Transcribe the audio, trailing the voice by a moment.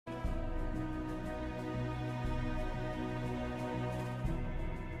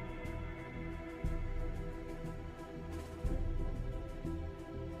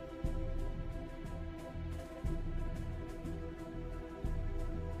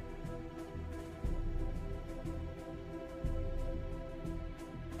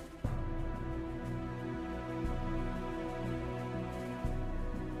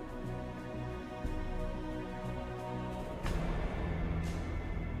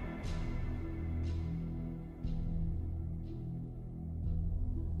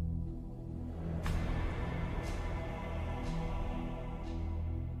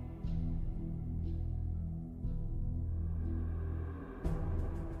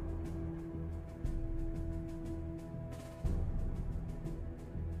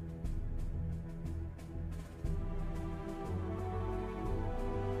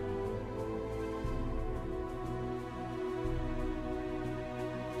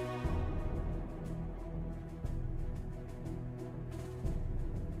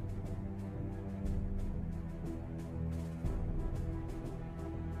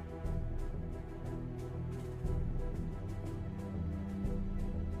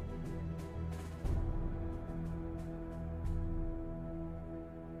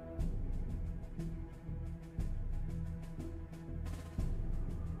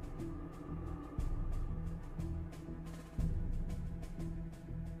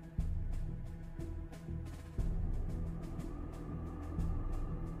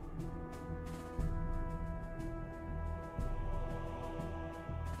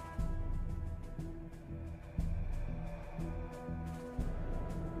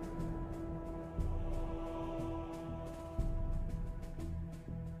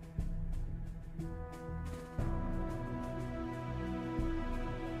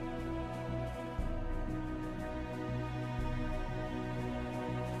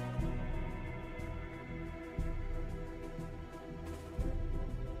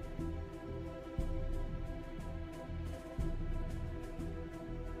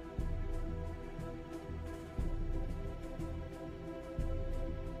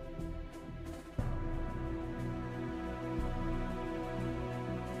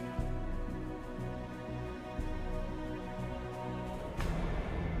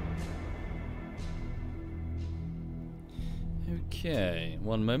Okay,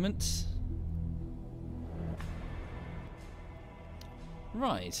 one moment.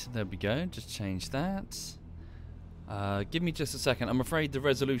 Right, there we go. Just change that. Give me just a second. I'm afraid the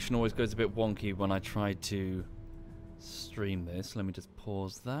resolution always goes a bit wonky when I try to stream this. Let me just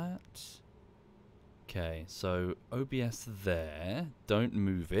pause that. Okay, so OBS there. Don't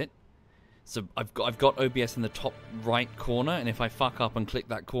move it. So I've got OBS in the top right corner, and if I fuck up and click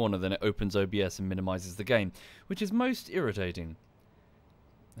that corner, then it opens OBS and minimizes the game, which is most irritating.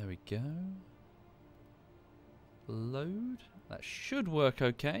 There we go. Load. That should work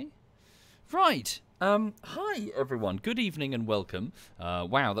okay. Right. Hi everyone. Good evening and welcome.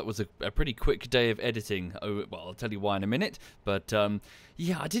 Wow, that was a pretty quick day of editing. Oh, well, I'll tell you why in a minute. But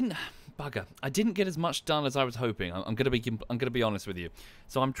yeah, I didn't get as much done as I was hoping. I'm gonna be honest with you.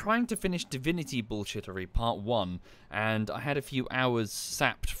 So I'm trying to finish Divinity Bullshittery Part 1, and I had a few hours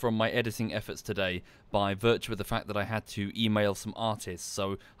sapped from my editing efforts today by virtue of the fact that I had to email some artists.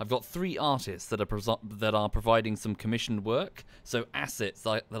 So I've got 3 artists that are providing some commissioned work, so assets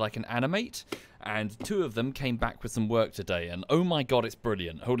that I can animate, and 2 of them came back with some work today, and oh my god, it's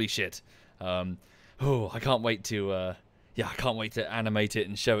brilliant! Holy shit! I can't wait to. Yeah, I can't wait to animate it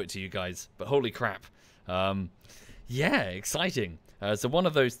and show it to you guys. But holy crap. Yeah, exciting. So one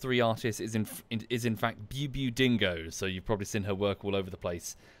of those 3 artists is in fact Bew Dingo. So you've probably seen her work all over the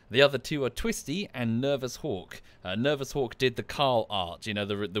place. The other 2 are Twisty and Nervous Hawk. Nervous Hawk did the Carl art, you know,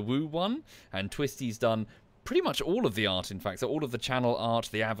 the Woo one. And Twisty's done pretty much all of the art, in fact. So all of the channel art,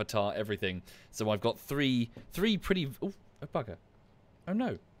 the avatar, everything. So I've got three pretty... Oh, a bugger. Oh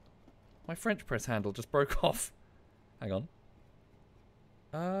no. My French press handle just broke off. Hang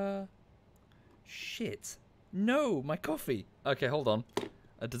on. Shit. No, my coffee. Okay, hold on.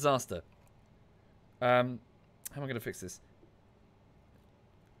 A disaster. How am I going to fix this?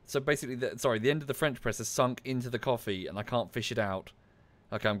 So basically, the end of the French press has sunk into the coffee, and I can't fish it out.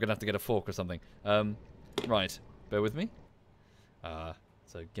 Okay, I'm going to have to get a fork or something. Right. Bear with me.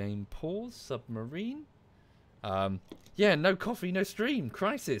 So game pause, submarine. Yeah, no coffee, no stream.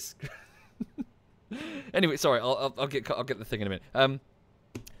 Crisis. Anyway, sorry, I'll get the thing in a minute.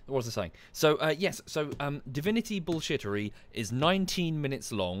 What was I saying? So, yes, so Divinity Bullshittery is 19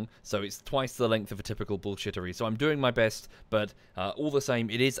 minutes long, so it's twice the length of a typical Bullshittery. So I'm doing my best, but all the same,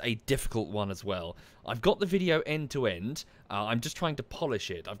 it is a difficult one as well. I've got the video end to end. I'm just trying to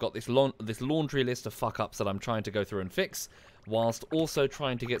polish it. I've got this laundry list of fuck-ups that I'm trying to go through and fix, whilst also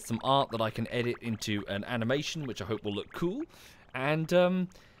trying to get some art that I can edit into an animation, which I hope will look cool. And,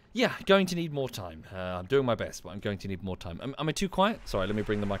 yeah, going to need more time. I'm doing my best, but I'm going to need more time. Am I too quiet? Sorry, let me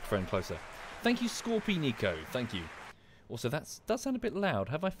bring the microphone closer. Thank you, Scorpy Nico. Thank you. Also, that does sound a bit loud.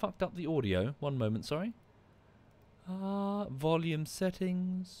 Have I fucked up the audio? One moment, sorry. Volume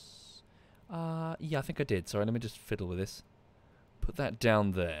settings. Yeah, I think I did. Sorry, let me just fiddle with this. Put that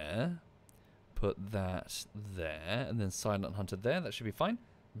down there. Put that there. And then Silent Hunter there. That should be fine.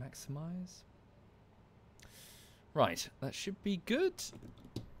 Maximize. Right, that should be good.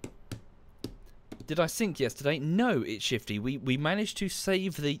 Did I sink yesterday? No, it's Shifty. We managed to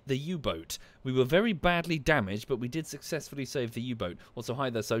save the U-boat. We were very badly damaged, but we did successfully save the U-boat. Also, hi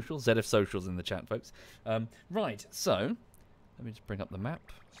there, Socials. ZF Socials in the chat, folks. Right, so, let me just bring up the map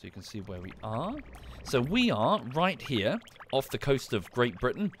so you can see where we are. So we are right here off the coast of Great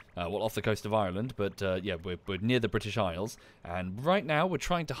Britain. Well, off the coast of Ireland, but yeah, we're near the British Isles. And right now, we're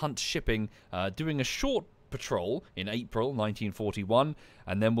trying to hunt shipping, doing a short patrol in April 1941,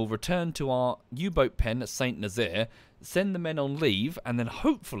 and then we'll return to our U-boat pen at St. Nazaire, send the men on leave, and then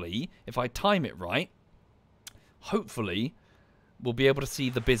hopefully, if I time it right, hopefully we'll be able to see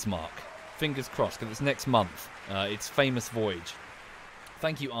the Bismarck. Fingers crossed, because it's next month. It's famous voyage.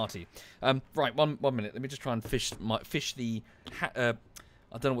 Thank you, Artie. Right, one minute. Let me just try and fish the I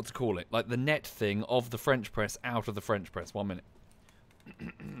don't know what to call it, like the net thing of the French press out of the French press. 1 minute.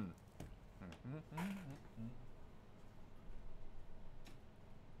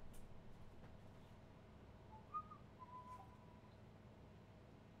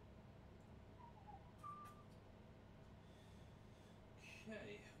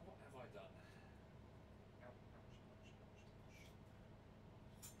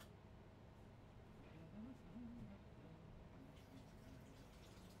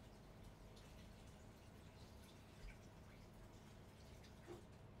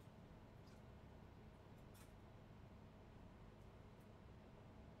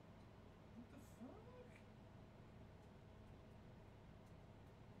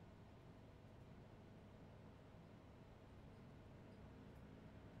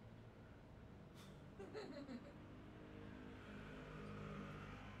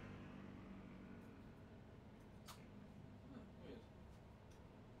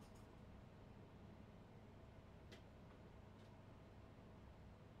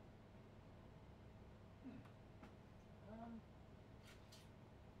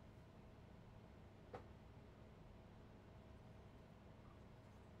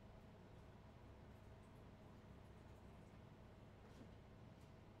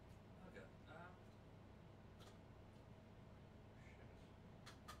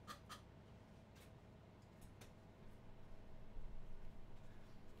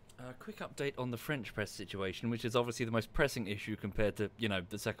 Quick update on the French press situation, which is obviously the most pressing issue compared to, you know,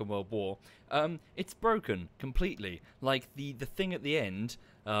 the Second World War. It's broken completely. Like, the thing at the end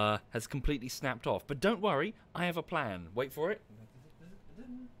has completely snapped off. But don't worry, I have a plan. Wait for it.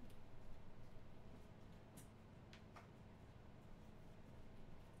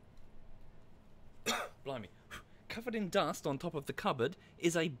 Blimey. Covered in dust on top of the cupboard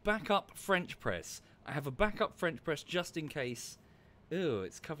is a backup French press. I have a backup French press just in case. Ew,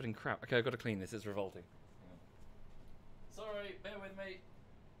 it's covered in crap. Okay, I've got to clean this. It's revolting. Sorry, bear with me.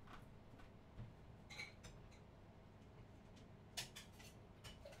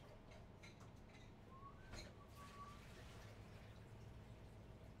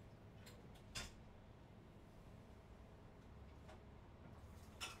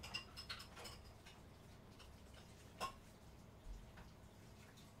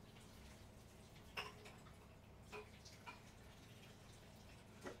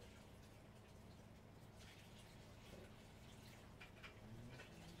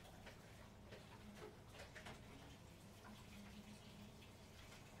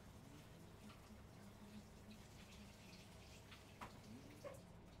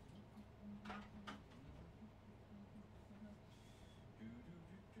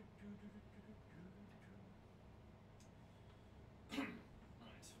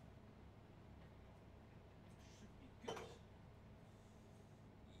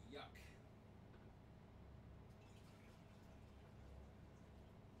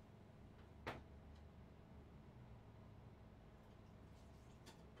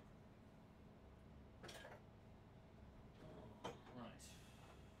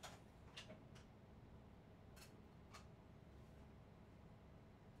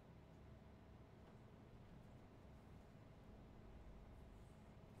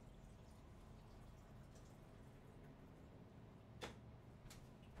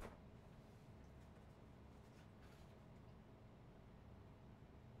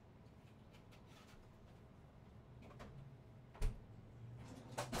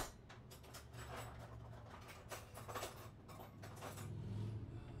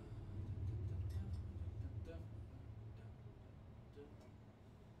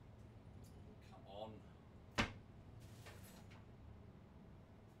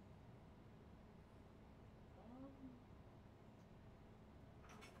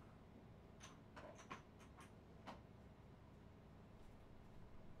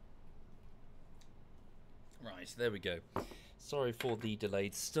 Right, there we go. Sorry for the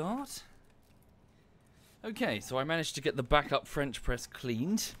delayed start. Okay, so I managed to get the backup French press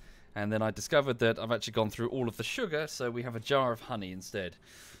cleaned, and then I discovered that I've actually gone through all of the sugar, so we have a jar of honey instead.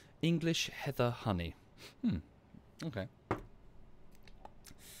 English heather honey. Okay.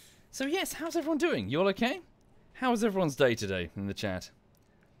 So yes, how's everyone doing? You all okay? How was everyone's day today in the chat?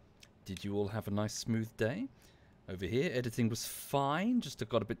 Did you all have a nice smooth day? Over here, editing was fine, just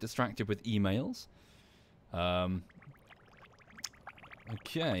got a bit distracted with emails.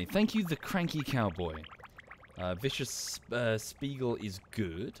 Okay, thank you, the Cranky Cowboy. Vicious Spiegel is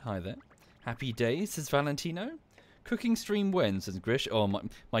good. Hi there. Happy days, says Valentino. Cooking stream when, says Grish. Oh,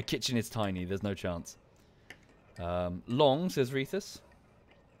 my kitchen is tiny. There's no chance. Long, says Rethus.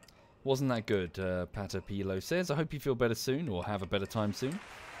 Wasn't that good, Patapilo says. I hope you feel better soon, or have a better time soon.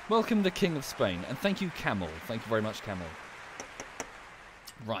 Welcome, the King of Spain. And thank you, Camel. Thank you very much, Camel.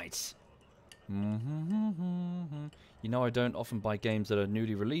 Right. You know I don't often buy games that are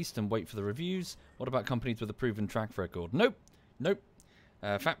newly released and wait for the reviews. What about companies with a proven track record? Nope. Nope.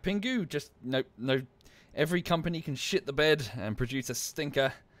 Fat Pingu, just nope. No. Every company can shit the bed and produce a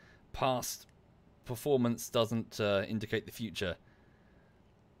stinker. Past performance doesn't indicate the future.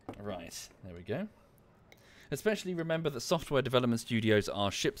 Right, there we go. Especially remember that software development studios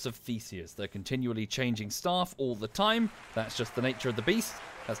are ships of Theseus. They're continually changing staff all the time. That's just the nature of the beast.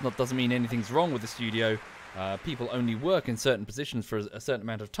 Doesn't mean anything's wrong with the studio. People only work in certain positions for a certain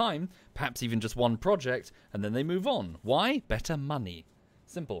amount of time, perhaps even just one project, and then they move on. Why? Better money.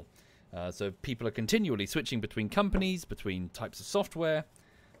 Simple. So people are continually switching between companies, between types of software.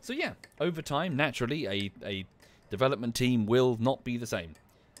 So yeah, over time, naturally, a development team will not be the same.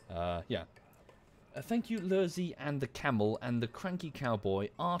 Yeah. Thank you, Lurzy and the Camel and the Cranky Cowboy,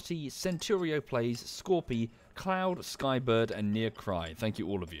 Artie, Centurio Plays, Scorpy, Cloud, Skybird, and Near Cry. Thank you,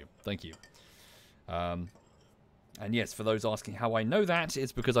 all of you. Thank you. And yes, for those asking how I know that,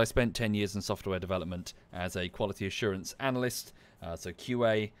 it's because I spent 10 years in software development as a quality assurance analyst, so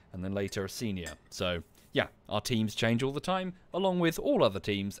QA, and then later a senior. So yeah, our teams change all the time, along with all other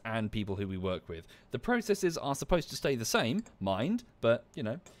teams and people who we work with. The processes are supposed to stay the same, mind, but, you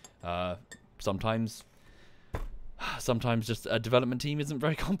know, sometimes sometimes just a development team isn't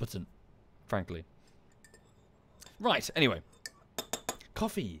very competent, frankly. Right, anyway.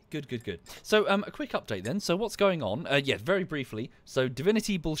 Coffee. Good, good, good. So, a quick update then. So, what's going on? Yeah, very briefly. So,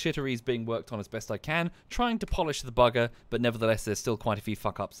 Divinity bullshittery is being worked on as best I can, trying to polish the bugger, but nevertheless, there's still quite a few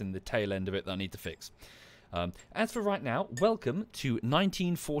fuck-ups in the tail end of it that I need to fix. As for right now, welcome to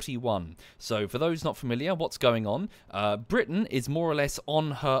 1941. So, for those not familiar, what's going on? Britain is more or less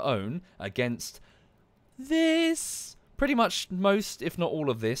on her own against this. Pretty much most, if not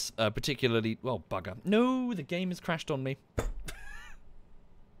all of this, particularly... Well, bugger. No, the game has crashed on me.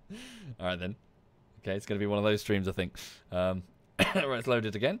 Alright then. Okay, it's going to be one of those streams, I think. Right, it's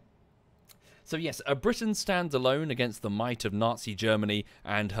loaded again. So yes, Britain stands alone against the might of Nazi Germany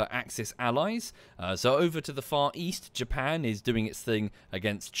and her Axis allies. So over to the far east, Japan is doing its thing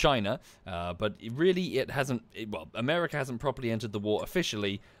against China. But it hasn't... Well, America hasn't properly entered the war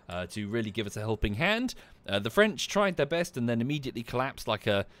officially to really give us a helping hand. The French tried their best and then immediately collapsed like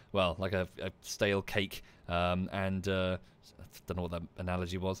a stale cake. I don't know what that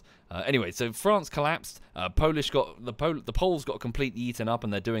analogy was. Anyway, so France collapsed. The Poles got completely eaten up,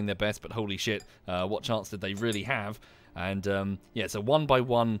 and they're doing their best. But holy shit, what chance did they really have? And yeah, so one by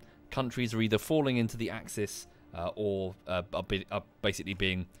one, countries are either falling into the Axis or are basically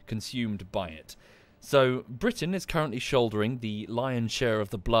being consumed by it. So Britain is currently shouldering the lion's share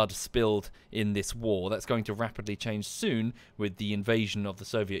of the blood spilled in this war. That's going to rapidly change soon with the invasion of the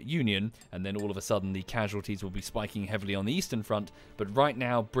Soviet Union, and then all of a sudden the casualties will be spiking heavily on the Eastern Front, but right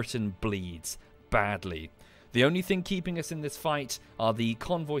now Britain bleeds badly. The only thing keeping us in this fight are the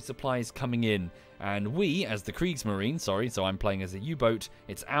convoy supplies coming in, and we, as the Kriegsmarine, so I'm playing as a U-boat,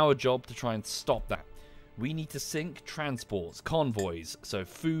 it's our job to try and stop that. We need to sink transports, convoys, so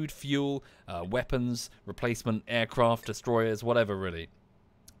food, fuel, weapons, replacement aircraft, destroyers, whatever really.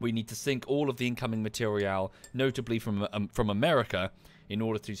 We need to sink all of the incoming material, notably from America, in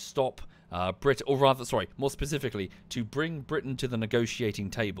order to stop more specifically, to bring Britain to the negotiating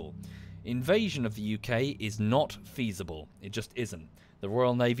table. Invasion of the UK is not feasible. It just isn't. The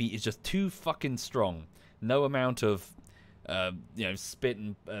Royal Navy is just too fucking strong. No amount of spit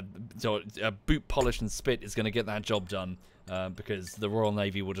and boot polish and spit is going to get that job done because the Royal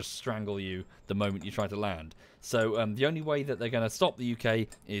Navy will just strangle you the moment you try to land. So the only way that they're going to stop the UK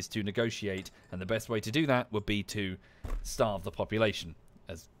is to negotiate, and the best way to do that would be to starve the population,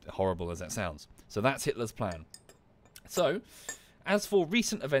 as horrible as that sounds. So that's Hitler's plan. So, as for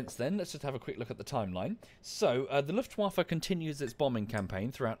recent events then, let's just have a quick look at the timeline. So, the Luftwaffe continues its bombing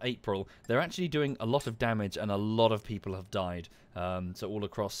campaign throughout April. They're actually doing a lot of damage and a lot of people have died. So all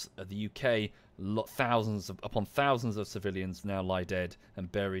across the UK, thousands upon thousands of civilians now lie dead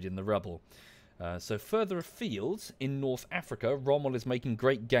and buried in the rubble. So further afield, in North Africa, Rommel is making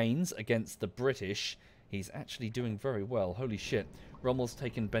great gains against the British. He's actually doing very well. Holy shit. Rommel's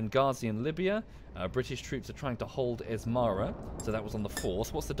taken Benghazi in Libya. British troops are trying to hold Esmara. So that was on the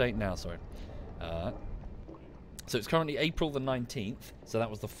 4th. What's the date now? Sorry. So it's currently April the 19th. So that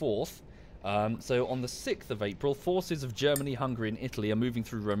was the 4th. So on the 6th of April, forces of Germany, Hungary and Italy are moving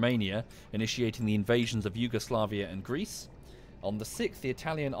through Romania, initiating the invasions of Yugoslavia and Greece. On the 6th, the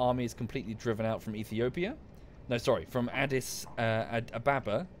Italian army is completely driven out from Ethiopia. No, sorry, from Addis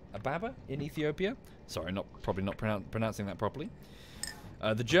Ababa in Ethiopia. Sorry, probably not pronouncing that properly.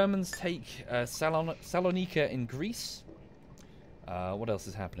 The Germans take Salonika in Greece. What else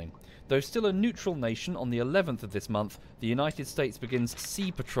is happening? Though still a neutral nation, on the 11th of this month, the United States begins sea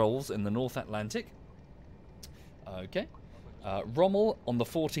patrols in the North Atlantic. Okay. Rommel, on the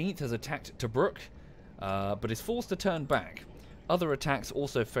 14th, has attacked Tobruk, but is forced to turn back. Other attacks,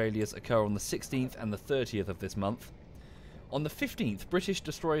 also failures, occur on the 16th and the 30th of this month. On the 15th, British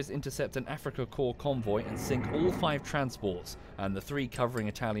destroyers intercept an Africa Corps convoy and sink all 5 transports and the 3 covering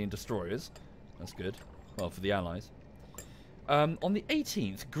Italian destroyers. That's good. Well, for the Allies. On the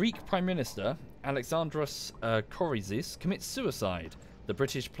 18th, Greek Prime Minister Alexandros Korizis commits suicide. The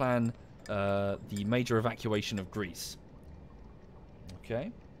British plan the major evacuation of Greece.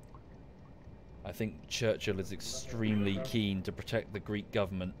 Okay. I think Churchill is extremely keen to protect the Greek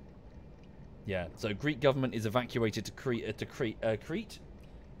government. Yeah, so Greek government is evacuated to Crete,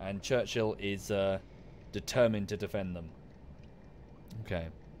 and Churchill is determined to defend them. Okay.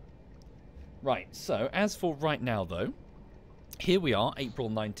 Right, so as for right now, though, here we are, April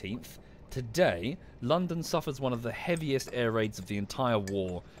 19th. Today, London suffers one of the heaviest air raids of the entire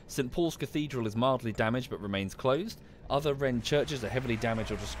war. St. Paul's Cathedral is mildly damaged but remains closed. Other Wren churches are heavily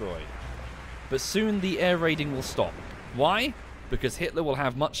damaged or destroyed. But soon the air raiding will stop. Why? Because Hitler will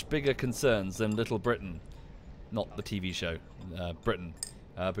have much bigger concerns than Little Britain. Not the TV show, Britain.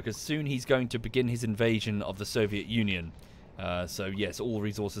 because soon he's going to begin his invasion of the Soviet Union. So yes, all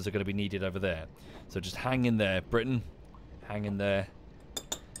resources are going to be needed over there. So just hang in there, Britain. Hang in there.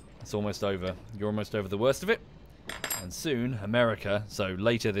 It's almost over. You're almost over the worst of it. And soon, America, so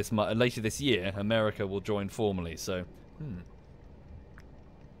later this year, America will join formally. So,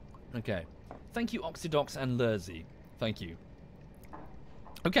 okay. Thank you, Oxidox and Lurzi. Thank you.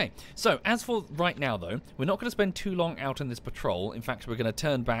 Okay, so as for right now, though, we're not going to spend too long out on this patrol. In fact, we're going to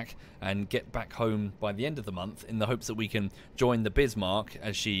turn back and get back home by the end of the month in the hopes that we can join the Bismarck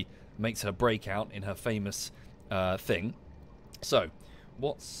as she makes her breakout in her famous thing. So,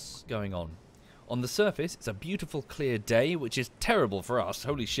 what's going on? On the surface, it's a beautiful, clear day, which is terrible for us.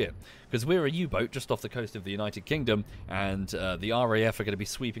 Holy shit. Because we're a U-boat just off the coast of the United Kingdom, and the RAF are going to be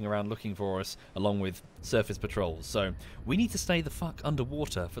sweeping around looking for us, along with surface patrols. So we need to stay the fuck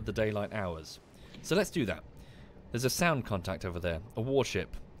underwater for the daylight hours. So let's do that. There's a sound contact over there. A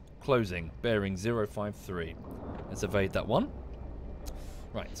warship. Closing. Bearing 053. Let's evade that one.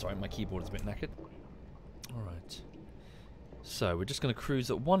 Right, sorry, my keyboard is a bit knackered. Alright. So, we're just going to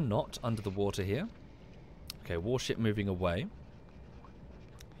cruise at 1 knot under the water here. Okay, warship moving away.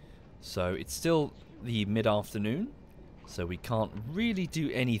 So, it's still the mid-afternoon. So, we can't really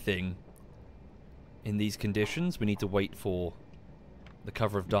do anything in these conditions. We need to wait for the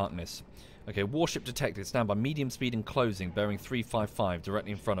cover of darkness. Okay, warship detected. Stand by. Medium speed and closing. Bearing 355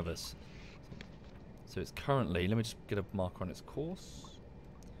 directly in front of us. So, it's currently... Let me just get a marker on its course.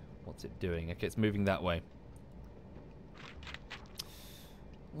 What's it doing? Okay, it's moving that way.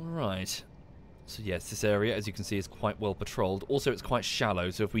 Alright, so yes, this area, as you can see, is quite well patrolled. Also, it's quite shallow,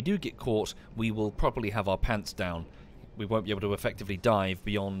 so if we do get caught, we will probably have our pants down. We won't be able to effectively dive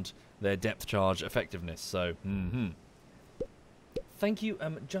beyond their depth charge effectiveness, so, Thank you,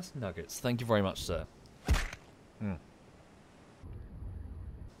 Just Nuggets. Thank you very much, sir.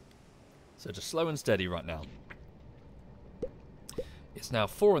 So just slow and steady right now. It's now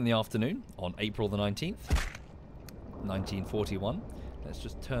 4 in the afternoon on April the 19th, 1941. Let's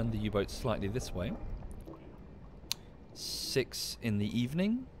just turn the U-boat slightly this way. 6 in the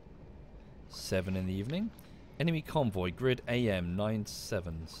evening. 7 in the evening. Enemy convoy, grid AM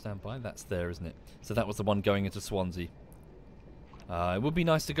 97. Stand by. That's there, isn't it? So that was the one going into Swansea. It would be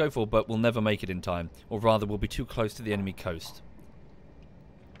nice to go for, but we'll never make it in time. Or rather, we'll be too close to the enemy coast.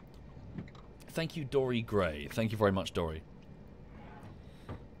 Thank you, Dory Gray. Thank you very much, Dory.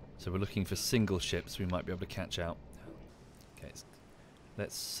 So we're looking for single ships we might be able to catch out. Okay,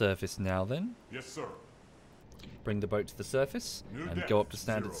 let's surface now then. Yes, sir. Bring the boat to the surface and go up to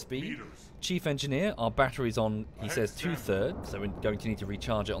standard speed. Chief engineer, our battery's on, he says 2/3, so we're going to need to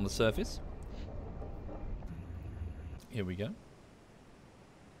recharge it on the surface. Here we go.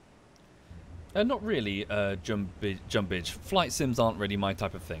 Not really jumpage. Flight sims aren't really my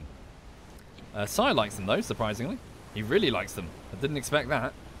type of thing. Sai likes them though, surprisingly. He really likes them. I didn't expect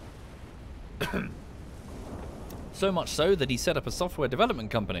that. So much so that he set up a software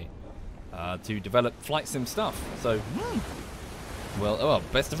development company to develop flight sim stuff. So, well,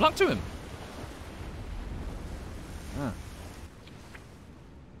 best of luck to him.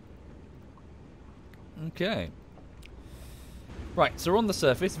 Okay. Right, so we're on the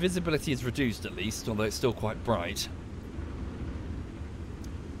surface. Visibility is reduced at least, although it's still quite bright.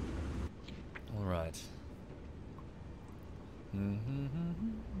 Alright.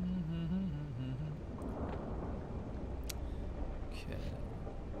 Okay.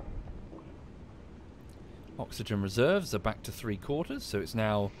 Oxygen reserves are back to 3/4, so it's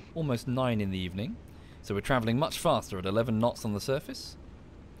now almost 9 in the evening. So we're travelling much faster at 11 knots on the surface.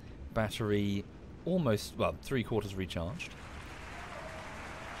 Battery almost, well, 3/4 recharged.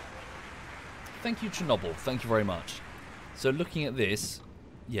 Thank you, Chernobyl. Thank you very much. So looking at this,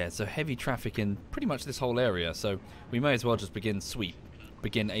 yeah, so heavy traffic in pretty much this whole area, so we may as well just begin a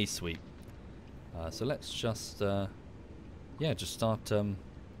sweep. So let's just, yeah, just start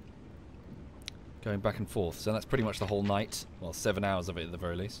going back and forth. So that's pretty much the whole night. Well, 7 hours of it at the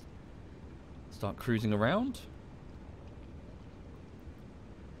very least. Start cruising around.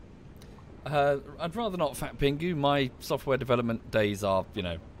 I'd rather not, Fat Pingu. My software development days are, you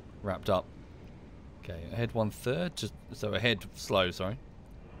know, wrapped up. Okay, ahead 1/3, just so ahead slow, sorry.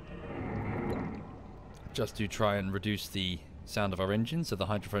 Just to try and reduce the sound of our engine so the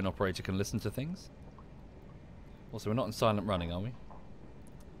hydrophone operator can listen to things. Also, we're not in silent running, are we?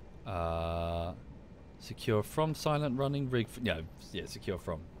 Secure from silent running, rig... yeah, secure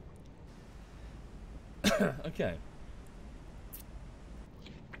from. Okay.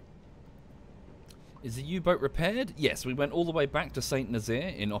 Is the U-boat repaired? Yes, we went all the way back to Saint Nazaire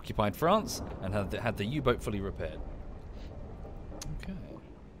in occupied France and had the U-boat fully repaired. Okay.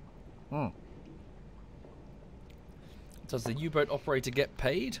 Does the U-boat operator get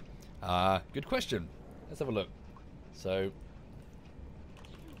paid? Good question. Let's have a look. So,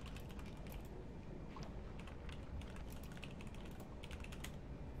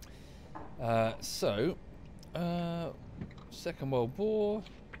 Second World War.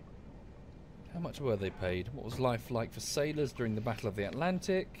 How much were they paid? What was life like for sailors during the Battle of the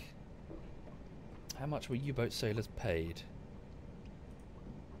Atlantic? How much were U-boat sailors paid?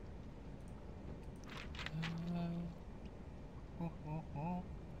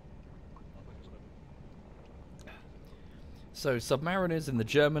 So, submariners in the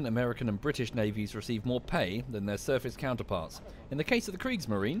German, American and British navies received more pay than their surface counterparts. In the case of the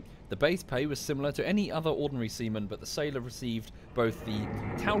Kriegsmarine, the base pay was similar to any other ordinary seaman, but the sailor received both the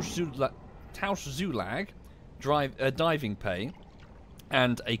Tauschzulag diving pay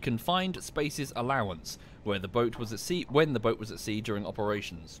and a confined spaces allowance where the boat was at sea when the boat was at sea during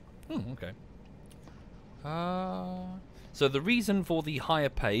operations. Okay. So the reason for the higher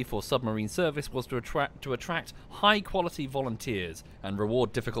pay for submarine service was to attract high-quality volunteers and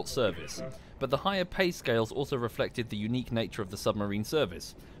reward difficult service. But the higher pay scales also reflected the unique nature of the submarine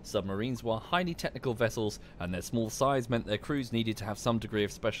service. Submarines were highly technical vessels, and their small size meant their crews needed to have some degree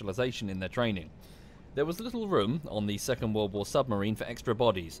of specialization in their training. There was little room on the Second World War submarine for extra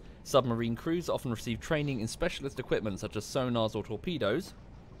bodies. Submarine crews often received training in specialist equipment such as sonars or torpedoes,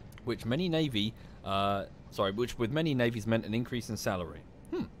 which with many navies meant an increase in salary.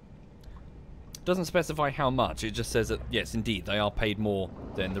 Doesn't specify how much, it just says that, yes, indeed, they are paid more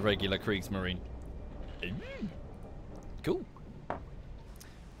than the regular Kriegsmarine. Cool.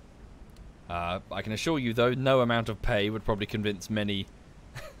 I can assure you, though, no amount of pay would probably convince many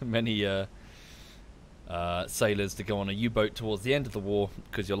sailors to go on a U-boat towards the end of the war,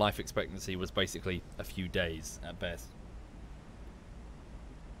 because your life expectancy was basically a few days at best.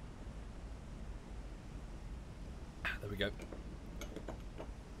 There we go.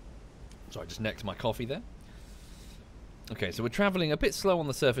 So I just necked my coffee there. Okay, so we're travelling a bit slow on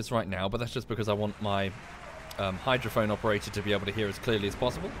the surface right now, but that's just because I want my hydrophone operator to be able to hear as clearly as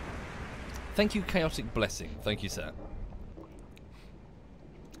possible. Thank you, Chaotic Blessing. Thank you, sir.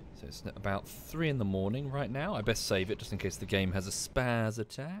 So it's about 3 in the morning right now. I best save it just in case the game has a spaz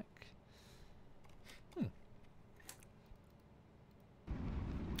attack.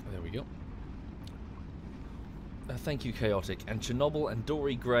 There we go. Thank you, Chaotic, and Chernobyl, and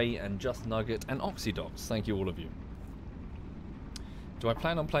Dory Grey, and Just Nugget, and Oxydox. Thank you, all of you. Do I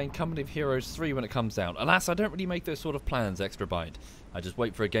plan on playing Company of Heroes 3 when it comes out? Alas, I don't really make those sort of plans, Extra Byte. I just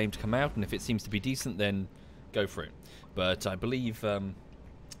wait for a game to come out, and if it seems to be decent, then go for it. But I believe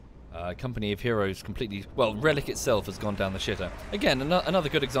Company of Heroes completely... Well, Relic itself has gone down the shitter. Again, another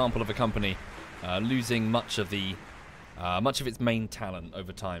good example of a company losing much of its main talent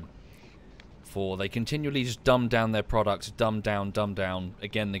over time. For they continually just dumb down their products, dumb down,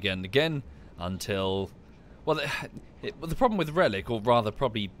 again and again and again, until... Well, the problem with Relic, or rather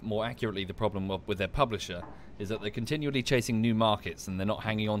probably more accurately the problem with their publisher, is that they're continually chasing new markets and they're not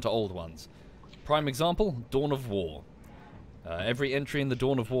hanging on to old ones. Prime example, Dawn of War. Every entry in the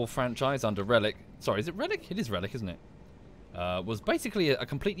Dawn of War franchise under Relic... Sorry, is it Relic? It is Relic, isn't it? Was basically a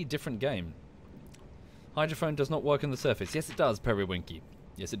completely different game. Hydrophone does not work on the surface. Yes, it does, Periwinky.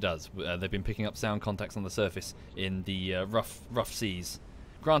 Yes, it does. They've been picking up sound contacts on the surface in the rough seas.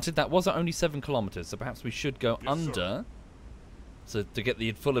 Granted, that was at only 7 kilometers, so perhaps we should go under to get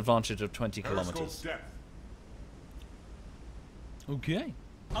the full advantage of 20 kilometers. Okay.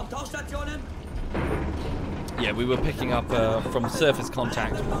 Yeah, we were picking up from surface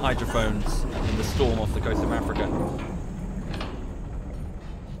contact hydrophones in the storm off the coast of Africa.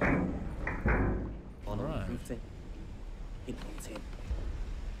 Alright.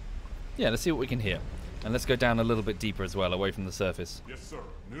 Yeah, let's see what we can hear. And let's go down a little bit deeper as well, away from the surface. Yes, sir.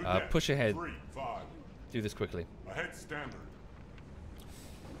 Push ahead. 3-5. Do this quickly. Ahead standard.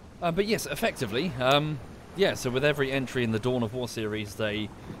 But yes, effectively, yeah, so with every entry in the Dawn of War series, they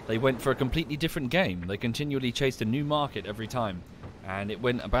went for a completely different game. They continually chased a new market every time, and it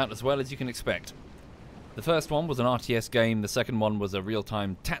went about as well as you can expect. The first one was an RTS game, the second one was a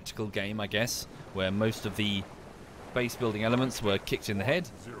real-time tactical game, I guess, where most of the base building elements were kicked in the head.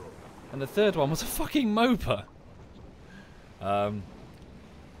 And the third one was a fucking MOBA.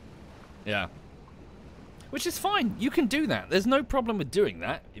 Yeah. Which is fine. You can do that. There's no problem with doing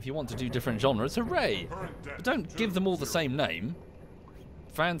that. If you want to do different genres, hooray. But don't give them all the same name.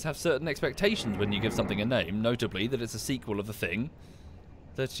 Fans have certain expectations when you give something a name, notably that it's a sequel of the thing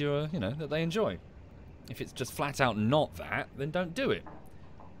that that they enjoy. If it's just flat out not that, then don't do it.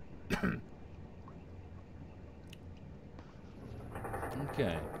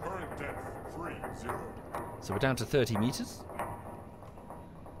 Okay. Current depth So we're down to 30 meters.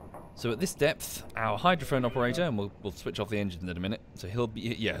 So at this depth, our hydrophone operator, and we'll switch off the engines in a minute. So he'll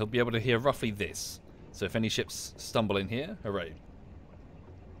be able to hear roughly this. So if any ships stumble in here, hooray.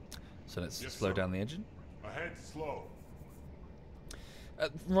 So let's slow down the engine. Ahead, slow.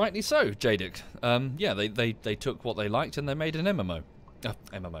 Rightly so, Jadic. Yeah, they took what they liked and they made an MMO.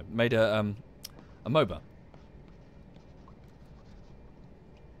 Made a MOBA.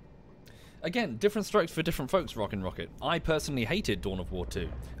 Again, different strokes for different folks, Rockin' Rocket. I personally hated Dawn of War 2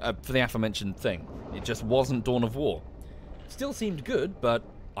 for the aforementioned thing. It just wasn't Dawn of War. Still seemed good, but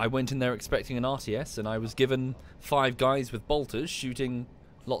I went in there expecting an RTS, and I was given 5 guys with bolters shooting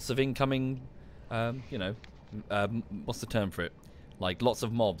lots of incoming, what's the term for it? Like lots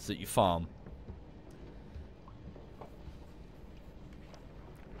of mobs that you farm.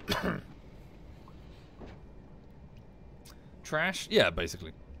 Trash? Yeah,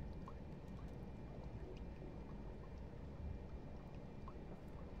 basically.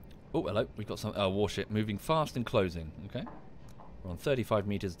 Oh, hello. We've got some warship moving fast and closing. Okay. We're on 35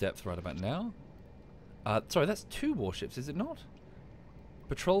 meters depth right about now. Sorry, that's 2 warships, is it not?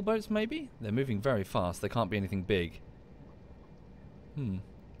 Patrol boats, maybe? They're moving very fast. They can't be anything big.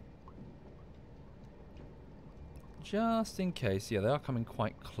 Just in case. Yeah, they are coming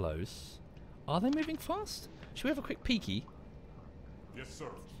quite close. Are they moving fast? Should we have a quick peeky? Yes, sir.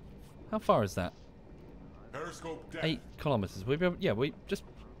 How far is that? Periscope depth. 8 kilometers. We just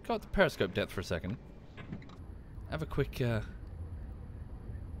got the periscope depth for a second. Have a quick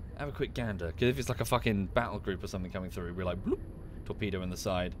gander. Because if it's like a fucking battle group or something coming through, we're like, bloop, torpedo in the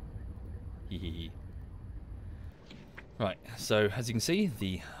side. Hee. Right, so as you can see,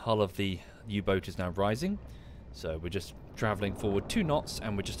 the hull of the U-boat is now rising. So we're just travelling forward 2 knots,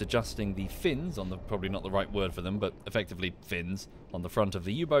 and we're just adjusting the fins on the, probably not the right word for them, but effectively fins on the front of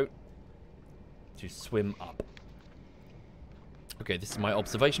the U-boat to swim up. Okay, this is my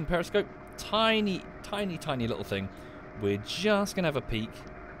observation periscope. Tiny little thing. We're just going to have a peek.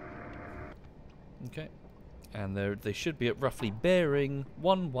 Okay. And they should be at roughly bearing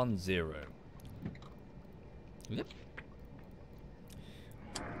 110. Yep.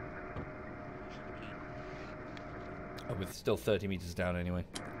 Oh, we're still 30 meters down anyway.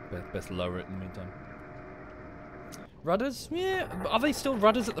 Best lower it in the meantime. Rudders? Yeah. Are they still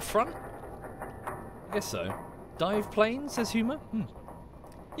rudders at the front? I guess so. Dive plane, says Humor.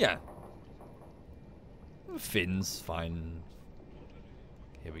 Yeah. Fins, fine.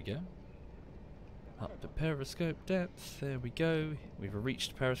 Here we go. Up to periscope depth. There we go. We've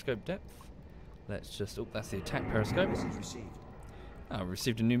reached periscope depth. Let's just... Oh, that's the attack periscope. Message received. Oh,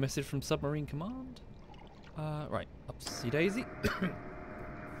 received a new message from Submarine Command. Right. Upsy daisy.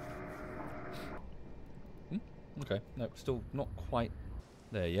 Okay. No, still not quite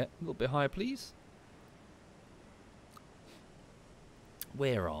there yet. A little bit higher, please.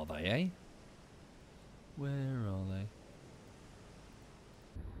 Where are they, eh? Where are they?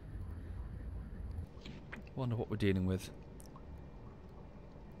 Wonder what we're dealing with.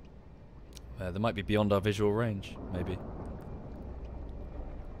 They might be beyond our visual range, maybe.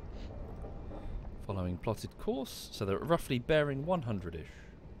 Following plotted course, so they're roughly bearing 100-ish.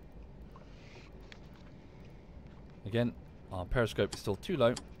 Again, our periscope is still too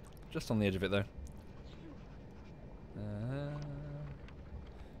low. Just on the edge of it, though.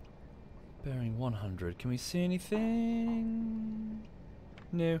 Bearing 100. Can we see anything?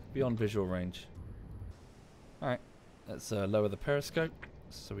 No, beyond visual range. Alright, let's lower the periscope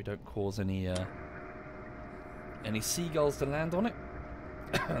so we don't cause any seagulls to land on it.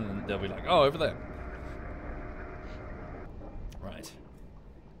 And they'll be like, oh, over there. Right.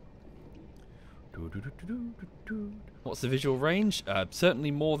 What's the visual range?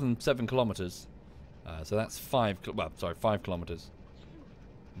 Certainly more than 7 kilometers. So that's 5 kilometers.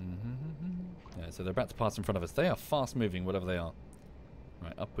 Yeah, so they're about to pass in front of us. They are fast moving, whatever they are.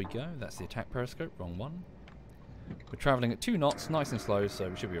 Right, up we go. That's the attack periscope. Wrong one. We're travelling at 2 knots, nice and slow, so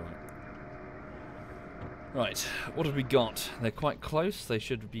we should be alright. Right, what have we got? They're quite close. They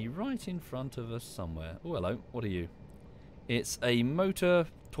should be right in front of us somewhere. Oh, hello. What are you? It's a motor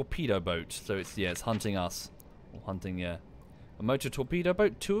torpedo boat. So it's hunting us. Or hunting, yeah. A motor torpedo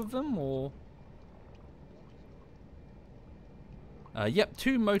boat? 2 of them, or... Yep,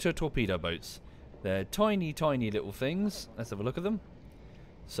 2 motor torpedo boats. They're tiny little things. Let's have a look at them.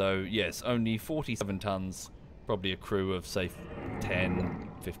 So, yes, only 47 tons. Probably a crew of, say, 10,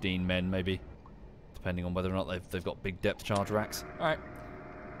 15 men, maybe. Depending on whether or not they've got big depth charge racks. Alright.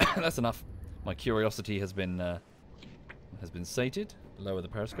 That's enough. My curiosity has been sated. Lower the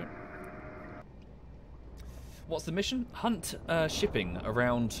periscope. What's the mission? Hunt shipping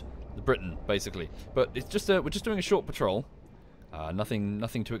around the Britain, basically. But it's just we're just doing a short patrol.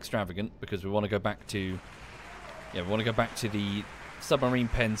 Nothing too extravagant because we want to go back to the submarine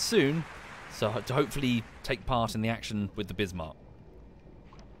pen soon, so to hopefully take part in the action with the Bismarck.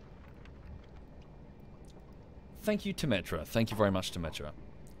 Thank you, Temetra. Thank you very much, Temetra.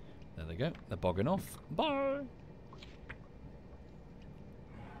 There they go. They're bogging off. Bye.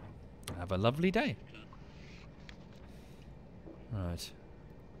 Have a lovely day. Right.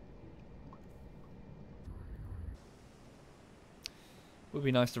 Would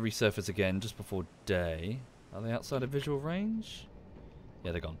be nice to resurface again just before day. Are they outside of visual range?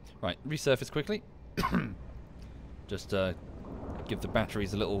 Yeah, they're gone. Right, resurface quickly. Just give the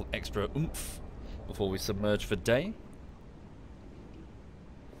batteries a little extra oomph before we submerge for day.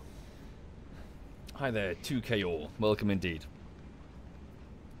 Hi there, 2KO. Welcome indeed.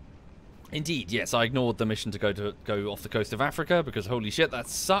 Indeed, yes, I ignored the mission to go off the coast of Africa because holy shit, that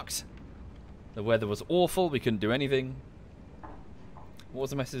sucked. The weather was awful, we couldn't do anything. What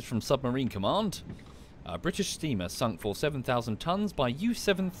was the message from Submarine Command? British steamer sunk for 7,000 tons by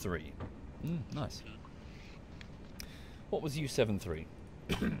U-73. Nice. What was U-73?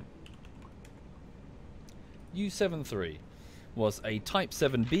 U-73 was a Type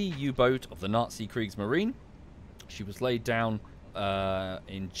 7B U-boat of the Nazi Kriegsmarine. She was laid down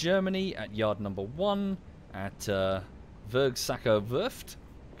in Germany at yard number 1 at Werksacker Werft.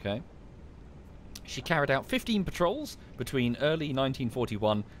 Okay. She carried out 15 patrols between early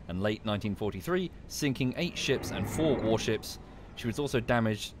 1941 and late 1943, sinking 8 ships and 4 warships. She also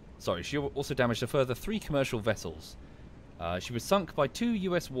damaged a further 3 commercial vessels. She was sunk by 2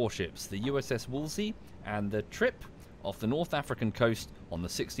 US warships, the USS Wolsey and the Trip, off the North African coast on the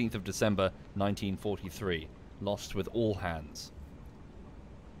 16th of December 1943. Lost with all hands.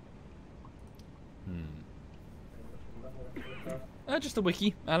 Just a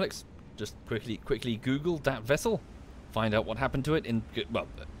wiki, Alex. Just quickly Google that vessel, find out what happened to it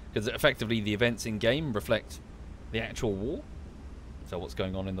because effectively the events in game reflect the actual war. So what's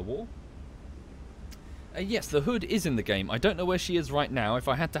going on in the war? Yes, the Hood is in the game. I don't know where she is right now. If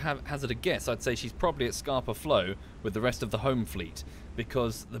I had to hazard a guess, I'd say she's probably at Scapa Flow with the rest of the home fleet,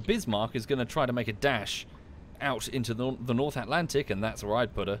 because the Bismarck is going to try to make a dash out into the North Atlantic, and that's where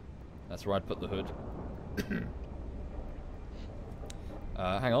I'd put her. That's where I'd put the Hood.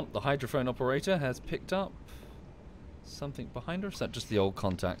 Hang on, the hydrophone operator has picked up something behind her. Is that just the old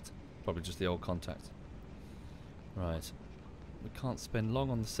contact? Probably just the old contact. Right. We can't spend long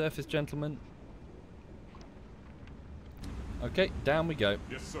on the surface, gentlemen. Okay, down we go.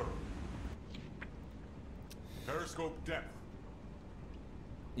 Yes, sir. Periscope depth.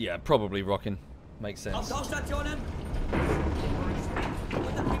 Yeah, probably rocking. Makes sense.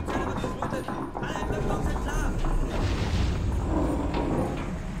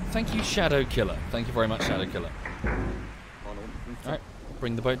 Thank you, Shadow Killer. Thank you very much, Shadow Killer. Alright,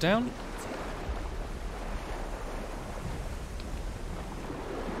 bring the boat down.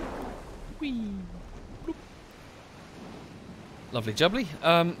 Whee! Bloop. Lovely jubbly.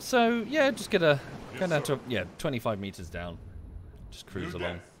 So, yeah, just go down to, 25 meters down. Just cruise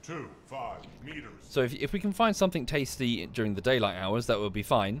along. 5 meters. So if we can find something tasty during the daylight hours, that would be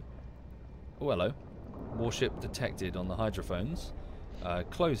fine. Oh, hello. Warship detected on the hydrophones.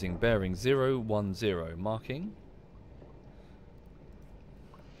 Closing, bearing 010, marking.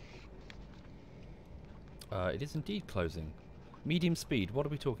 It is indeed closing. Medium speed, what are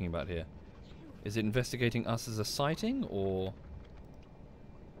we talking about here? Is it investigating us as a sighting, or...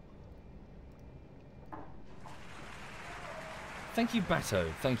 Thank you,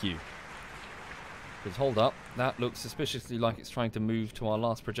 Bato, thank you. Because hold up, that looks suspiciously like it's trying to move to our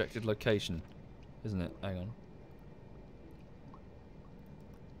last projected location. Isn't it? Hang on.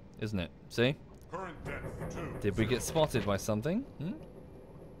 Isn't it? See? Current depth 2. Did we get spotted by something?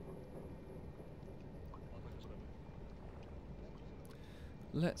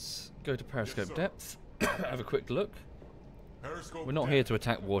 Let's go to periscope depth. Have a quick look. Periscope We're not depth. here to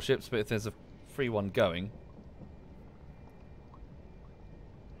attack warships, but if there's a free one going...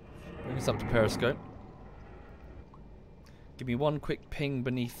 Bring us up to periscope. Give me one quick ping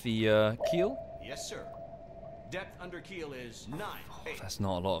beneath the keel. Yes, sir. Depth under keel is 9. Oh, that's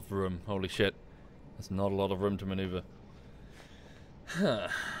not a lot of room. Holy shit. That's not a lot of room to maneuver.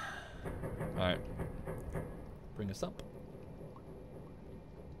 Alright. Bring us up.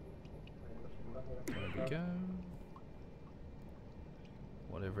 There we go.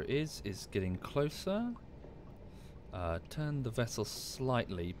 Whatever it is getting closer. Turn the vessel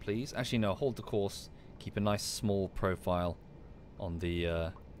slightly, please. Actually, no, hold the course. Keep a nice small profile on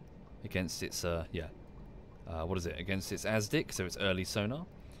the, against its, what is it? Against its ASDIC, so it's early sonar.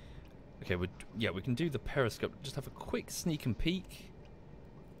 Okay, yeah, we can do the periscope. Just have a quick sneak and peek.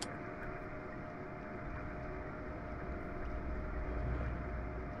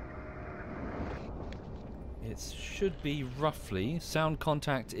 It should be roughly. Sound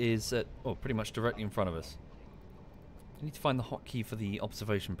contact is at, oh, pretty much directly in front of us. I need to find the hotkey for the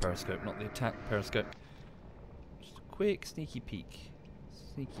observation periscope, not the attack periscope. Just a quick sneaky peek.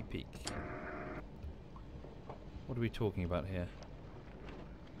 Sneaky peek. What are we talking about here?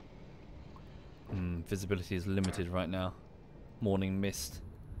 Visibility is limited right now. Morning mist.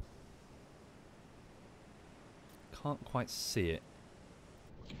 Can't quite see it.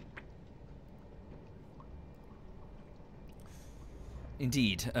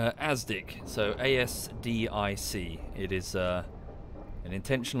 Indeed, ASDIC. So ASDIC. It is an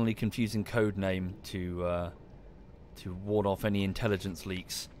intentionally confusing code name to ward off any intelligence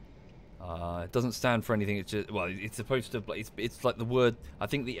leaks. It doesn't stand for anything. It's just, well, it's supposed to. It's like the word. I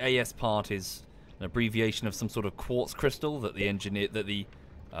think the AS part is an abbreviation of some sort of quartz crystal that the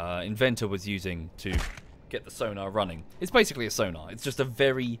inventor was using to get the sonar running. It's basically a sonar. It's just a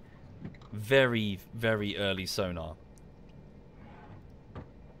very, very, very early sonar.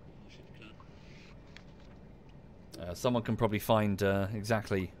 Someone can probably find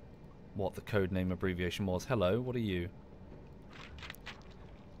exactly what the codename abbreviation was. Hello, what are you?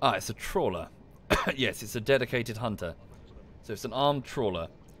 Ah, it's a trawler. Yes, it's a dedicated hunter. So it's an armed trawler.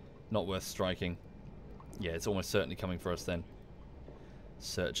 Not worth striking. Yeah, it's almost certainly coming for us then.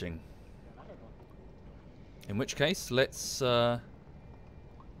 Searching. In which case, let's Yes,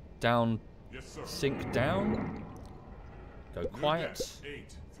 sir. sink down. Go quiet.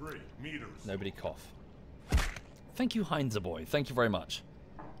 8-3 meters. Nobody cough. Thank you, Heinzer boy. Thank you very much.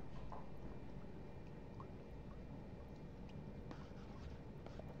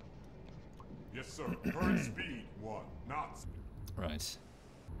 Yes, sir. Current speed 1 knots. Right.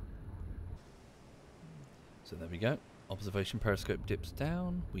 So there we go. Observation periscope dips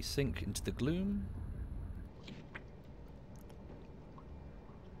down. We sink into the gloom.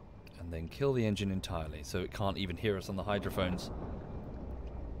 And then kill the engine entirely, so it can't even hear us on the hydrophones.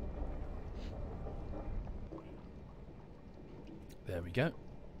 There we go.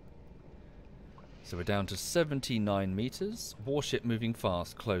 So we're down to 79 meters. Warship moving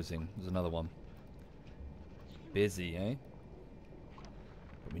fast, closing. There's another one. Busy, eh?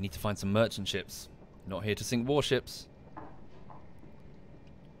 But we need to find some merchant ships. Not here to sink warships.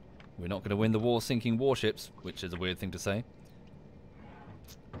 We're not going to win the war sinking warships, which is a weird thing to say.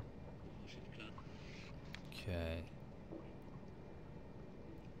 Okay.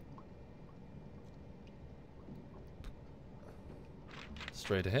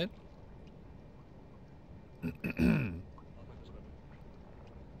 Straight ahead.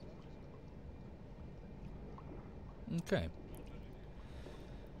 Okay.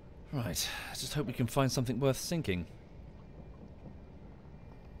 Right. I just hope we can find something worth sinking.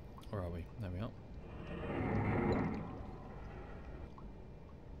 Where are we? There we are.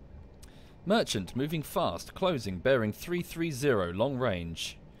 Merchant, moving fast, closing, bearing 330, long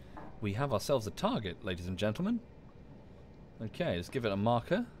range. We have ourselves a target, ladies and gentlemen. Okay, let's give it a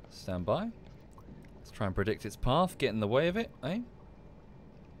marker. Stand by. Let's try and predict its path, get in the way of it, eh?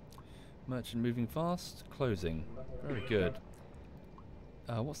 Merchant moving fast, closing. Very good.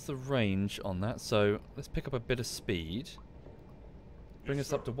 What's the range on that? So, let's pick up a bit of speed. Bring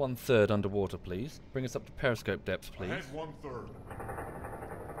us up to 1/3 underwater, please. Bring us up to periscope depth, please. Ahead 1/3.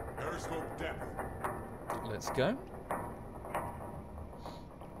 Periscope depth. Let's go.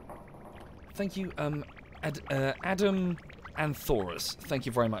 Thank you, Adam Anthorus. Thank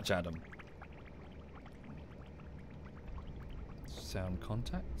you very much, Adam. Sound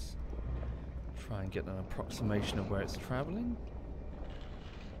contacts. Try and get an approximation of where it's traveling.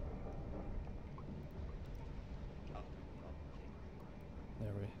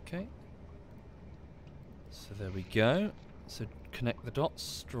 There we okay. So there we go. So connect the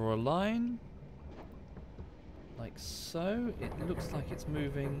dots, draw a line. Like so. It looks like it's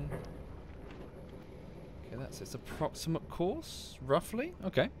moving. Okay, that's its approximate course, roughly.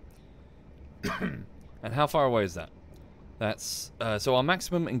 Okay. And how far away is that? That's so our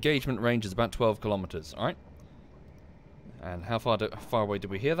maximum engagement range is about 12 kilometers. All right. And how far away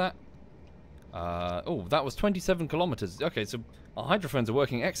did we hear that? Oh, that was 27 kilometers. Okay, so our hydrophones are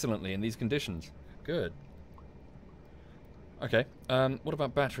working excellently in these conditions. Good. Okay. What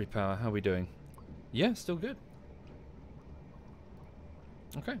about battery power? How are we doing? Yeah, still good.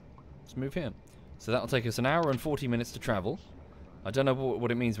 Okay. Let's move here. So that'll take us an hour and 40 minutes to travel. I don't know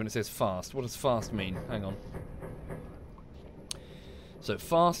what it means when it says fast. What does fast mean? Hang on. So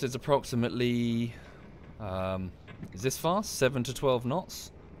fast is approximately... is this fast? 7 to 12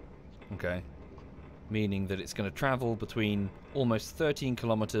 knots? Okay. Meaning that it's going to travel between almost 13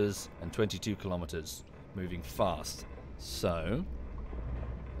 kilometers and 22 kilometers, moving fast. So,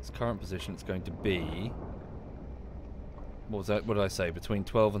 its current position, it's going to be... What was that? What did I say? Between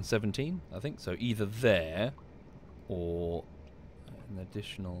 12 and 17, I think. So either there, or an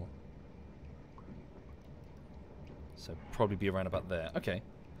additional... So probably be around about there. Okay.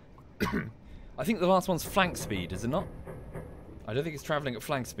 I think the last one's flank speed, is it not? I don't think it's travelling at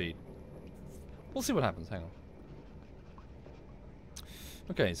flank speed. We'll see what happens. Hang on.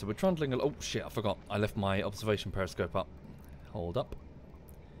 Okay, so we're trundling... Oh, shit, I forgot. I left my observation periscope up. Hold up.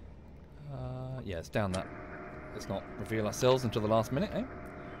 Yeah, it's down that. Let's not reveal ourselves until the last minute,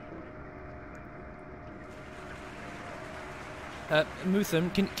 eh? Mutham,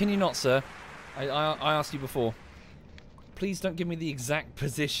 can you not, sir? I asked you before. Please don't give me the exact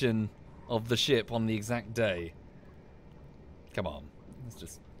position of the ship on the exact day. Come on. Let's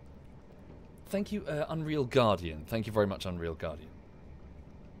just... Thank you, Unreal Guardian. Thank you very much, Unreal Guardian.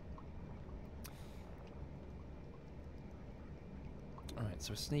 Alright,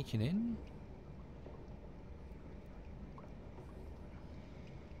 so we're sneaking in.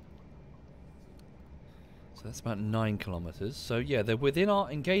 So that's about 9 kilometers. So yeah, they're within our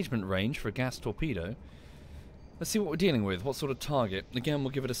engagement range for a gas torpedo. Let's see what we're dealing with. What sort of target? Again,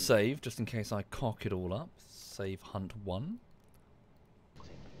 we'll give it a save, just in case I cock it all up. Save Hunt 1.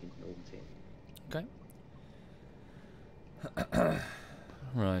 Okay.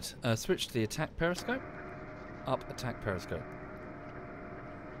 Right. Switch to the attack periscope. Up attack periscope.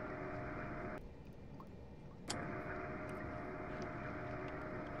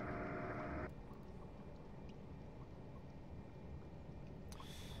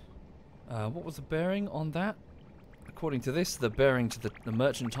 What was the bearing on that? According to this, the bearing to the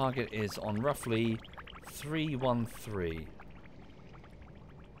merchant target is on roughly 313.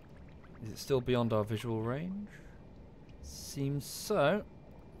 Is it still beyond our visual range? Seems so.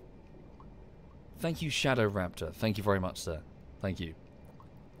 Thank you, Shadow Raptor. Thank you very much, sir. Thank you.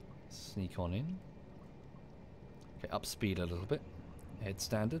 Sneak on in. Okay, up speed a little bit. Head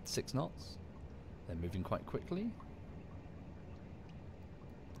standard, 6 knots. They're moving quite quickly.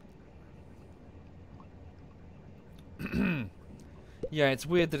 Yeah, it's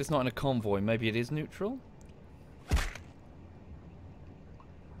weird that it's not in a convoy. Maybe it is neutral?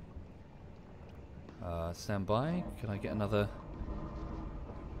 Stand by. Can I get another...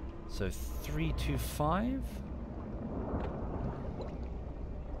 So, 325?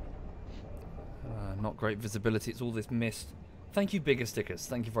 Not great visibility. It's all this mist. Thank you, Bigger Stickers.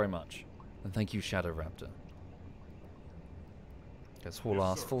 Thank you very much. And thank you, Shadow Raptor. Let's haul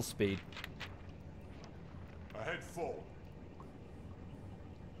ass full speed. Ahead full.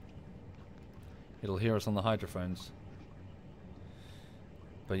 It'll hear us on the hydrophones.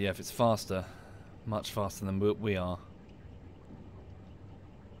 But yeah, if it's faster, much faster than we are.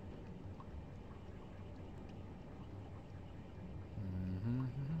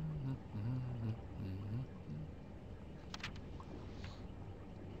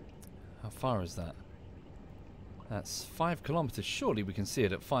 How far is that? That's 5 kilometers. Surely we can see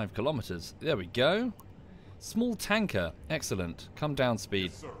it at 5 kilometers. There we go. Small tanker. Excellent. Come down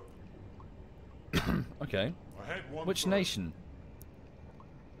speed. Yes, sir. Okay. Ahead one Which third. nation?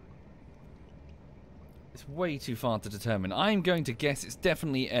 It's way too far to determine. I'm going to guess it's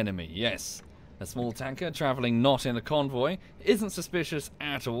definitely enemy. Yes. A small tanker traveling not in a convoy. Isn't suspicious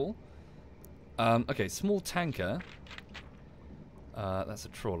at all. Okay, small tanker. That's a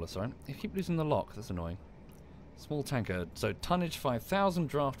trawler, sorry. I keep losing the lock. That's annoying. Small tanker. So tonnage 5,000,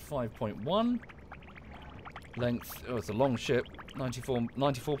 draft 5.1. Length, oh, it's a long ship.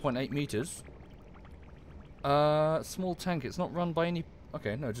 94.8 meters. Small tanker. It's not run by any...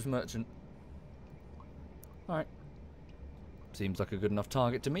 Okay, no, just merchant. Alright. Seems like a good enough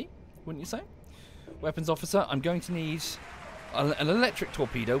target to me, wouldn't you say? Weapons officer, I'm going to need... An electric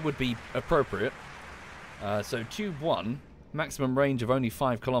torpedo would be appropriate. So tube 1, maximum range of only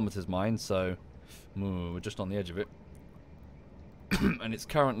 5 kilometers, mine, so... we're just on the edge of it. And it's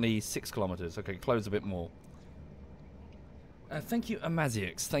currently 6 kilometers. Okay, close a bit more. Thank you,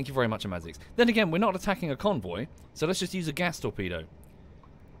 Amaziax. Thank you very much, Amaziax. Then again, we're not attacking a convoy, so let's just use a gas torpedo.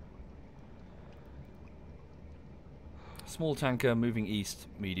 Small tanker moving east,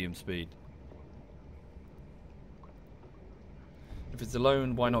 medium speed. If it's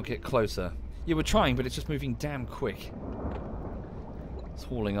alone, why not get closer? Yeah, we're trying, but it's just moving damn quick. It's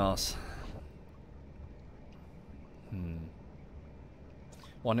hauling ass.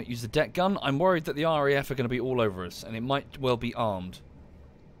 Why not use the deck gun? I'm worried that the RAF are going to be all over us, and it might well be armed.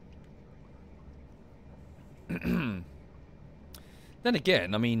 Then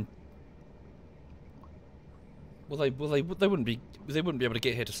again, I mean, They wouldn't be able to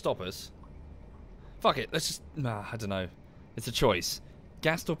get here to stop us. Fuck it. Let's just. Nah, I don't know. It's a choice.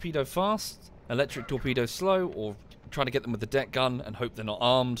 Gas torpedo fast, electric torpedo slow, or try to get them with the deck gun and hope they're not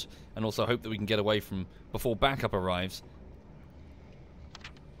armed, and also hope that we can get away from before backup arrives.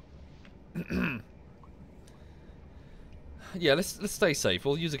 Yeah, let's stay safe.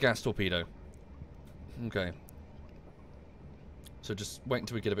 We'll use a gas torpedo. Okay. So just wait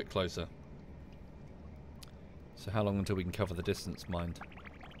until we get a bit closer. So how long until we can cover the distance, mind?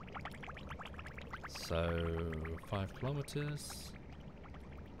 So 5 kilometers.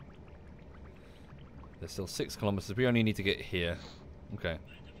 There's still 6 kilometers. We only need to get here. Okay.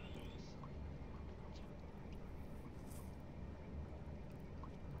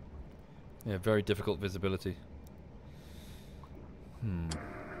 Yeah, very difficult visibility.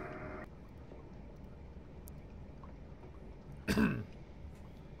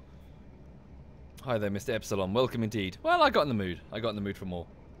 Hi there, Mr. Epsilon. Welcome indeed. Well, I got in the mood. I got in the mood for more.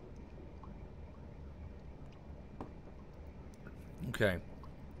 Okay.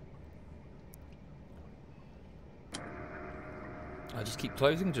 I just keep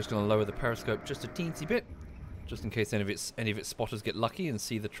closing. Just going to lower the periscope just a teensy bit, just in case any of its spotters get lucky and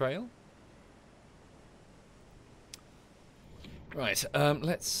see the trail. Right.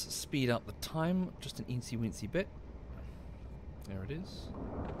 Let's speed up the time just an eensy-weensy bit. There it is.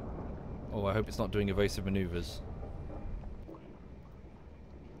 Oh, I hope it's not doing evasive maneuvers.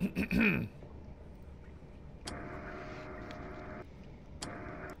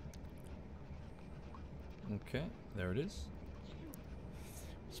 Okay, there it is.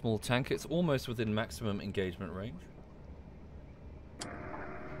 Small tank. It's almost within maximum engagement range.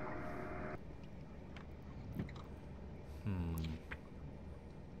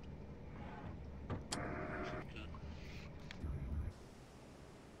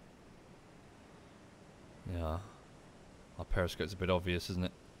 Yeah. Our periscope's a bit obvious, isn't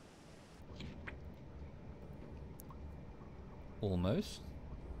it? Almost.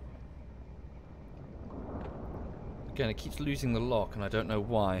 Again, it keeps losing the lock, and I don't know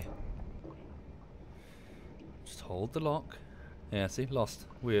why. Just hold the lock. Yeah, see? Lost.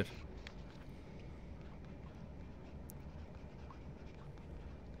 Weird.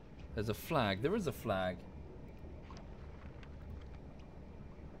 There's a flag. There is a flag.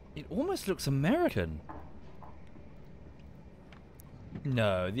 It almost looks American.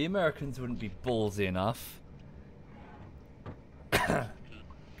 No, the Americans wouldn't be ballsy enough.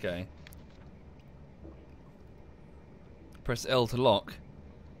 Okay. Press L to lock.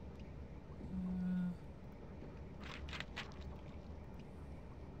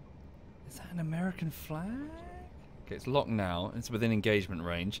 Is that an American flag? Okay, it's locked now. It's within engagement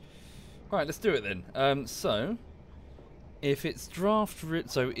range. Right, let's do it then. So, if it's draft,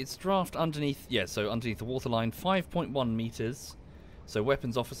 so it's draft underneath. Yeah, so underneath the waterline, 5.1 meters. So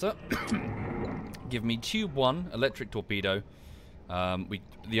weapons officer, give me tube 1 electric torpedo.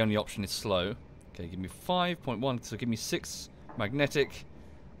 The only option is slow. Okay, give me 5.1. So give me 6 magnetic,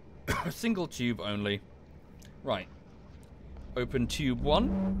 single tube only. Right. Open tube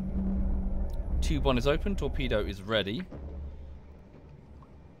 1. Tube 1 is open. Torpedo is ready.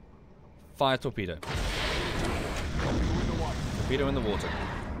 Fire torpedo. Torpedo in the water.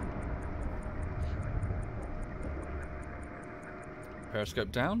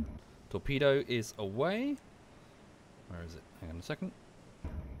 Periscope down. Torpedo is away. Where is it? Hang on a second.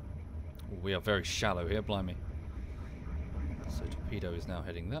 Ooh, we are very shallow here, blimey. So torpedo is now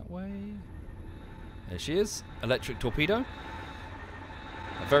heading that way. There she is. Electric torpedo.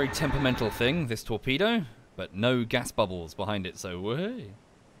 A very temperamental thing, this torpedo, but no gas bubbles behind it, so hey.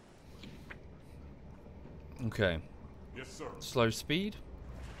 Okay. Yes, sir. Slow speed.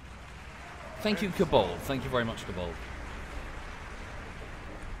 Thank you, Kobold. Thank you very much, Kobold.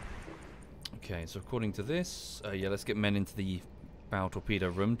 Okay, so according to this, yeah, let's get men into the bow torpedo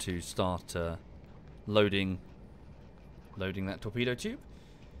room to start loading that torpedo tube.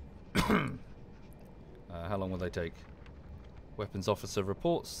 How long will they take? Weapons officer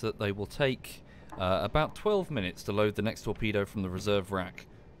reports that they will take about 12 minutes to load the next torpedo from the reserve rack.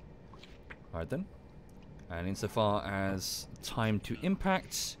 Alright then. And insofar as time to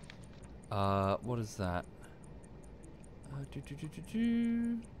impact, what is that?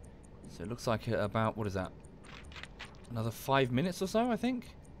 So it looks like about, what is that? Another 5 minutes or so, I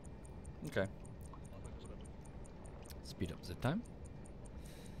think? Okay. Speed up zip time.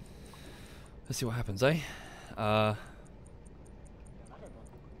 Let's see what happens, eh?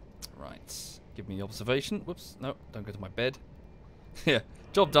 Right. Give me the observation. Whoops. No, don't go to my bed. Yeah.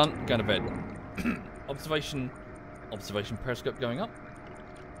 Job done. Going to bed. Observation periscope going up.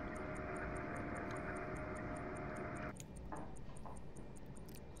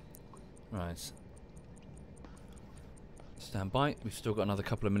 Right. Stand by. We've still got another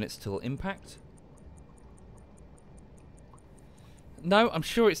couple of minutes till impact. No, I'm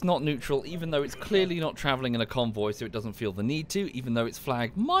sure it's not neutral, even though it's clearly not travelling in a convoy, so it doesn't feel the need to, even though its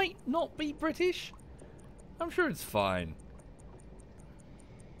flag might not be British. I'm sure it's fine.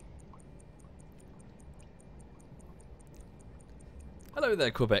 Hello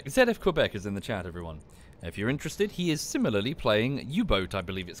there, Quebec. ZF Quebec is in the chat, everyone. If you're interested, he is similarly playing U-Boat, I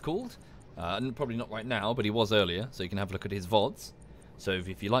believe it's called. Probably not right now, but he was earlier, so you can have a look at his VODs. So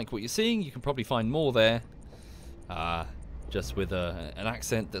if you like what you're seeing, you can probably find more there. Just with an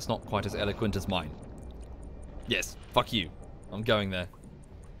accent that's not quite as eloquent as mine. Yes, fuck you. I'm going there.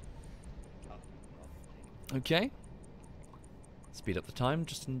 Okay. Speed up the time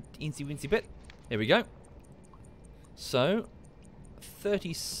just an eensy-weensy bit. Here we go. So,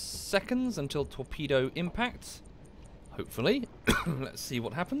 30 seconds until torpedo impact. Hopefully. Let's see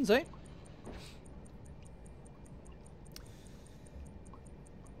what happens, eh?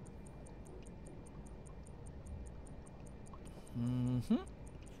 Mm-hmm.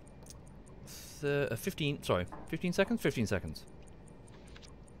 15 seconds? 15 seconds.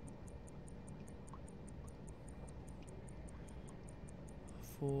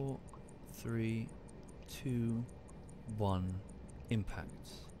 4, 3, 2, 1, impact.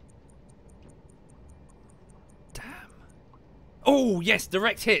 Damn. Oh, yes,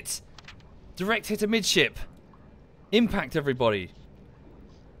 direct hit. Direct hit amidship. Impact, everybody.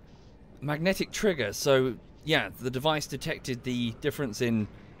 Magnetic trigger, so... yeah, the device detected the difference in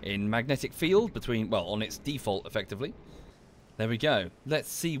magnetic field between, well, on its default, effectively. There we go. Let's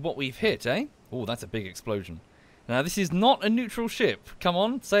see what we've hit, eh? Oh, that's a big explosion. Now, this is not a neutral ship. Come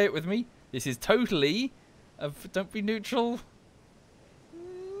on, say it with me. This is totally... don't be neutral.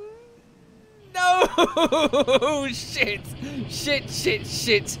 No! Shit! Shit, shit,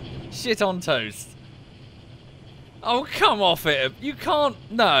 shit. Shit on toast. Oh, come off it. You can't...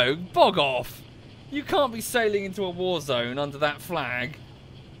 no, bog off. You can't be sailing into a war zone under that flag.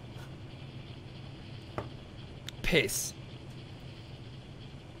 Piss.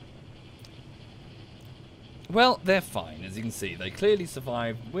 Well, they're fine, as you can see. They clearly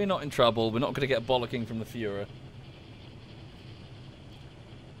survived. We're not in trouble. We're not going to get a bollocking from the Führer.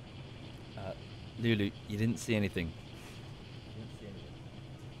 Lulu, you didn't see anything. You didn't see anything.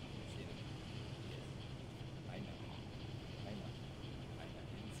 You didn't see anything. Yes. I know. I know. I know.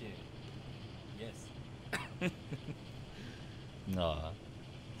 You didn't see anything. Yes. Nah.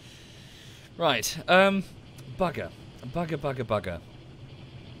 Right. Bugger. Bugger.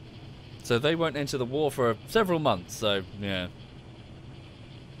 So they won't enter the war for several months, so, yeah.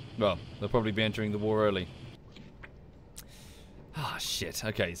 Well, they'll probably be entering the war early. Ah, shit.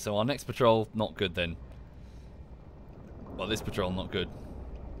 Okay, so our next patrol, not good then. Well, this patrol, not good.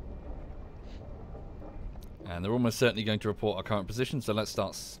 And they're almost certainly going to report our current position, so let's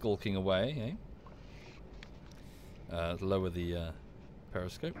start skulking away, eh? Lower the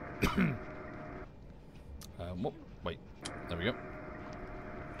periscope. Wait, there we go.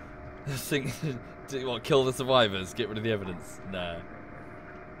 Think, do you want kill the survivors? Get rid of the evidence? Nah.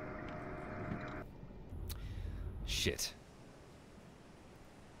 Shit.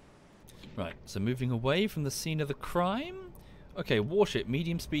 Right, so moving away from the scene of the crime. Okay, warship,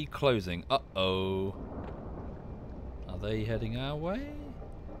 medium speed closing. Uh-oh. Are they heading our way?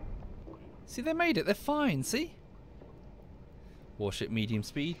 See, they made it. They're fine, see? Warship, medium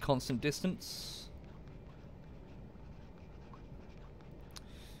speed, constant distance.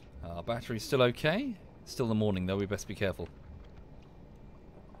 Our battery's still okay. Still the morning, though. We best be careful.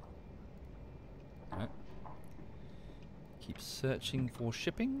 Alright. Keep searching for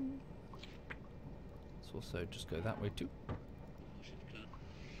shipping. Let's also just go that way, too.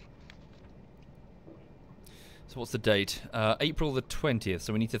 So what's the date? April the 20th,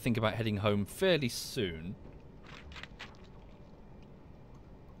 so we need to think about heading home fairly soon.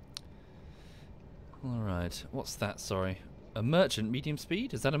 Alright, what's that, sorry? A merchant, medium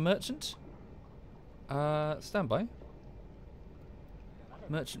speed? Is that a merchant? Stand by.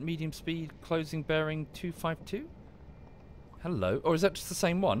 Merchant, medium speed, closing bearing 252? Hello? Or is that just the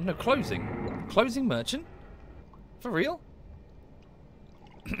same one? No, closing. Closing merchant? For real?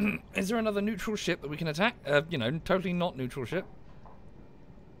 Is there another neutral ship that we can attack? You know, totally not neutral ship.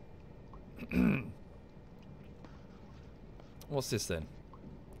 What's this then?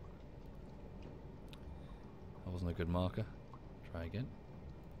 That wasn't a good marker. Try again.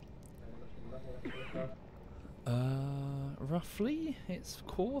 Roughly, its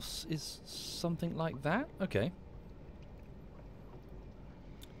course is something like that. Okay.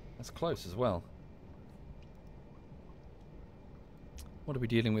 That's close as well. What are we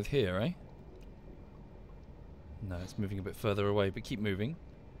dealing with here, eh? No, it's moving a bit further away, but keep moving.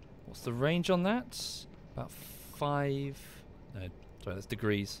 What's the range on that? About 5... No, sorry, that's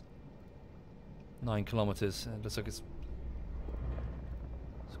degrees. 9 kilometers. It looks like its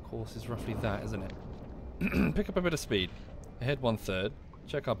course is roughly that, isn't it? Pick up a bit of speed. Ahead 1/3.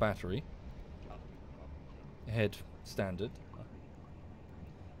 Check our battery. Ahead standard.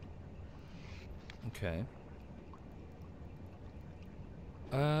 Okay.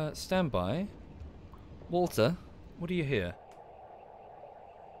 Stand by. Walter, what do you hear?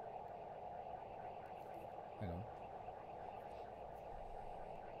 Hang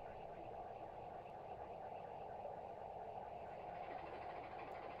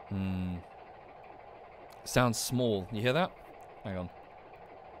on. Sounds small. You hear that? Hang on.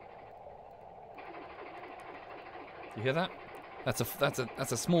 You hear that? That's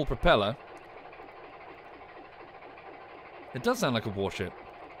a small propeller. It does sound like a warship.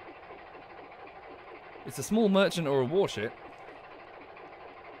 It's a small merchant or a warship.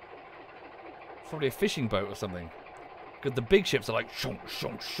 Probably a fishing boat or something. Because the big ships are like shonk,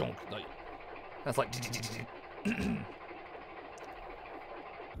 shonk, shonk. Like, that's like.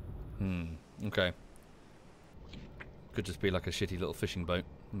 Okay. Could just be like a shitty little fishing boat.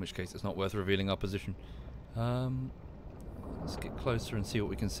 In which case, it's not worth revealing our position. Let's get closer and see what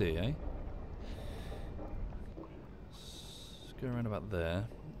we can see, eh? Let's go around about there.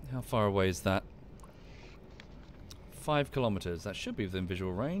 How far away is that? 5 kilometers. That should be within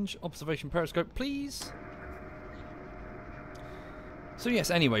visual range. Observation periscope, please. So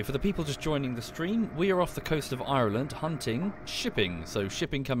yes, anyway, for the people just joining the stream, we are off the coast of Ireland hunting shipping. So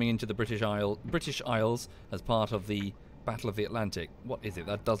shipping coming into the British Isles as part of the Battle of the Atlantic. What is it?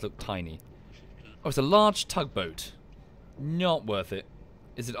 That does look tiny. Oh, it's a large tugboat. Not worth it.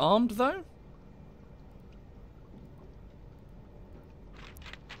 Is it armed though?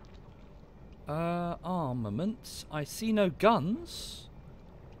 Armament. I see no guns.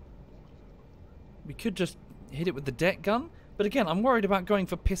 We could just hit it with the deck gun. But again, I'm worried about going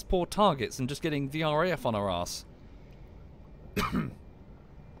for piss poor targets and just getting the RAF on our ass.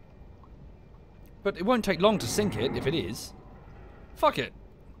 But it won't take long to sink it, if it is. Fuck it.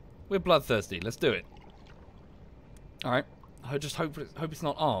 We're bloodthirsty. Let's do it. Alright. I just hope it's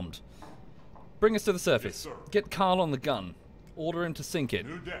not armed. Bring us to the surface. Yes, Get Carl on the gun. Order him to sink it.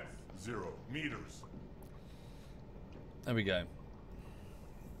 New depth, 0 meters. There we go.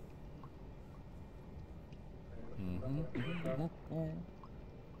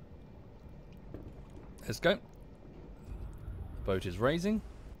 Let's go. The boat is raising.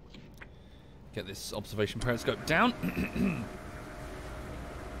 Get this observation periscope down.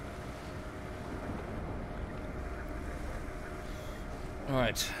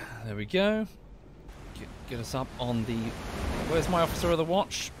 Alright, there we go. Get us up on the... Where's my officer of the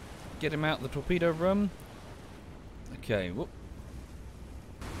watch? Get him out of the torpedo room. Okay, whoop.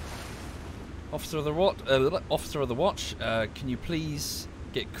 Officer of the watch, can you please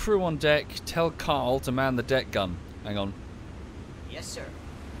get crew on deck, tell Carl to man the deck gun. Hang on. Yes, sir.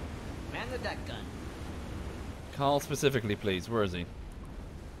 Man the deck gun. Carl specifically, please. Where is he?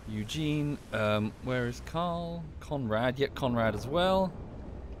 Eugene, where is Carl? Conrad, yep, Conrad as well.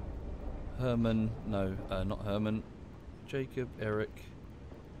 Herman, no, not Herman. Jacob, Eric.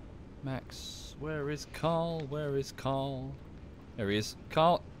 Max, where is Carl? Where is Carl? There he is.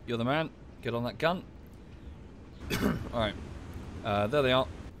 Carl, you're the man. Get on that gun. Alright. There they are.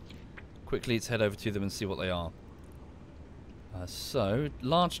 Quickly, let's head over to them and see what they are. So,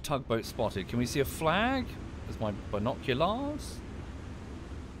 large tugboat spotted. Can we see a flag? There's my binoculars.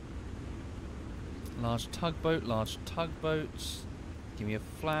 Large tugboat, large tugboat. Give me a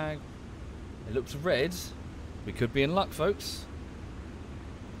flag. It looks red. We could be in luck, folks.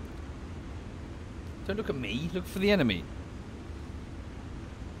 Don't look at me. Look for the enemy.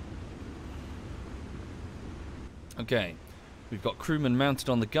 Okay, we've got crewmen mounted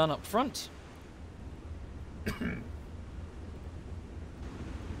on the gun up front.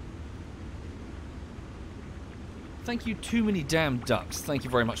 Thank you, too many damn ducks. Thank you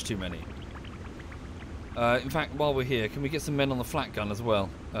very much, too many. In fact, while we're here, can we get some men on the flat gun as well?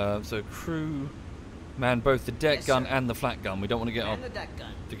 So crew man both the deck gun and the flat gun. We don't want to get Man up the deck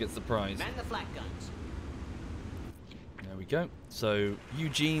gun. to get surprised. Man the flat guns. There we go. So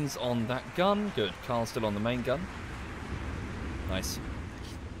Eugene's on that gun. Good. Carl's still on the main gun. Nice.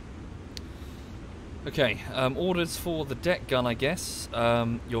 Okay, orders for the deck gun, I guess.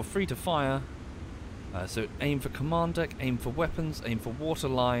 You're free to fire. So aim for command deck, aim for weapons, aim for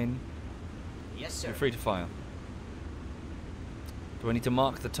waterline. Yes, sir. You're free to fire. Do I need to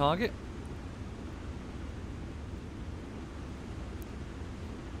mark the target?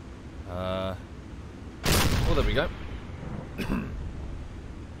 Oh, there we go.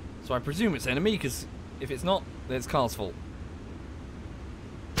 So I presume it's enemy, because if it's not, then it's Carl's fault.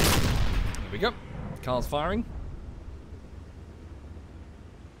 There we go. Carl's firing.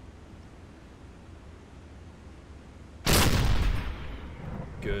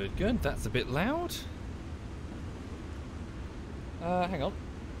 Good, good. That's a bit loud. Hang on.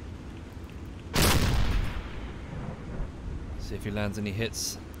 See if he lands any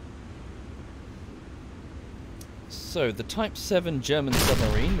hits. So, the Type 7 German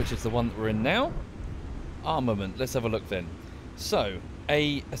submarine, which is the one that we're in now. Armament. Let's have a look then. So,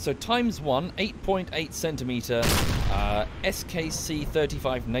 times 1, 8.8 centimeter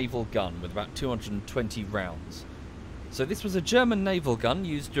SKC-35 naval gun with about 220 rounds. So this was a German naval gun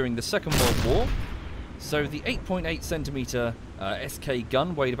used during the Second World War. So the 8.8 centimeter SK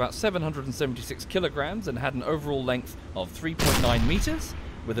gun weighed about 776 kilograms and had an overall length of 3.9 meters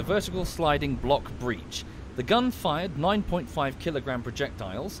with a vertical sliding block breech. The gun fired 9.5 kilogram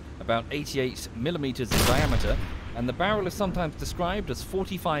projectiles, about 88 millimeters in diameter, and the barrel is sometimes described as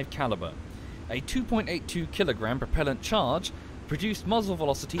 45 caliber. A 2.82 kilogram propellant charge produced muzzle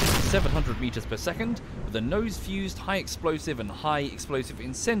velocities of 700 meters per second with a nose-fused high explosive and high explosive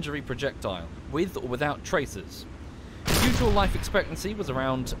incendiary projectile, with or without tracers. Usual life expectancy was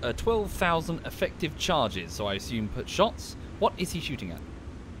around 12,000 effective charges, so I assume put shots. What is he shooting at?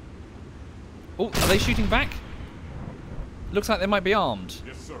 Oh, are they shooting back? Looks like they might be armed.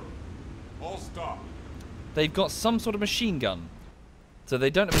 Yes, sir. All stop. They've got some sort of machine gun. So they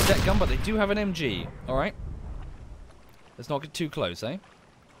don't have a deck gun, but they do have an MG. Alright. Let's not get too close, eh?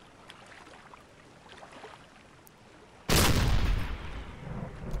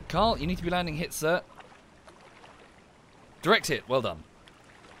 Carl, you need to be landing hits, sir. Direct hit. Well done.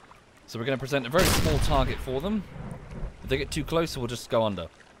 So we're going to present a very small target for them. If they get too close, we'll just go under.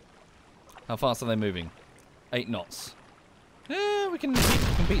 How fast are they moving? 8 knots. Yeah, we can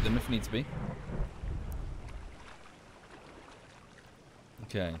beat them if needs be.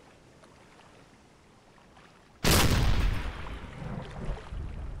 Okay.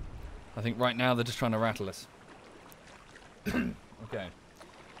 I think right now they're just trying to rattle us. Okay.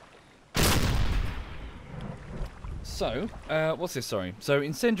 So, what's this? Sorry. So,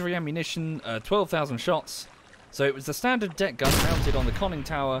 incendiary ammunition, 12,000 shots. So it was the standard deck gun mounted on the conning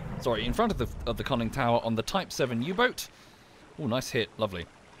tower. Sorry, in front of the conning tower on the Type 7 U-boat. Oh, nice hit. Lovely.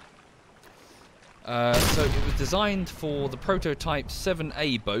 So it was designed for the prototype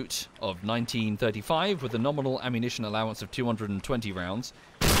 7A boat of 1935 with a nominal ammunition allowance of 220 rounds.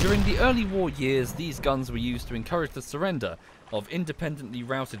 During the early war years, these guns were used to encourage the surrender of independently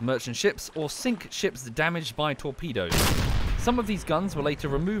routed merchant ships or sink ships damaged by torpedoes. Some of these guns were later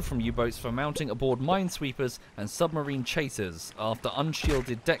removed from U-boats for mounting aboard minesweepers and submarine chasers after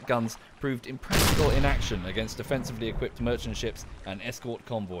unshielded deck guns proved impractical in action against defensively equipped merchant ships and escort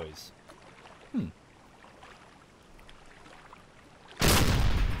convoys.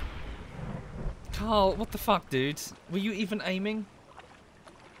 Carl, what the fuck, dude? Were you even aiming?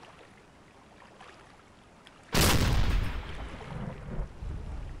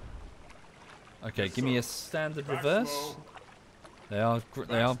 Okay, give me a standard reverse. They are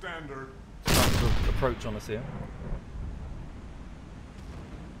starting to approach on us here.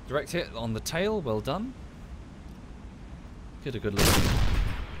 Direct hit on the tail, well done. Get a good look.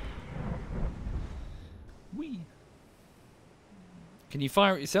 Whee! Can you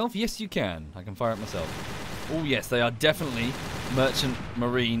fire it yourself? Yes, you can. I can fire it myself. Oh yes, they are definitely merchant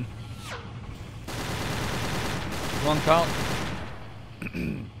marine. Come on, Carl.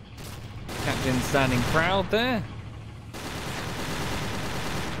 Captain standing proud there.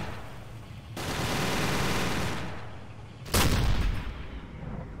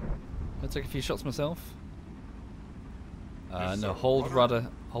 I'll take a few shots myself. Yes, no, sir. hold rudder.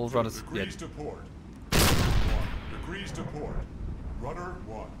 Hold rudder. Yeah. Degrees to port. 1 degrees to port. Rudder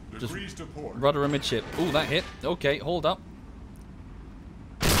 1 degrees to port. Rudder amidship. Oh, that hit. Okay, hold up.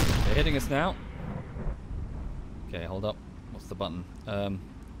 They're hitting us now. Okay, hold up. What's the button?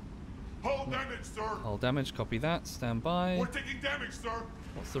 Hull damage, sir. Hull damage. Copy that. Stand by. We're taking damage, sir.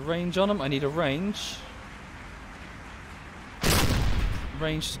 What's the range on them? I need a range.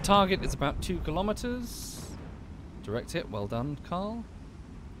 Range to target is about 2 kilometers. Direct hit. Well done, Carl.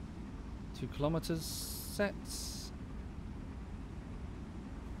 2 kilometers. Sets.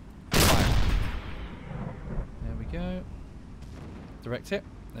 Fire. There we go. Direct hit.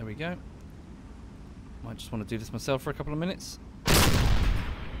 There we go. Might just want to do this myself for a couple of minutes.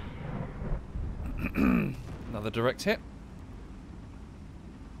 Another direct hit.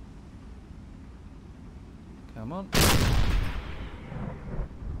 Come on.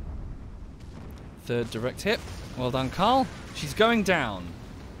 Third direct hit. Well done, Carl. She's going down.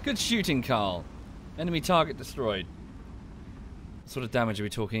 Good shooting, Carl. Enemy target destroyed. What sort of damage are we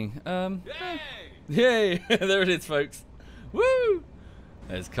talking? Yay! There it is, folks. Woo!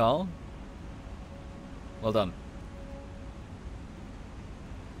 There's Carl. Well done.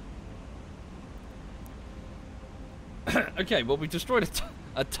 Okay, well, we destroyed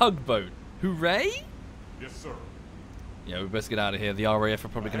a tugboat. Hooray! Yes, sir. Yeah, we best get out of here. The RAF are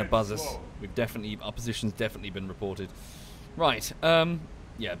probably going to buzz us. Our position's definitely been reported. Right,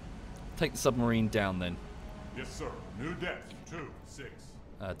 yeah. Take the submarine down then. Yes, sir. New depth,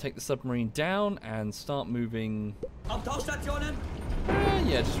 2-6. Take the submarine down and start moving. Abtauchstationen!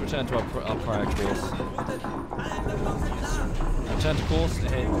 Yeah, just return to our prior course. Return to course,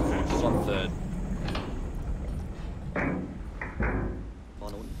 ahead 1/3.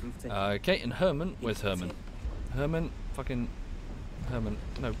 Okay, and Herman, where's Herman? Herman, fucking Herman.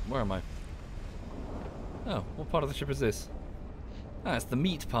 No, where am I? Oh, what part of the ship is this? Ah, it's the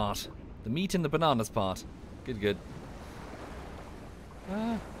meat part. The meat and the bananas part. Good, good.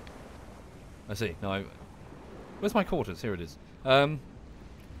 I see. No, where's my quarters? Here it is.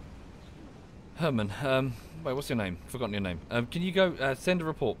 Herman, wait, what's your name? Forgotten your name. Can you go send a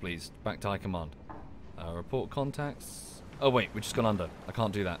report, please, back to High Command? Report contacts. Oh wait, we've just gone under. I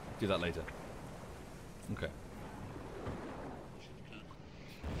can't do that. Do that later. Okay.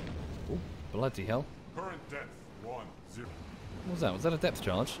 Oh, bloody hell. Current depth, 1-0. What was that? Was that a depth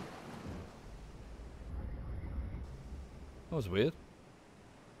charge? That was weird.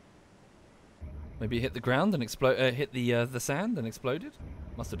 Maybe it hit the ground and hit the sand and exploded?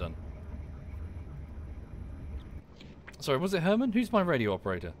 Must have done. Sorry, was it Herman? Who's my radio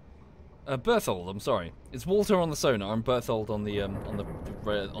operator? Berthold, I'm sorry. It's Walter on the sonar and Berthold on the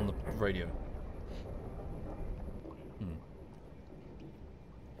radio.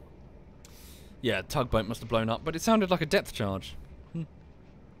 Yeah, tugboat must have blown up, but it sounded like a depth charge.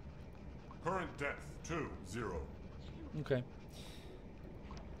 Current depth, 2-0. Okay.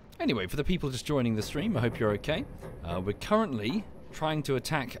 Anyway, for the people just joining the stream, I hope you're okay. We're currently trying to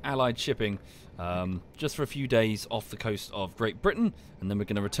attack Allied shipping just for a few days off the coast of Great Britain, and then we're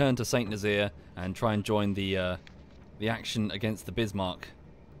going to return to St. Nazaire and try and join the action against the Bismarck.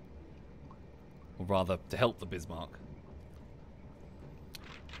 Or rather, to help the Bismarck.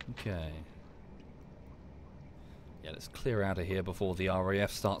 Okay. Yeah, let's clear out of here before the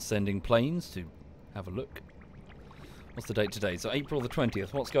RAF starts sending planes to have a look. What's the date today? So April the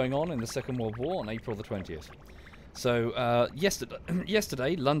 20th. What's going on in the Second World War on April the 20th? So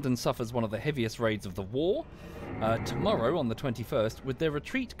yesterday, London suffers one of the heaviest raids of the war. Tomorrow, on the 21st, with their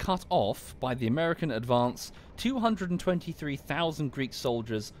retreat cut off by the American advance, 223,000 Greek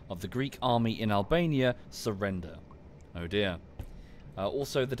soldiers of the Greek army in Albania surrender. Oh dear.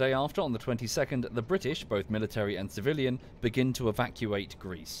 Also, the day after, on the 22nd, the British, both military and civilian, begin to evacuate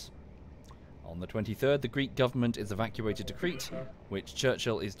Greece. On the 23rd, the Greek government is evacuated to Crete, which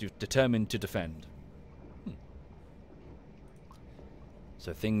Churchill is determined to defend.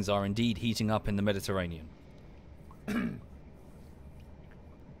 So things are indeed heating up in the Mediterranean.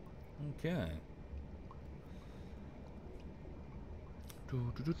 Okay.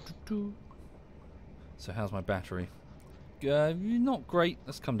 So how's my battery? Not great.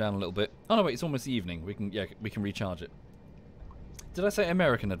 Let's come down a little bit. Oh no, wait, it's almost the evening. We can recharge it. Did I say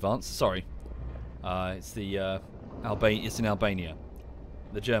American advance? Sorry. It's the it's in Albania.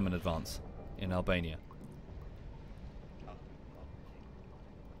 The German advance in Albania.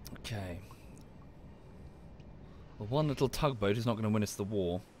 Okay. Well, one little tugboat is not going to win us the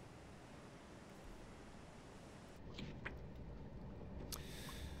war.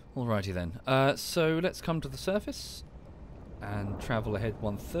 Alrighty then. So let's come to the surface and travel ahead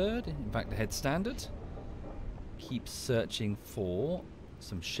 1/3. In fact, ahead standard. Keep searching for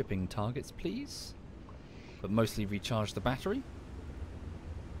some shipping targets, please. But mostly recharge the battery.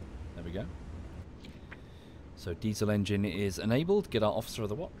 There we go. So diesel engine is enabled. Get our officer of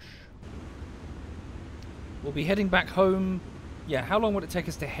the watch. We'll be heading back home. Yeah, how long would it take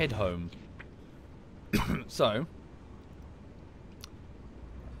us to head home? So,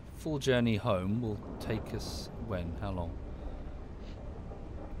 full journey home will take us when? How long?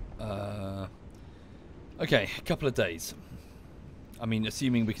 Okay, a couple of days. I mean,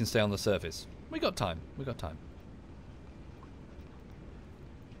 assuming we can stay on the surface. We got time. We got time.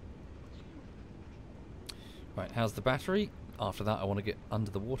 Right, how's the battery? After that, I want to get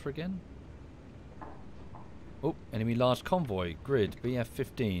under the water again. Oh, enemy large convoy. Grid,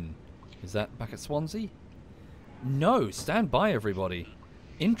 BF-15. Is that back at Swansea? No, stand by everybody.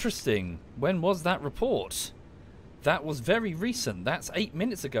 Interesting. When was that report? That was very recent. That's 8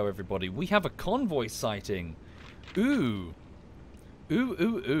 minutes ago, everybody. We have a convoy sighting. Ooh. Ooh,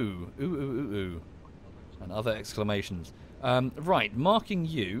 ooh, ooh. Ooh, ooh, ooh, ooh. And other exclamations. Right, marking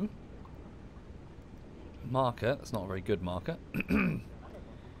you. Marker. That's not a very good marker.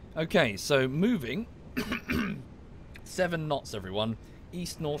 Okay, so moving. 7 knots, everyone.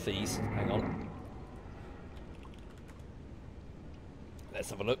 East-northeast. Hang on. Let's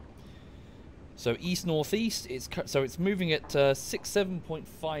have a look. So east-northeast, it's moving at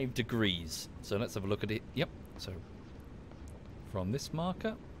 7.5 degrees. So let's have a look at it. Yep. So from this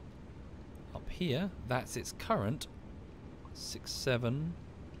marker up here, that's its current 6.7.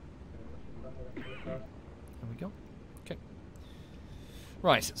 There we go. Okay.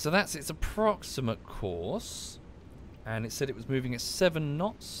 Right. So that's its approximate course, and it said it was moving at 7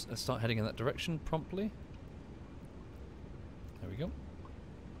 knots. Let's start heading in that direction promptly. There we go.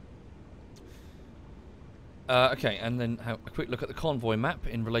 Okay, and then have a quick look at the convoy map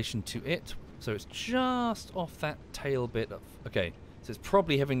in relation to it. So it's just off that tail bit of... Okay, so it's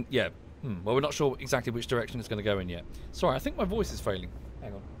probably having... Yeah, well, we're not sure exactly which direction it's going to go in yet. Sorry, I think my voice is failing.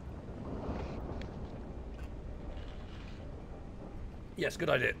 Hang on. Yes, good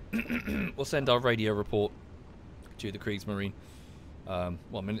idea. We'll send our radio report to the Kriegsmarine. 1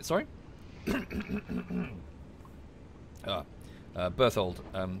 minute, sorry. Berthold,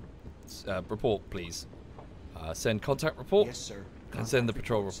 report, please. Send contact report. Yes, sir. And send the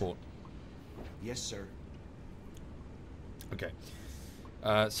patrol report. Yes, sir. Okay.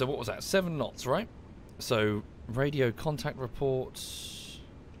 So what was that? 7 knots, right? So radio contact report.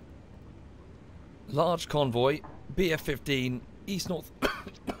 Large convoy. BF-15. East-north.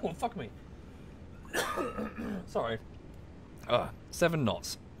 Oh, fuck me. Sorry. 7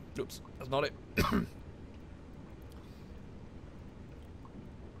 knots. Oops, that's not it.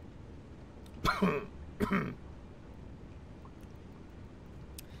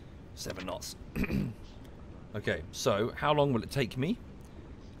 7 knots. Okay, so how long will it take me?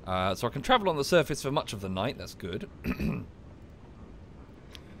 So I can travel on the surface for much of the night. That's good. So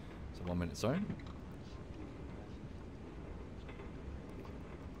 1 minute, sorry.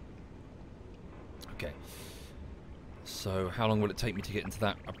 Okay. So how long will it take me to get into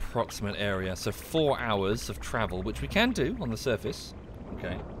that approximate area? So 4 hours of travel, which we can do on the surface.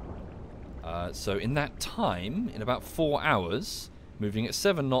 Okay. So in that time, in about 4 hours, moving at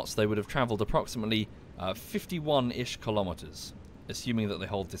 7 knots, they would have travelled approximately 51-ish kilometres, assuming that they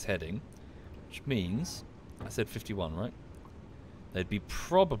hold this heading, which means, I said 51, right? They'd be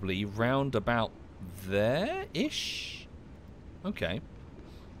probably round about there-ish? Okay.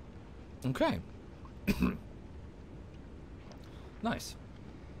 Okay. Nice.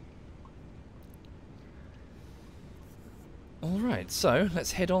 Alright, so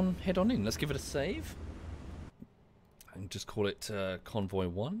let's head on in. Let's give it a save. And just call it Convoy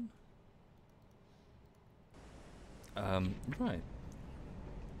 1. Right.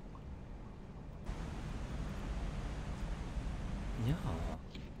 Yeah.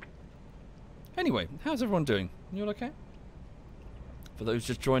 Anyway, how's everyone doing? You all okay? For those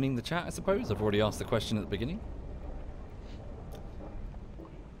just joining the chat, I suppose. I've already asked the question at the beginning.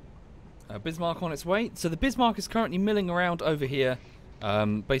 Bismarck on its way. So the Bismarck is currently milling around over here,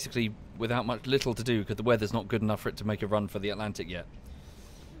 basically without little to do because the weather's not good enough for it to make a run for the Atlantic yet.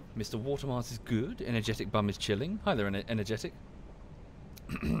 Mr. Watermars is good. Energetic Bum is chilling. Hi there, Energetic.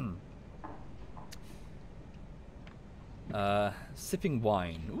 Sipping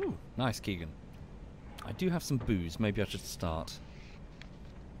wine. Ooh, nice, Keegan. I do have some booze. Maybe I should start.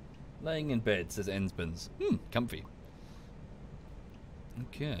 Laying in bed, says Ensbens. Comfy.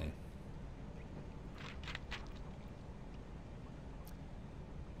 Okay.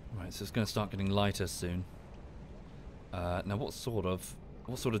 Right, so it's going to start getting lighter soon. Now, what sort of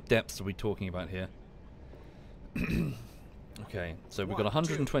depths are we talking about here? Okay, so we've got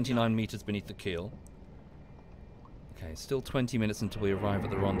 129 meters beneath the keel. Okay, still 20 minutes until we arrive at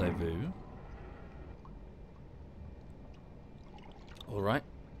the rendezvous. All right.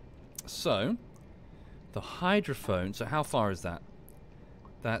 So, the hydrophone. So, how far is that?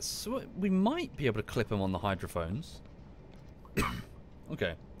 That's we might be able to clip them on the hydrophones.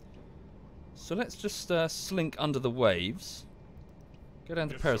 Okay. So let's just slink under the waves. Go down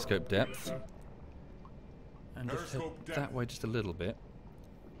to periscope depth. And just head that way just a little bit.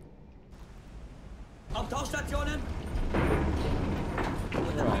 Tauchstationen!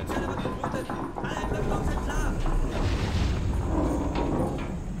 Right.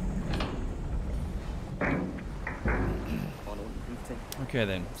 Okay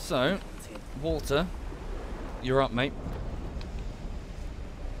then, so Walter, you're up, mate.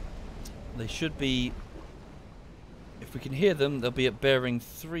 They should be If we can hear them, they'll be at bearing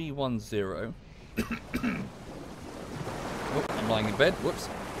 310. Oh, I'm lying in bed. Whoops.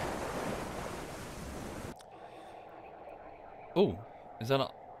 Oh, is that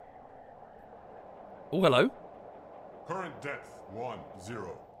not... Oh, hello. Current depth 10.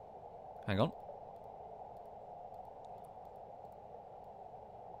 Hang on.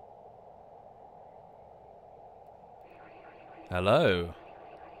 Hello.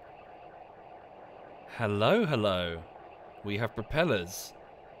 Hello, hello. We have propellers.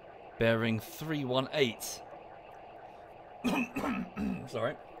 Bearing 318.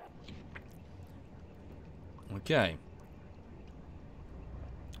 Sorry. Okay.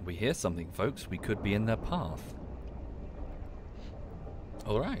 We hear something, folks. We could be in their path.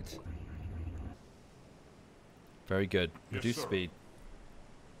 Alright. Very good. Yes, Reduce sir. speed.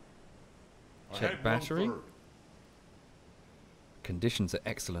 Check Ahead battery. 1/3. Conditions are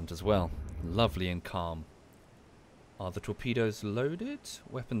excellent as well. Lovely and calm. Are the torpedoes loaded?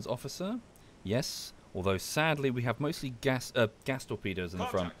 Weapons officer? Yes. Although sadly we have mostly gas torpedoes in the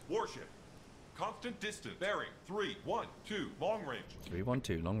front. Contact warship. Constant distance. Bearing 312 long range.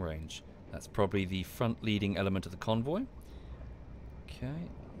 312 long range. That's probably the front leading element of the convoy. Okay.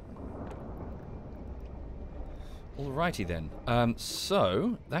 Alrighty then.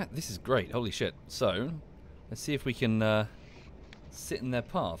 So this is great. Holy shit. So let's see if we can sit in their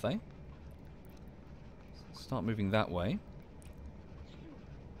path, eh? Start moving that way.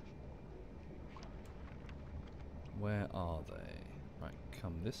 Where are they? Right,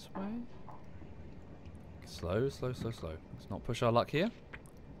 come this way. Slow, slow, slow, slow. Let's not push our luck here.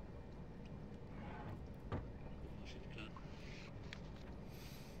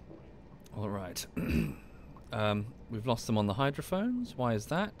 Alright. We've lost them on the hydrophones. Why is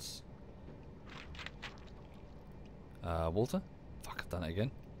that? Walter? Fuck, I've done it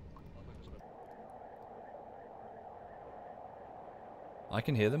again. I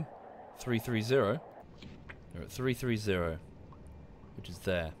can hear them. 330. They're at 330. Which is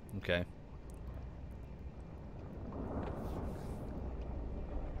there. Okay.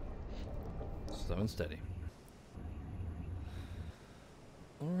 Slow and steady.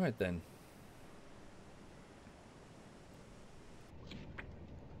 Alright then.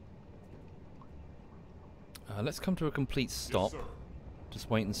 Let's come to a complete stop. Yes, sir. Just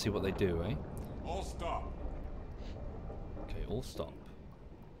wait and see what they do, eh? All stop. Okay, all stop.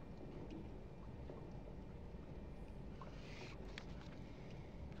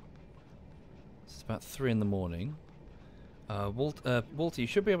 It's about 3 in the morning. Walter, you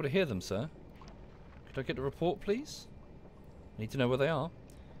should be able to hear them, sir. Could I get a report, please? Need to know where they are.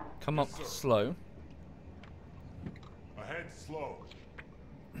 Come Yes, up sir. slow. Ahead slow.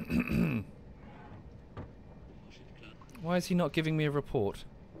 Why is he not giving me a report?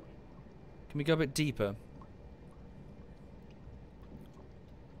 Can we go a bit deeper?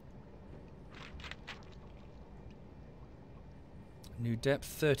 New depth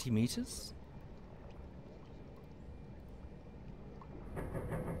 30 meters.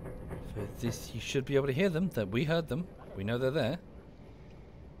 For this, you should be able to hear them. That we heard them. We know they're there.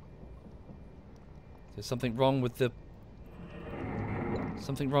 Is there something wrong with the...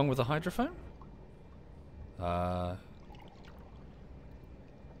 Something wrong with the hydrophone?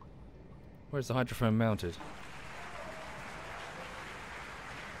 Where's the hydrophone mounted?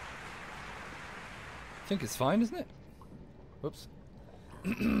 I think it's fine, isn't it? Whoops.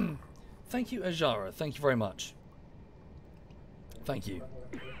 Thank you, Ajara. Thank you very much. Thank you.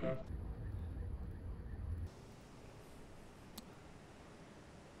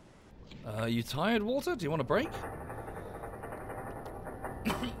 You tired, Walter? Do you want a break?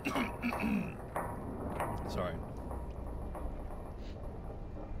 Sorry.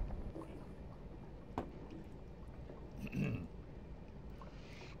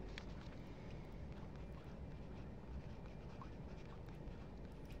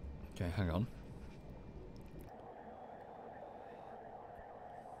 Okay, hang on.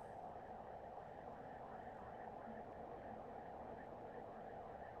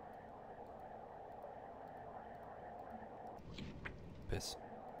 Piss.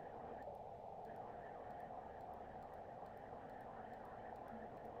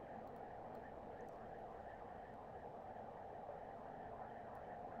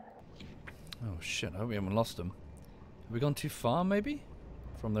 Oh shit, I hope we haven't lost them. Have we gone too far, maybe?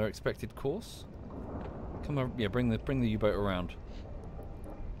 From their expected course? Come on, yeah, bring the U-boat around.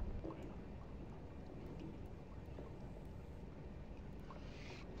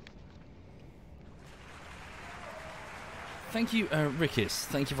 Thank you, Rickis.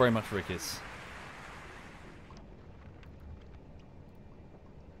 Thank you very much, Rickis.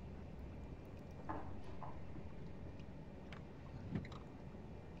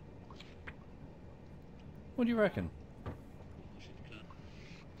 What do you reckon?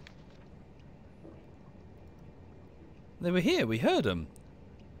 They were here. We heard them.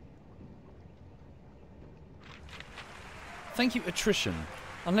 Thank you, attrition.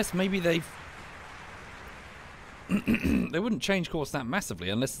 Unless maybe they've... they wouldn't change course that massively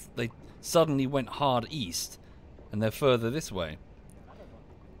unless they suddenly went hard east and they're further this way.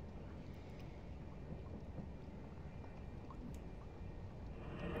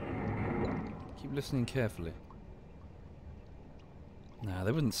 Keep listening carefully. Nah,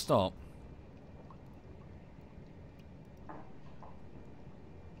 they wouldn't stop.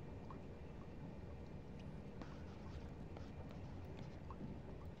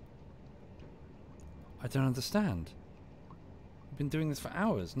 I don't understand. I've been doing this for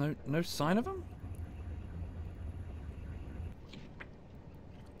hours. No sign of them?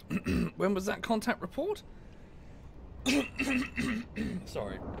 When was that contact report?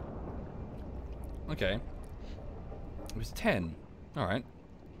 Sorry. Okay. It was 10. Alright.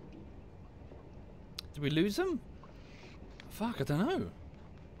 Did we lose them? Fuck, I don't know.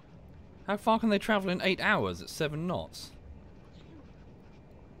 How far can they travel in 8 hours at 7 knots?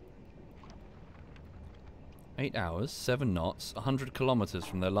 8 hours, 7 knots, 100 kilometers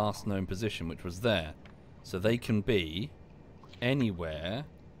from their last known position, which was there. So they can be anywhere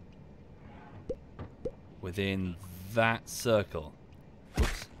within that circle.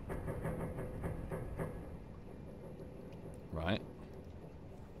 Oops. Right.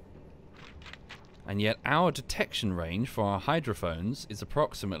 And yet our detection range for our hydrophones is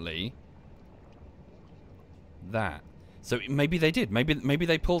approximately that. So maybe they did. Maybe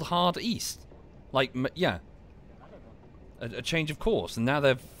they pulled hard east. Like, yeah. A change of course, and now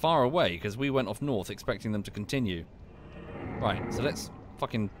they're far away because we went off north expecting them to continue. Right, so let's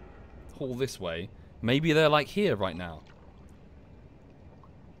fucking haul this way. Maybe they're like here right now.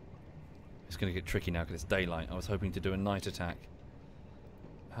 It's going to get tricky now because it's daylight. I was hoping to do a night attack.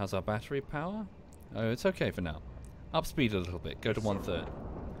 How's our battery power? Oh, it's okay for now. Up speed a little bit. Go to 1/3.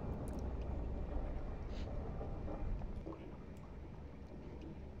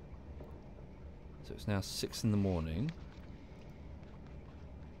 So it's now 6 in the morning.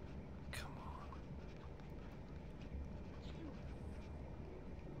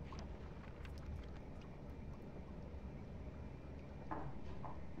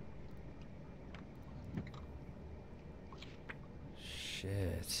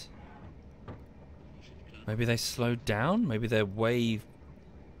 Shit. Maybe they slowed down? Maybe they're way...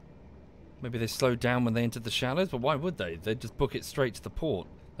 Maybe they slowed down when they entered the shallows? But why would they? They'd just book it straight to the port.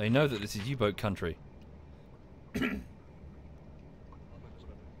 They know that this is U-boat country.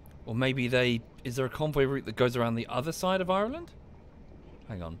 Or maybe they... Is there a convoy route that goes around the other side of Ireland?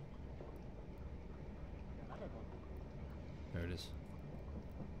 Hang on. There it is.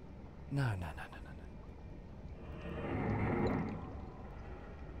 No.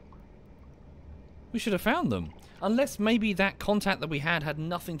 We should have found them. Unless maybe that contact that we had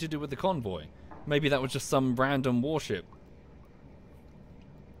nothing to do with the convoy. Maybe that was just some random warship.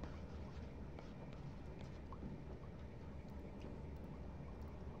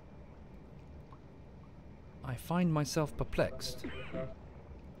 I find myself perplexed.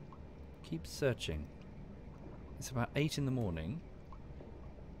 Keep searching. It's about 8 in the morning.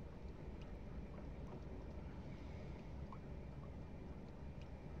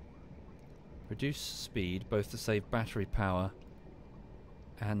 Reduce speed, both to save battery power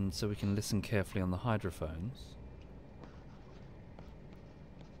and so we can listen carefully on the hydrophones.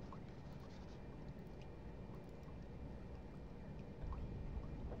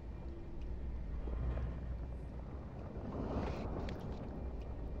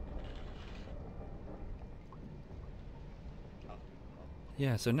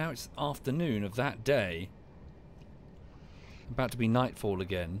 Yeah, so now it's afternoon of that day. About to be nightfall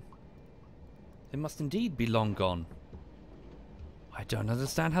again. They must indeed be long gone. I don't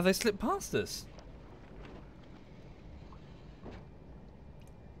understand how they slipped past us.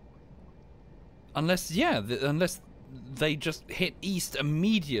 Unless, yeah, unless they just hit east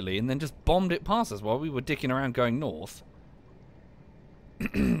immediately and then just bombed it past us while we were dicking around going north.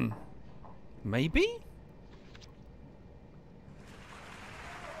 Maybe?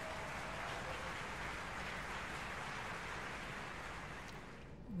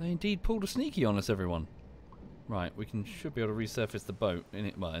 They indeed pulled a sneaky on us, everyone. Right, we should be able to resurface the boat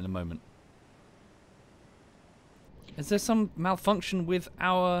in a moment. Is there some malfunction with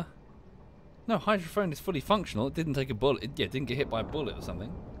our... No, hydrophone is fully functional. It didn't take a bullet. It didn't get hit by a bullet or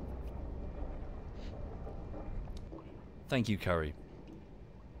something. Thank you, Curry.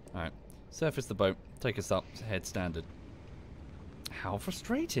 Alright, surface the boat. Take us up. Head standard. How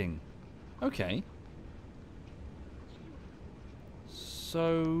frustrating. Okay.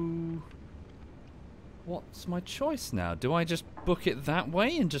 So, what's my choice now? Do I just book it that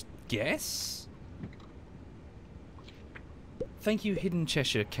way and just guess? Thank you, Hidden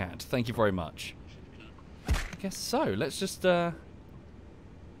Cheshire Cat. Thank you very much. I guess so. Let's just, let's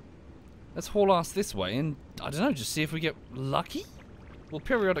haul ass this way and, I don't know, just see if we get lucky? We'll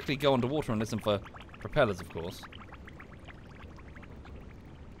periodically go underwater and listen for propellers, of course.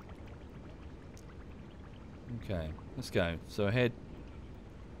 Okay, let's go. So ahead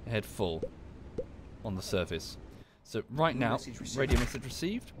full on the surface. So right now, radio message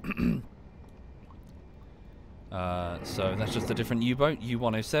received. So that's just a different U-boat,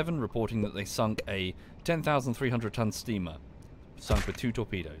 U-107, reporting that they sunk a 10,300 ton steamer, sunk with 2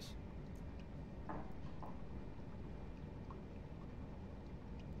 torpedoes.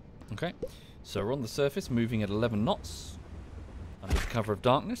 Okay, so we're on the surface, moving at 11 knots, under the cover of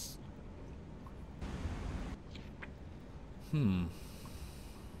darkness.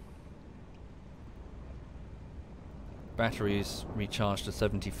 Batteries recharged to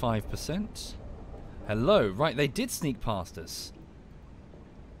 75%. Hello, right, they did sneak past us.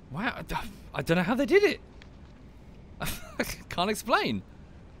 Wow, I don't know how they did it. I can't explain.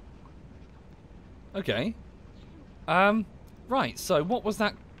 Okay. Right, so what was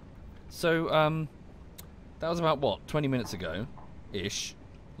that? So, that was about, what, 20 minutes ago-ish.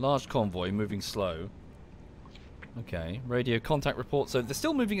 Large convoy, moving slow. Okay, radio contact report. So they're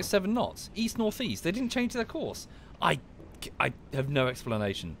still moving at 7 knots. East-northeast. They didn't change their course. I have no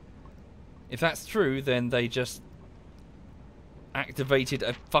explanation. If that's true, then they just activated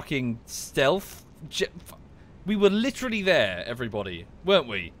a fucking stealth jet. We were literally there, everybody, weren't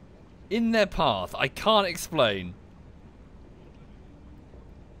we? In their path. I can't explain.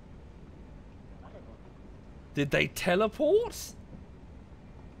 Did they teleport?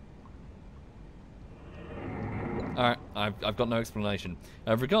 Alright, I've got no explanation.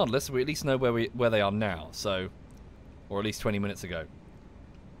 Regardless, we at least know where they are now, so... Or at least 20 minutes ago.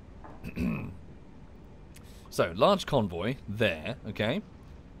 So, large convoy, there, okay?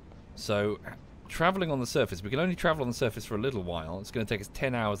 So, travelling on the surface. We can only travel on the surface for a little while. It's going to take us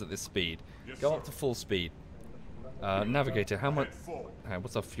 10 hours at this speed. Yes, Go sir. up to full speed. Navigator, how much...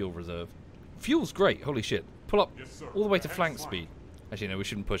 What's our fuel reserve? Fuel's great, holy shit. Pull up Yes, sir. all the way to Ahead flank flank. speed. Actually, no, we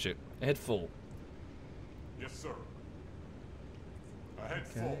shouldn't push it. Ahead full. Yes, sir. Ahead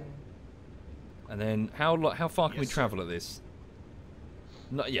full. And then, how far can we Yes, travel at this?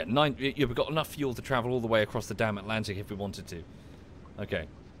 No, yeah, we've got enough fuel to travel all the way across the damn Atlantic if we wanted to. Okay.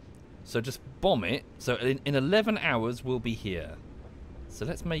 So just bomb it. So in 11 hours, we'll be here. So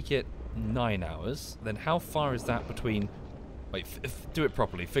let's make it 9 hours. Then how far is that between... Wait, do it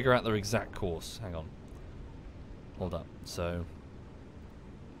properly. Figure out their exact course. Hang on. Hold up. So...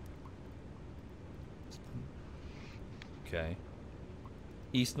 Okay.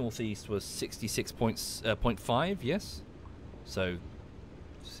 East-northeast was 66.5, yes? So,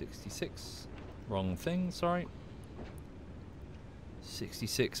 66. Wrong thing, sorry.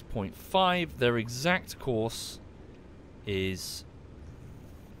 66.5. Their exact course is...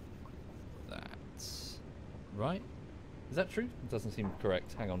 That's... Right? Is that true? It doesn't seem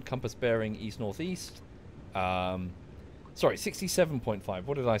correct. Hang on. Compass bearing east-northeast. Sorry, 67.5.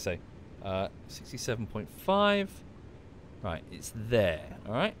 What did I say? 67.5. Right, it's there,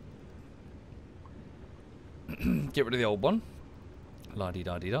 alright? Get rid of the old one.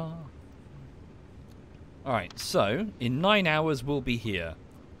 La-di-da-di-da. Alright, so, in 9 hours we'll be here.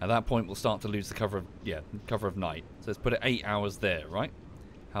 At that point we'll start to lose the cover of night. So let's put it 8 hours there, right?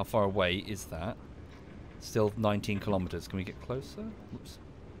 How far away is that? Still 19 kilometers. Can we get closer? Oops.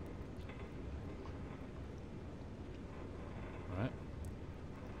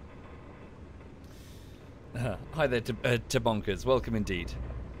 Hi there, Tabonkers. Welcome indeed.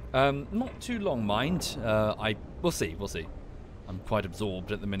 Not too long, mind. We'll see. I'm quite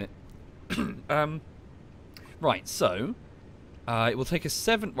absorbed at the minute. Right, so it will take us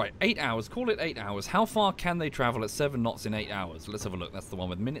 8 hours. Call it 8 hours. How far can they travel at 7 knots in 8 hours? Let's have a look. That's the one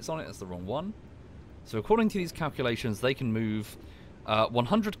with minutes on it. That's the wrong one. So according to these calculations, they can move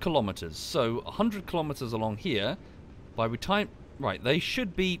 100 kilometers. So 100 kilometers along here. By the time, right, they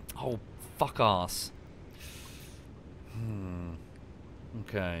should be. Oh, fuck ass.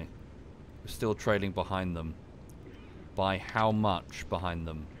 Okay. We're still trailing behind them. By how much behind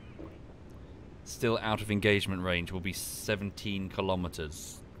them? Still out of engagement range will be 17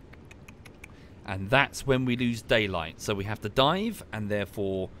 kilometers. And that's when we lose daylight. So we have to dive, and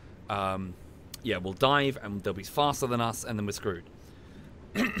therefore, yeah, we'll dive, and they'll be faster than us, and then we're screwed.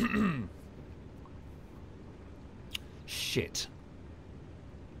 Shit.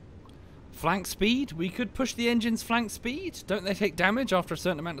 Flank speed? We could push the engine's flank speed. Don't they take damage after a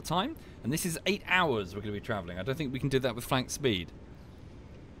certain amount of time? And this is 8 hours we're going to be traveling. I don't think we can do that with flank speed.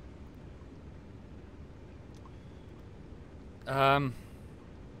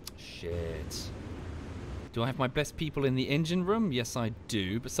 Shit. Do I have my best people in the engine room? Yes, I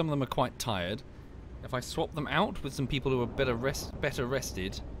do, but some of them are quite tired. If I swap them out with some people who are better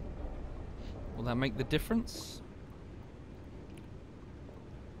rested, will that make the difference?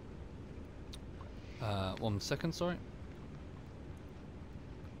 1 second, sorry.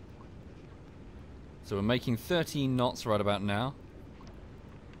 So we're making 13 knots right about now.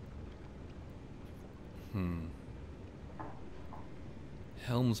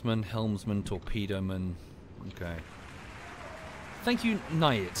 Helmsman, torpedoman. Okay. Thank you,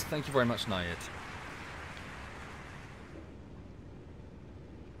 Nyet. Thank you very much, Nyet.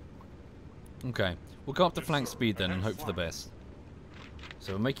 Okay. We'll go up to flank speed then and hope for the best.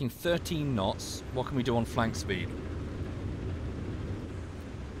 So we're making 13 knots. What can we do on flank speed?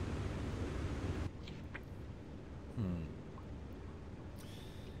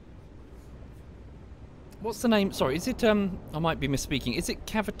 What's the name? Sorry, is it, I might be misspeaking. Is it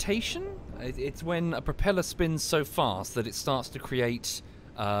cavitation? It's when a propeller spins so fast that it starts to create,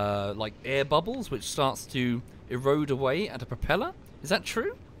 like, air bubbles, which starts to erode away at a propeller? Is that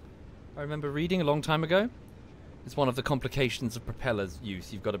true? I remember reading a long time ago. It's one of the complications of propellers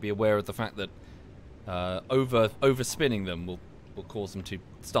use. You've got to be aware of the fact that overspinning them will cause them to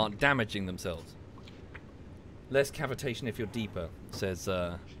start damaging themselves. Less cavitation if you're deeper, says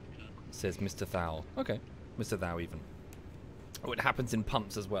Mr. Thou. Okay, Mr. Thou even. Oh, it happens in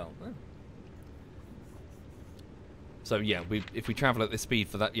pumps as well. Oh. So yeah, if we travel at this speed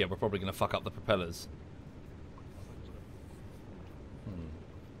for that, yeah, we're probably going to fuck up the propellers.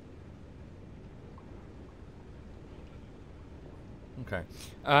 Okay.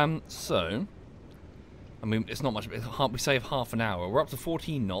 So, I mean, it's not much. We save half an hour. We're up to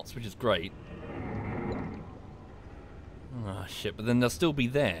 14 knots, which is great. Ah, shit! But then they'll still be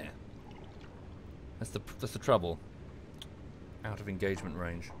there. That's the trouble. Out of engagement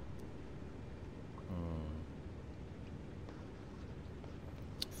range.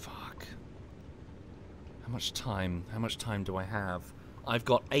 Fuck. How much time? How much time do I have? I've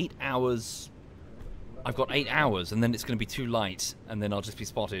got 8 hours. I've got 8 hours, and then it's going to be too light, and then I'll just be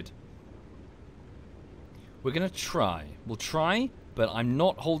spotted. We're going to try. We'll try, but I'm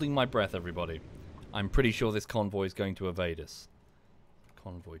not holding my breath, everybody. I'm pretty sure this convoy is going to evade us.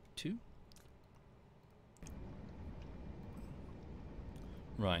 Convoy 2.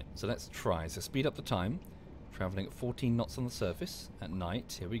 Right, so let's try. So speed up the time. Traveling at 14 knots on the surface at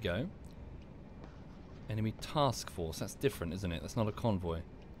night. Here we go. Enemy task force. That's different, isn't it? That's not a convoy.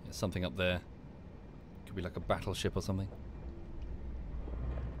 There's something up there. Could be like a battleship or something.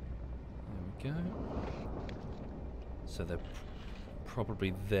 There we go. So they're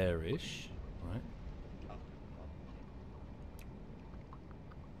probably there-ish. Right.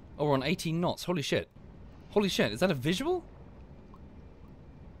 Oh, we're on 18 knots. Holy shit. Holy shit. Is that a visual?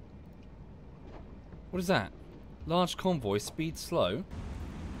 What is that? Large convoy, speed slow.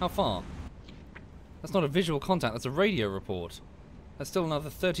 How far? That's not a visual contact. That's a radio report. That's still another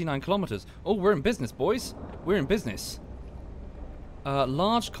 39 kilometers. Oh, we're in business, boys. We're in business.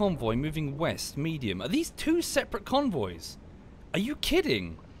 Large convoy moving west, medium. Are these two separate convoys? Are you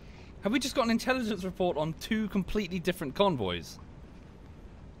kidding? Have we just got an intelligence report on two completely different convoys?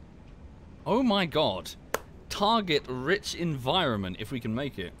 Oh my god. Target-rich environment, if we can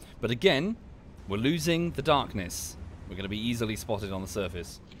make it. But again, we're losing the darkness. We're going to be easily spotted on the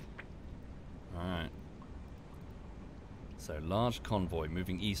surface. Alright. So, large convoy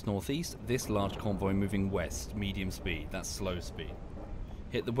moving east-northeast. This large convoy moving west, medium speed. That's slow speed.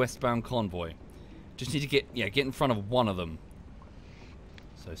 Hit the westbound convoy. Just need to get in front of one of them.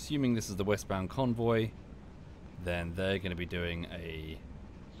 So, assuming this is the westbound convoy, then they're going to be doing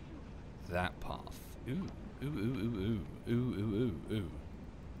that path. Ooh, ooh, ooh, ooh, ooh, ooh, ooh, ooh.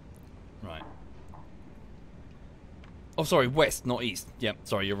 Right. Oh, sorry, west, not east. Yep,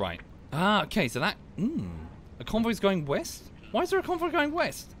 sorry, you're right. Ah, okay, so that... A convoy's going west? Why is there a convoy going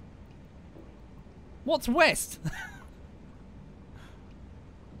west? What's west?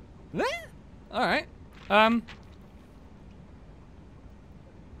 There? Alright. Are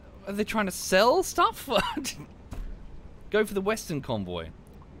they trying to sell stuff? Go for the western convoy.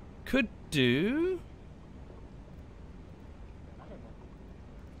 Could do...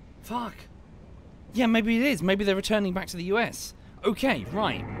 Fuck. Yeah, maybe it is. Maybe they're returning back to the US. Okay,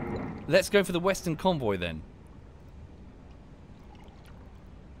 right. Let's go for the western convoy then.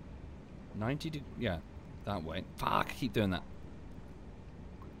 90 yeah, that way. Fuck, I keep doing that.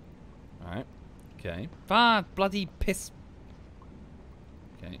 Alright. Okay. Ah, bloody piss.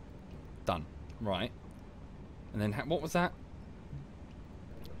 Okay. Done. Right. And then what was that?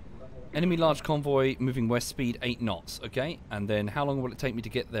 Enemy large convoy moving west, speed 8 knots. Okay. And then how long will it take me to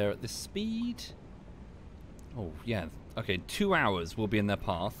get there at this speed? Oh, yeah. Okay, 2 hours will be in their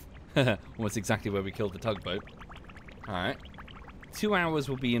path. Almost exactly where we killed the tugboat. Alright. 2 hours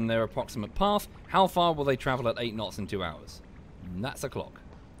will be in their approximate path. How far will they travel at 8 knots in 2 hours? And that's a clock.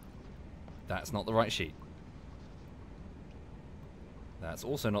 That's not the right sheet. That's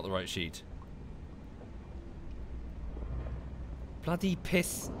also not the right sheet. Bloody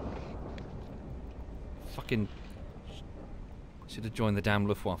piss. Fucking... Should have joined the damn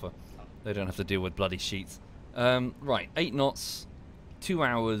Luftwaffe. They don't have to deal with bloody sheets. Right, 8 knots, 2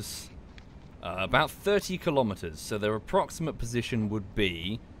 hours, about 30 kilometers. So their approximate position would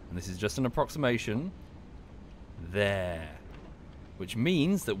be, and this is just an approximation, there. Which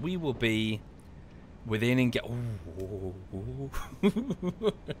means that we will be within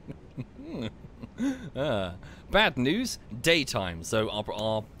bad news, daytime. So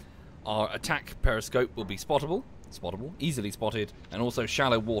our attack periscope will be spottable, easily spotted, and also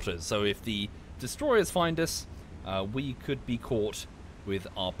shallow waters. So if the destroyers find us, we could be caught with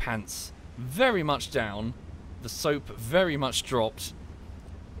our pants very much down, the soap very much dropped,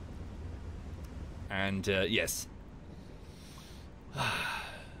 and yes,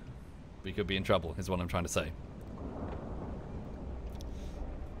 we could be in trouble, is what I'm trying to say.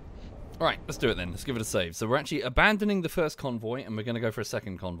 Alright, let's do it then. Let's give it a save. So we're actually abandoning the first convoy, and we're going to go for a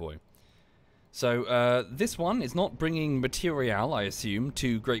second convoy. So this one is not bringing material, I assume,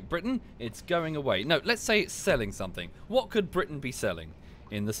 to Great Britain. It's going away. No, let's say it's selling something. What could Britain be selling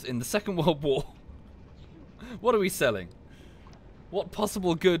in the Second World War? What are we selling? What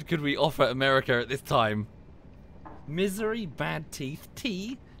possible good could we offer America at this time? Misery, bad teeth,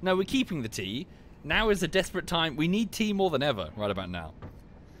 tea. No, we're keeping the tea. Now is a desperate time. We need tea more than ever right about now.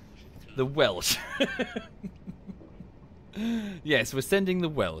 The Welsh. Yes, we're sending the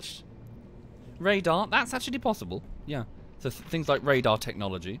Welsh. Radar, that's actually possible. Yeah. So things like radar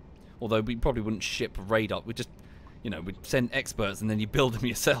technology. Although we probably wouldn't ship radar. We'd just, you know, we'd send experts and then you build them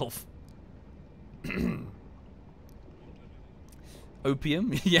yourself.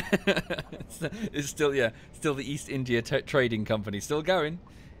 Opium? Yeah. It's still, yeah, still the East India Trading Company. Still going.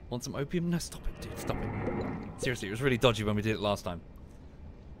 Want some opium? No, stop it, dude. Stop it. Seriously, it was really dodgy when we did it last time.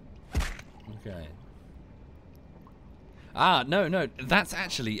 Okay. Ah, no, that's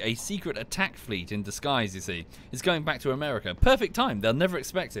actually a secret attack fleet in disguise, you see. It's going back to America. Perfect time, they'll never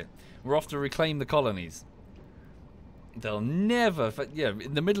expect it. We're off to reclaim the colonies. They'll never, yeah,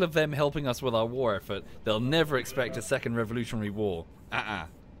 in the middle of them helping us with our war effort, they'll never expect a second revolutionary war.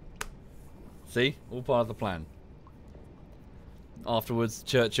 See? All part of the plan. Afterwards,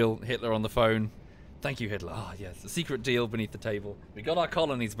 Churchill, Hitler on the phone. Thank you, Hitler. Ah, yes, a secret deal beneath the table. We got our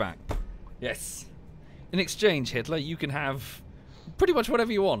colonies back. Yes. In exchange, Hitler, you can have pretty much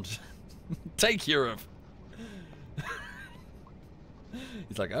whatever you want. Take Europe.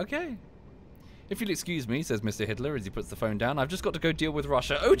 He's like, okay. If you'll excuse me, says Mr. Hitler as he puts the phone down, I've just got to go deal with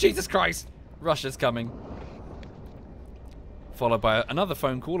Russia. Oh, Jesus Christ! Russia's coming. Followed by another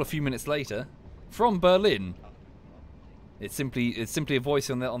phone call a few minutes later from Berlin. It's simply a voice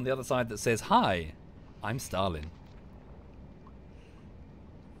on the other side that says, "Hi, I'm Stalin."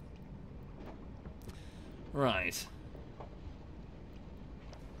 Right.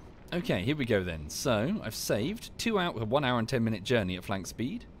 Okay, here we go then. So, I've saved 1 hour and 10 minute journey at flank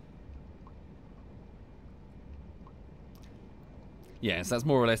speed. Yes, that's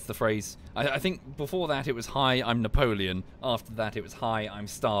more or less the phrase. I think before that it was, "Hi, I'm Napoleon." After that it was, "Hi, I'm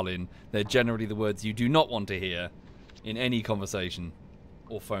Stalin." They're generally the words you do not want to hear in any conversation,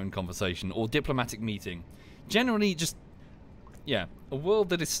 or phone conversation, or diplomatic meeting. Generally just, yeah, a world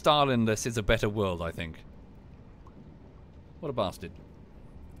that is Stalinless is a better world, I think. What a bastard.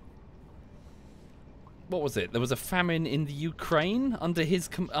 What was it? There was a famine in the Ukraine under his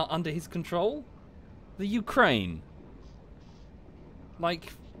control? The Ukraine.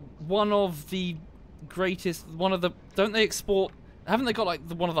 Like, one of the greatest, don't they export, haven't they got like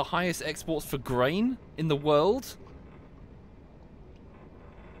one of the highest exports for grain in the world?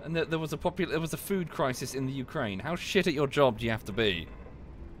 And there was a food crisis in the Ukraine. How shit at your job do you have to be?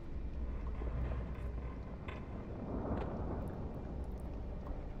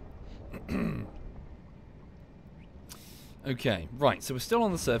 Okay, right, so we're still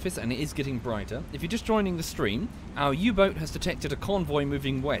on the surface and it is getting brighter. If you're just joining the stream, our U-boat has detected a convoy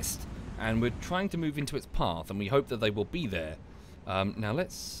moving west, and we're trying to move into its path, and we hope that they will be there. Now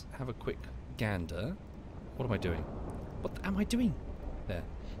let's have a quick gander. What am I doing? What am I doing? There.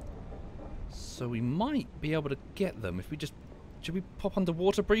 So we might be able to get them if we just... Should we pop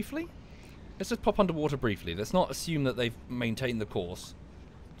underwater briefly? Let's just pop underwater briefly. Let's not assume that they've maintained the course.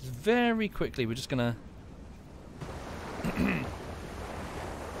 Just very quickly, we're just going to...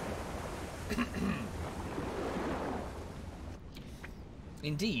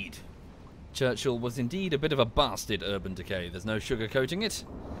 Indeed. Churchill was indeed a bit of a bastard, Urban Decay. There's no sugarcoating it.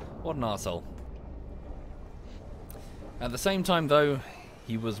 What an arsehole. At the same time, though,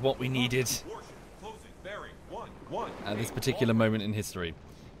 he was what we needed at this particular moment in history.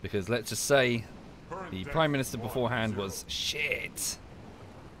 Because let's just say, the Prime Minister beforehand was shit.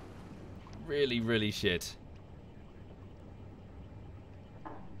 Really, really shit.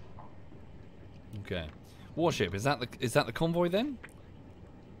 Okay. Warship, is that the convoy then?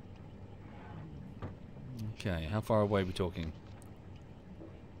 Okay, how far away are we talking?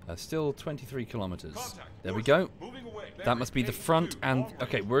 Still 23 kilometers. There we go. That must be the front and...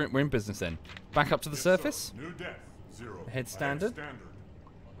 Okay, we're in business then. Back up to the surface. Head standard.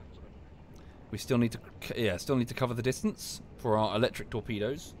 We still need to cover the distance for our electric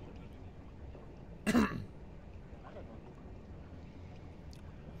torpedoes.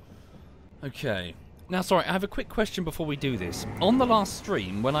 Okay. Now, sorry, I have a quick question before we do this. On the last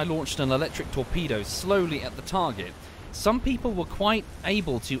stream, when I launched an electric torpedo slowly at the target, some people were quite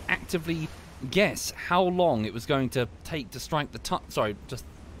able to actively guess how long it was going to take to strike the target. Sorry, just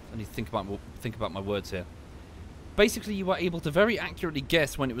I need to think about my words here. Basically, you were able to very accurately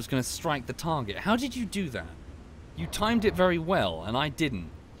guess when it was going to strike the target. How did you do that? You timed it very well, and I didn't.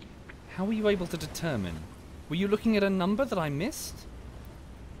 How were you able to determine? Were you looking at a number that I missed?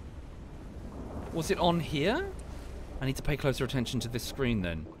 Was it on here? I need to pay closer attention to this screen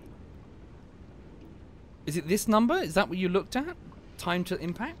then. Is it this number? Is that what you looked at? Time to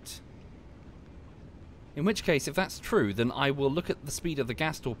impact? In which case, if that's true, then I will look at the speed of the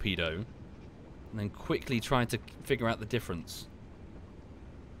gas torpedo and then quickly try to figure out the difference.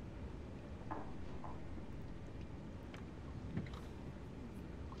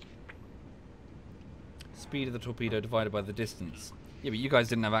 Speed of the torpedo divided by the distance. Yeah, but you guys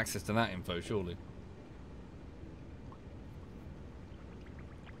didn't have access to that info, surely.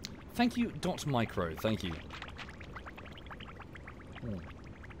 Thank you, Dot Micro. Thank you.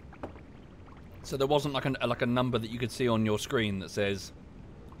 So there wasn't like a number that you could see on your screen that says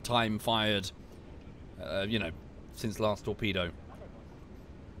time fired, you know, since last torpedo.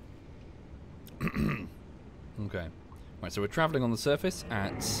 Okay. Right, so we're travelling on the surface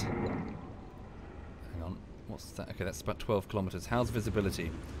at... Hang on. What's that? Okay, that's about 12 kilometres. How's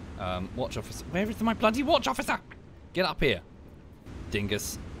visibility? Watch officer. Where is my bloody watch officer? Get up here.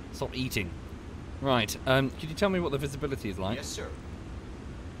 Dingus. Stop eating. Right. Could you tell me what the visibility is like? Yes, sir.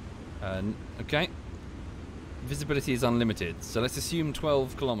 Okay. Visibility is unlimited. So let's assume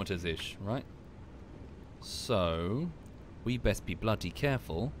 12 kilometres-ish, right? So, we best be bloody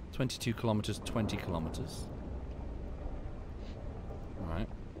careful. 22 kilometres, 20 kilometres. Right.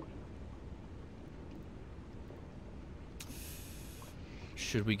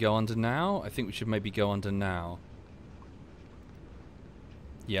 Should we go under now? I think we should maybe go under now.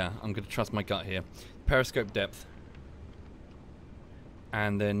 Yeah, I'm going to trust my gut here. Periscope depth.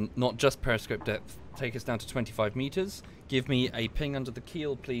 And then, not just periscope depth, take us down to 25 meters. Give me a ping under the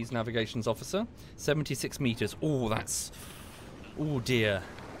keel, please, navigations officer. 76 meters. Oh, that's... Oh, dear.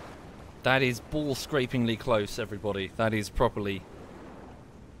 That is ball-scrapingly close, everybody. That is properly...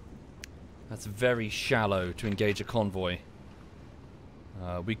 That's very shallow to engage a convoy.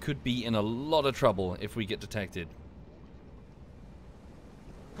 We could be in a lot of trouble if we get detected.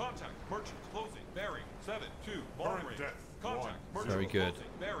 Contact, merchant, closing, bearing, 7-2, long range. Contact, merchant, Very good. closing,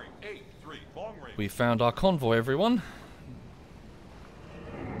 bearing, 8-3, long range. We found our convoy, everyone.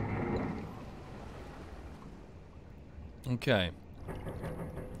 Okay.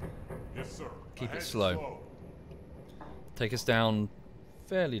 Yes, sir. Keep it Ahead slow. Take us down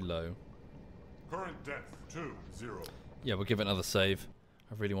fairly low. Current depth 20. Yeah, we'll give it another save.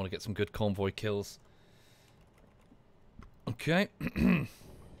 I really want to get some good convoy kills. Okay.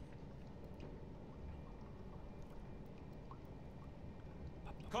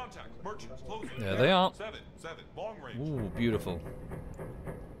 Contact, merchant, closing, There bearing, they are. 7-7, long range. Ooh, beautiful.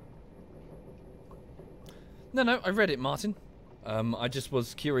 No, I read it, Martin. I just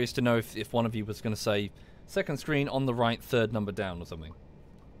was curious to know if one of you was going to say second screen on the right, third number down or something.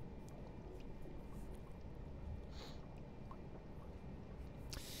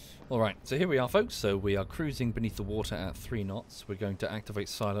 Alright, so here we are, folks. So we are cruising beneath the water at 3 knots. We're going to activate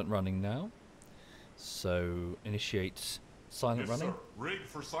silent running now. So, initiate silent running. Sir. Rig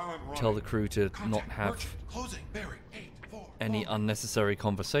for silent running. Tell the crew to not have Closing, bearing, 8-4, any long range. unnecessary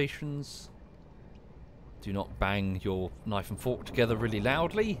conversations. Do not bang your knife and fork together really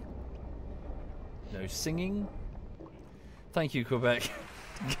loudly. No singing. Thank you, Quebec.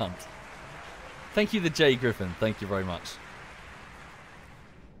 Cunt. Thank you, the J Griffin. Thank you very much.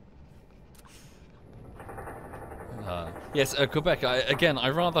 Yes, Quebec, I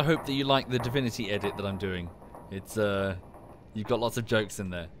rather hope that you like the Divinity edit that I'm doing. It's, you've got lots of jokes in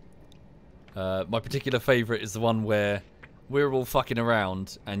there. My particular favourite is the one where we're all fucking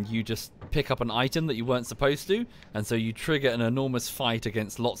around and you just pick up an item that you weren't supposed to, and so you trigger an enormous fight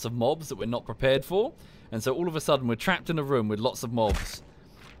against lots of mobs that we're not prepared for, and so all of a sudden we're trapped in a room with lots of mobs,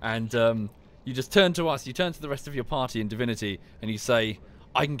 and you just turn to us, you turn to the rest of your party in Divinity, and you say,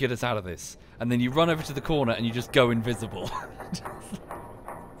 I can get us out of this. And then you run over to the corner and you just go invisible.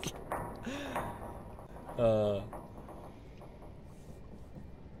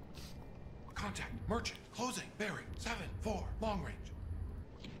 Contact. Merchant. Closing. Bearing. 7-4. Long range.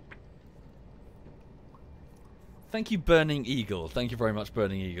 Thank you, Burning Eagle. Thank you very much,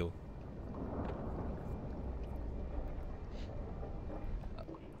 Burning Eagle.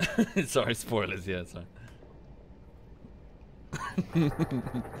 Sorry, spoilers. Yeah, sorry.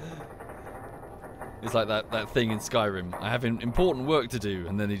 It's like that thing in Skyrim. I have important work to do,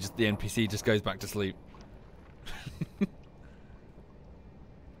 and then the NPC just goes back to sleep.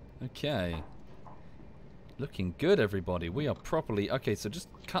 Okay. Looking good, everybody. We are properly... Okay, so just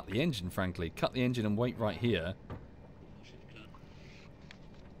cut the engine, frankly. Cut the engine and wait right here.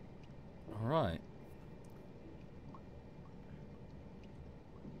 Alright.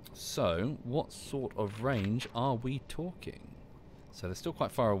 So, what sort of range are we talking? So they're still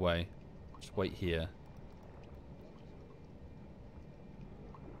quite far away. Just wait here.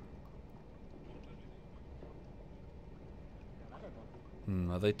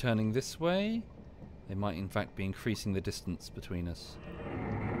 Are they turning this way? They might in fact be increasing the distance between us.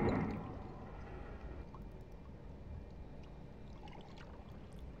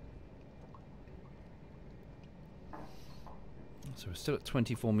 So we're still at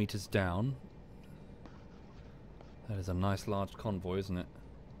 24 meters down. That is a nice large convoy, isn't it?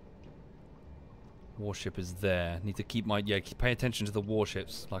 Warship is there. Need to keep my... Yeah, pay attention to the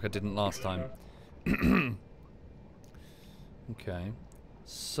warships like I didn't last time. Okay.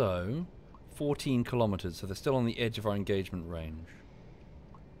 So, 14 kilometers. So they're still on the edge of our engagement range.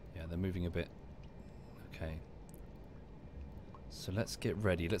 Yeah, they're moving a bit. Okay. So let's get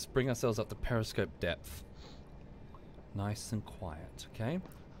ready. Let's bring ourselves up to periscope depth. Nice and quiet, okay?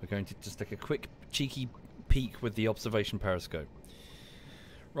 We're going to just take a quick, cheeky peek with the observation periscope.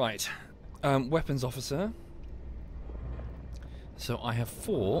 Right. Weapons officer. So I have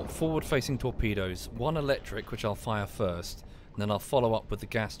 4 forward-facing torpedoes, 1 electric, which I'll fire first, and then I'll follow up with the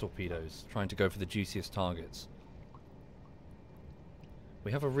gas torpedoes, trying to go for the juiciest targets.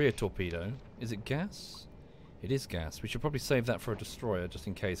 We have a rear torpedo. Is it gas? It is gas. We should probably save that for a destroyer, just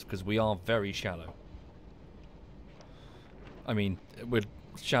in case, because we are very shallow. I mean, we're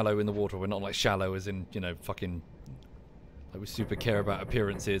shallow in the water. We're not like shallow as in, you know, fucking... Like we super care about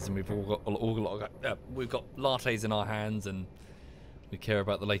appearances, and we've we've got lattes in our hands, and we care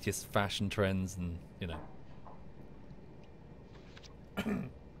about the latest fashion trends, and you know.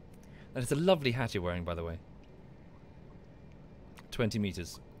 That is a lovely hat you're wearing, by the way. 20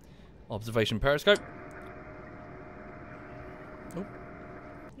 meters. Observation periscope. Oh,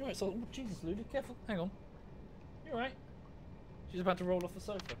 you're right. So, Jesus, Lulu, careful. Hang on. You're right. She's about to roll off the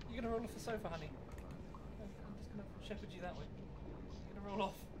sofa. You're gonna roll off the sofa, honey. I'm just gonna shepherd you that way. You're gonna roll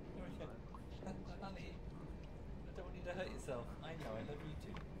off. You're okay. Honey, I don't want you to hurt yourself. I know, I love you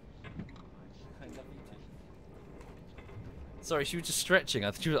too. I love you too. Sorry, she was just stretching.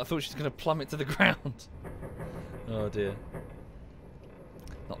 I thought she was gonna plummet to the ground. Oh dear.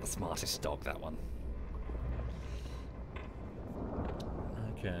 Not the smartest dog, that one.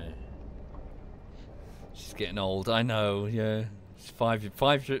 Okay. She's getting old, I know, yeah. She's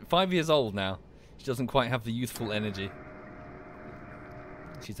five years old now. She doesn't quite have the youthful energy.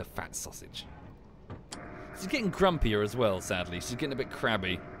 She's a fat sausage. She's getting grumpier as well, sadly. She's getting a bit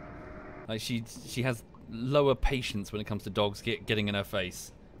crabby. Like she has lower patience when it comes to dogs getting in her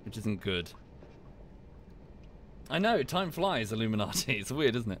face, which isn't good. I know, time flies, Illuminati. It's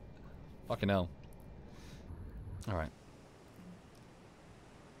weird, isn't it? Fucking hell. Alright.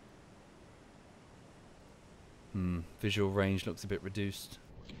 Visual range looks a bit reduced.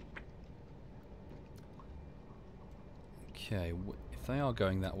 Okay, if they are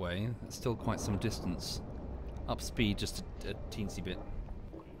going that way, that's still quite some distance. Up speed just a teensy bit.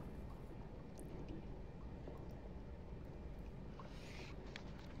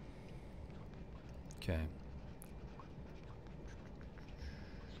 Okay.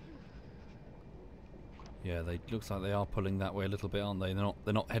 Yeah, they looks like they are pulling that way a little bit, aren't they?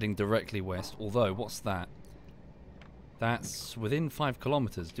 They're not heading directly west. Although, what's that? That's within 5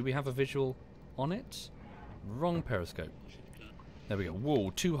 kilometers. Do we have a visual on it? Wrong periscope. There we go.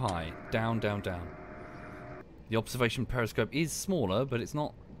 Whoa, too high. Down, down, down. The observation periscope is smaller, but it's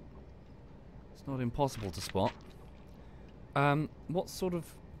not impossible to spot. What sort of...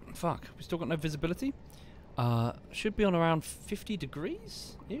 Fuck, we still got no visibility? Should be on around 50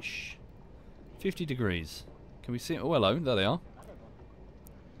 degrees-ish? 50 degrees. Can we see it? Oh, hello. There they are.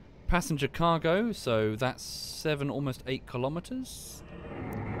 Passenger cargo, so that's 7, almost 8 kilometers.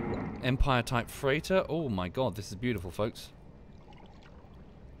 Empire-type freighter. Oh, my God. This is beautiful, folks.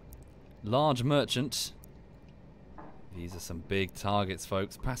 Large merchant. These are some big targets,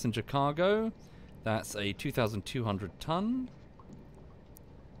 folks. Passenger cargo. That's a 2,200 ton.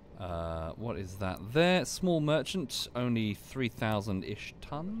 What is that there? Small merchant, only 3,000-ish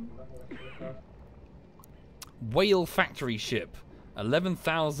ton. Whale factory ship,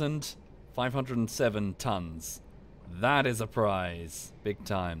 11,507 tons. That is a prize. Big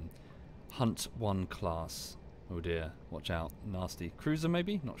time. Hunt 1 class. Oh dear, watch out. Nasty. Cruiser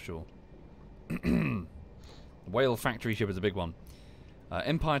maybe? Not sure. Whale factory ship is a big one.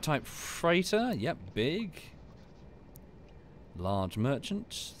 Empire type freighter, yep, big. Large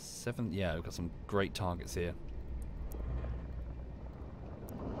merchant, 7, yeah, we've got some great targets here.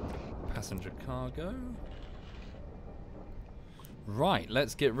 Passenger cargo. Right,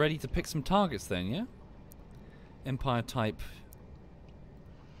 let's get ready to pick some targets then, yeah? Empire type.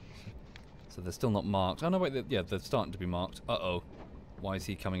 So they're still not marked. Oh no, wait, yeah, they're starting to be marked. Uh-oh. Why is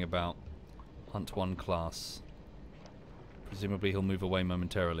he coming about? Hunt 1 class. Presumably he'll move away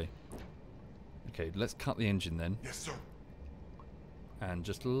momentarily. Okay, let's cut the engine then. Yes, sir. And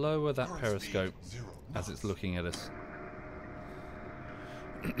just lower that Current periscope speed, 0 as knots. it's looking at us.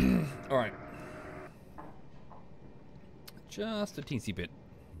 Alright. Just a teensy bit.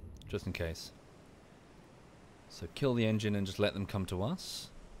 Just in case. So kill the engine and just let them come to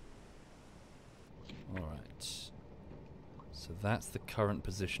us. Alright. So that's the current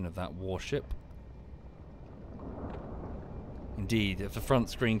position of that warship. Indeed, if the front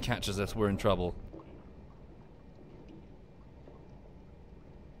screen catches us, we're in trouble.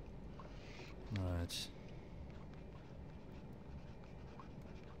 Right.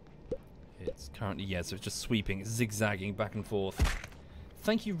 It's currently, yeah, so it's just sweeping, it's zigzagging back and forth.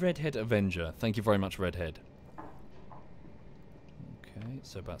 Thank you, Redhead Avenger. Thank you very much, Redhead. Okay,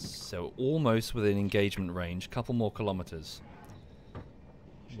 so almost within engagement range, couple more kilometers.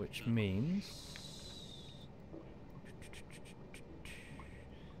 Which means...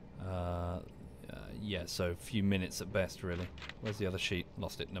 yeah, so a few minutes at best, really. Where's the other sheet?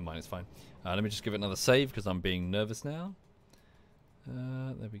 Lost it. Never mind, it's fine. Let me just give it another save because I'm being nervous now.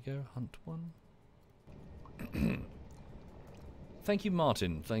 There we go. Hunt 1. Thank you,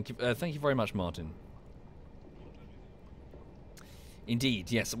 Martin. Thank you very much, Martin.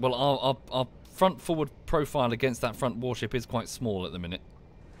 Indeed, yes. Well, our front-forward profile against that front warship is quite small at the minute.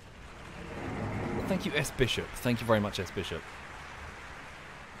 Thank you, S. Bishop. Thank you very much, S. Bishop.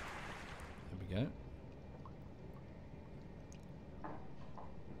 There we go.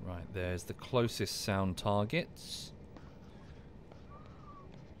 Right, there's the closest sound targets.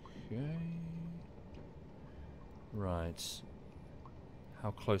 Okay. Right. How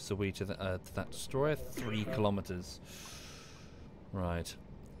close are we to that destroyer? 3 kilometers. Right.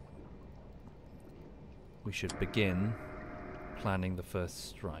 We should begin planning the first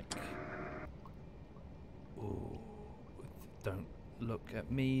strike. Ooh. Don't look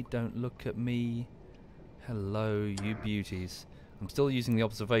at me, don't look at me. Hello, you beauties. I'm still using the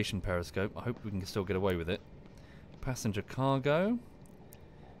observation periscope. I hope we can still get away with it. Passenger cargo.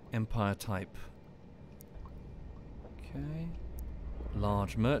 Empire type. Okay.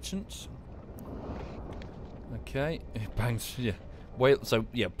 Large merchant. Okay. Bangs. Yeah. Whale. So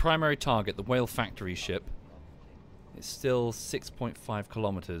yeah, primary target, the whale factory ship. It's still 6.5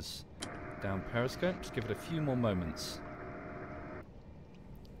 kilometers down periscope. Just give it a few more moments.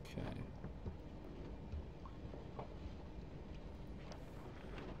 Okay.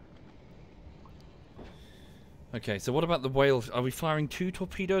 Okay, so what about the whale? Are we firing 2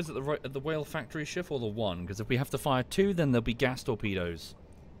 torpedoes at the whale factory ship, or the 1? Because if we have to fire 2, then there'll be gas torpedoes.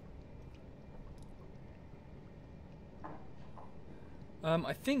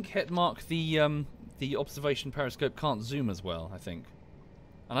 I think Hetmark, the observation periscope can't zoom as well. I think,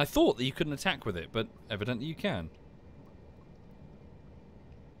 and I thought that you couldn't attack with it, but evidently you can.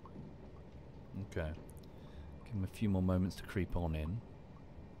 Okay, give him a few more moments to creep on in.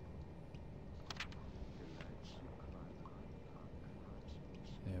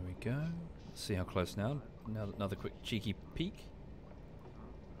 There we go. Let's see how close now. Another quick cheeky peek.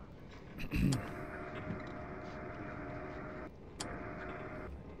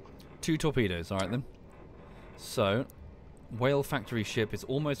 2 torpedoes, alright then. So, whale factory ship is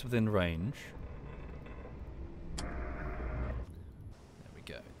almost within range. There we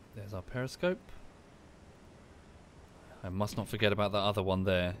go. There's our periscope. I must not forget about that other one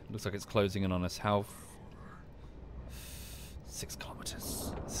there. Looks like it's closing in on us. How? 6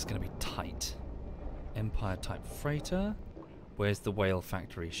 kilometers. This is going to be tight. Empire type freighter. Where's the whale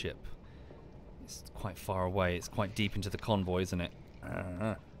factory ship? It's quite far away. It's quite deep into the convoy, isn't it?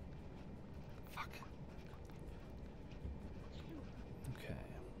 Fuck. Okay.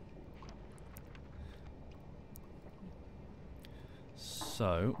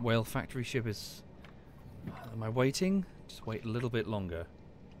 So, whale factory ship is... Am I waiting? Just wait a little bit longer.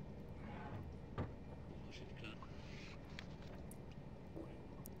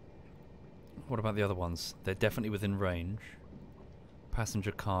 What about the other ones? They're definitely within range.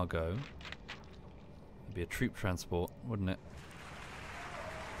 Passenger cargo. It'd be a troop transport, wouldn't it?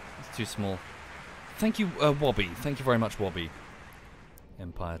 It's too small. Thank you, Wobby. Thank you very much, Wobby.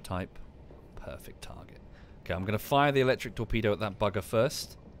 Empire type. Perfect target. Okay, I'm going to fire the electric torpedo at that bugger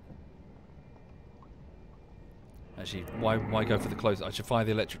first. Actually, why go for the close? I should fire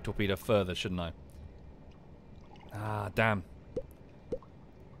the electric torpedo further, shouldn't I? Ah, damn.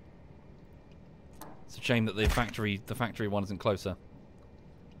 It's a shame that the factory one isn't closer.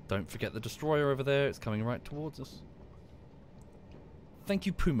 Don't forget the destroyer over there. It's coming right towards us. Thank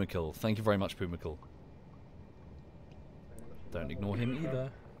you, Pumakill. Thank you very much, Pumakill. Don't ignore him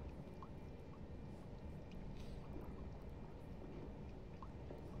either.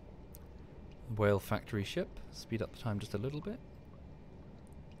 Whale factory ship. Speed up the time just a little bit.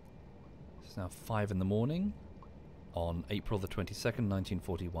 It's now 5 in the morning on April the 22nd,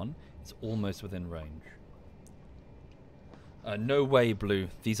 1941. It's almost within range. No way, Blue.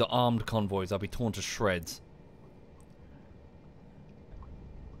 These are armed convoys. I'll be torn to shreds.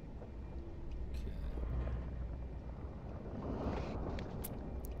 Okay.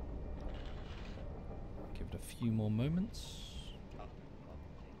 Give it a few more moments.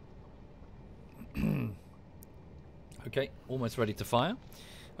 Okay, almost ready to fire.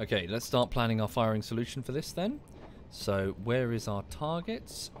 Okay, let's start planning our firing solution for this then. So, where is our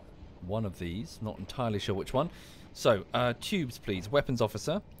target? One of these, not entirely sure which one. So, tubes please, weapons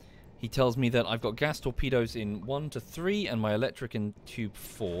officer. He tells me that I've got gas torpedoes in 1 to 3 and my electric in tube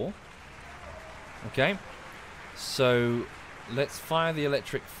 4. Okay, so let's fire the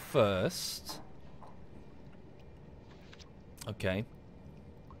electric first. Okay.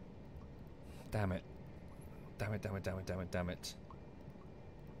 Damn it. Damn it, damn it, damn it, damn it, damn it.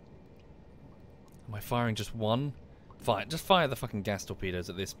 Am I firing just one? Fine, just fire the fucking gas torpedoes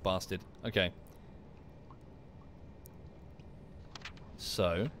at this bastard. Okay.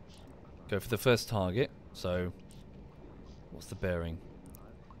 So, go for the first target. So, what's the bearing?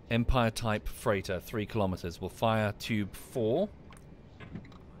 Empire type freighter, 3 kilometers. We'll fire tube 4.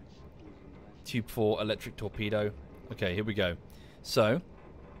 Tube 4 electric torpedo. Okay, here we go. So,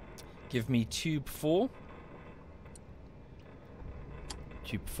 give me tube 4.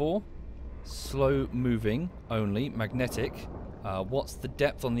 Tube 4. Slow moving only. Magnetic. What's the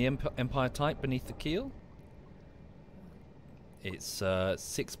depth on the Empire type beneath the keel? It's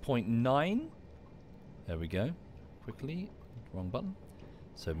 6.9. There we go. Quickly. Wrong button.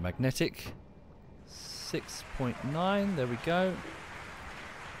 So magnetic. 6.9. There we go.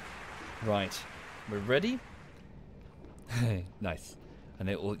 Right. We're ready. Nice. And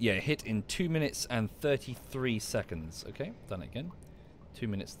it will, yeah, hit in 2 minutes and 33 seconds. Okay, done it again. 2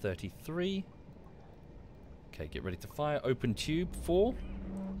 minutes 33. Okay, get ready to fire. Open tube 4.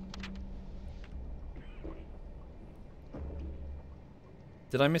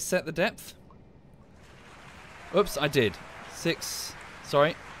 Did I misset the depth? Oops, I did. 6.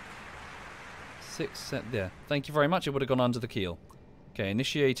 Sorry. 6 set there. Thank you very much. It would have gone under the keel. Okay,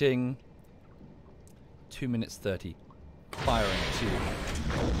 initiating 2 minutes 30. Firing tube.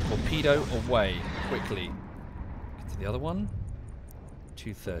 Torpedo away. Quickly. Get to the other one.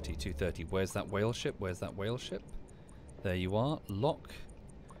 230, 230. Where's that whale ship? Where's that whale ship? There you are. Lock.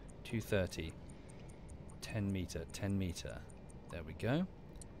 230. 10 meter, 10 meter. There we go.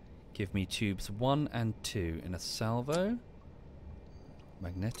 Give me tubes 1 and 2 in a salvo.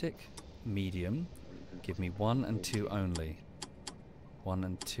 Magnetic. Medium. Give me 1 and 2 only. 1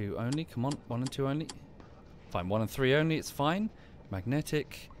 and 2 only. Come on. 1 and 2 only. Fine. 1 and 3 only. It's fine.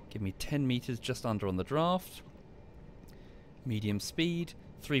 Magnetic. Give me 10 meters just under on the draft. Medium speed.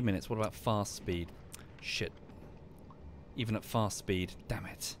 3 minutes. What about fast speed? Shit. Even at fast speed. Damn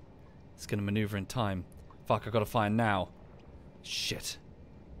it. It's going to maneuver in time. Fuck, I gotta fire now. Shit.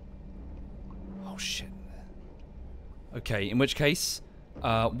 Oh, shit. Okay, in which case,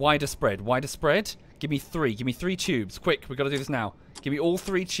 wider spread. Wider spread. Give me 3. Give me 3 tubes. Quick, we gotta do this now. Give me all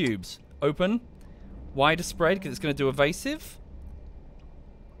 3 tubes. Open. Wider spread, because it's gonna do evasive.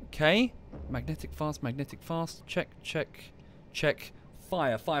 Okay. Magnetic fast, magnetic fast. Check, check, check.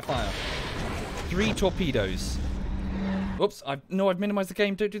 Fire, fire, fire. 3 torpedoes. Whoops, I've minimized the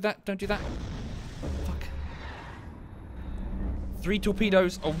game. Don't do that, don't do that. Fuck. 3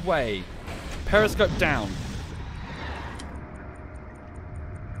 torpedoes away. Periscope down.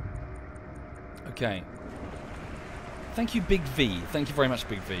 Okay. Thank you, Big V. Thank you very much,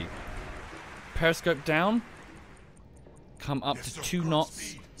 Big V. Periscope down. Come up to 2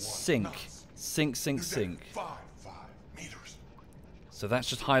 knots. Sink. Sink, sink, sink. 5 meters. So that's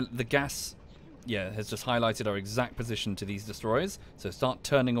just the gas, yeah, has just highlighted our exact position to these destroyers. So start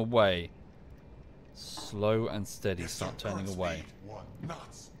turning away. Slow and steady. Start turning away. 1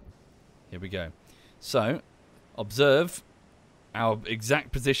 knots. Here we go. So, observe. Our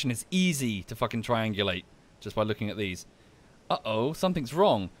exact position is easy to fucking triangulate just by looking at these. Uh-oh, something's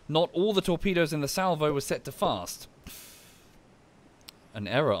wrong. Not all the torpedoes in the salvo were set to fast. An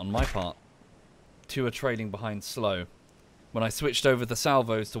error on my part. 2 are trailing behind slow. When I switched over the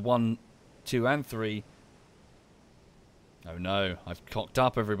salvos to 1, 2, and 3... Oh no, I've cocked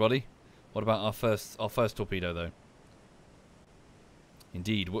up, everybody. What about our first torpedo, though?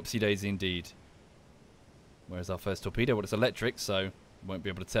 Indeed, whoopsie-daisy indeed. Where's our first torpedo? Well, it's electric, so won't be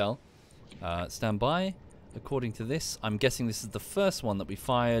able to tell. Stand by. According to this, I'm guessing this is the first one that we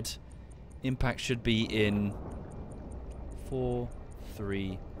fired. Impact should be in 4,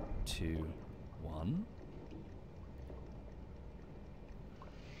 3, 2, 1.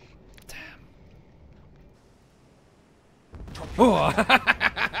 Damn. Oh.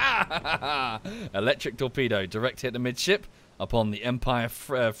 Electric torpedo, direct hit amidship upon the Empire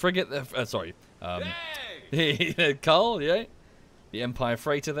frigate. Sorry. Carl, yeah? The Empire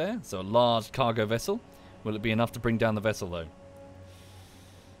freighter there. So a large cargo vessel. Will it be enough to bring down the vessel, though?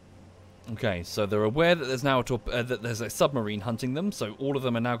 Okay, so they're aware that there's now that there's a submarine hunting them, so all of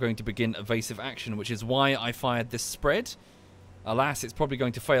them are now going to begin evasive action, which is why I fired this spread. Alas, it's probably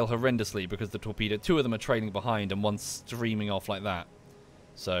going to fail horrendously because the torpedo, 2 of them are trailing behind and one's streaming off like that.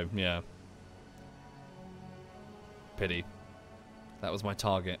 So, yeah. Pity. That was my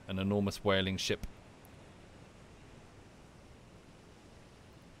target, an enormous whaling ship.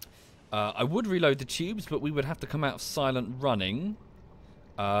 I would reload the tubes, but we would have to come out of silent running.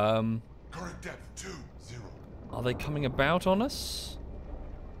 Current depth 20. Are they coming about on us?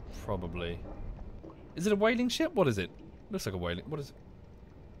 Probably. Is it a whaling ship? What is it? Looks like a whaling. What is it?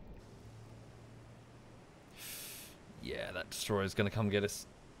 Yeah, that destroyer's going to come get us.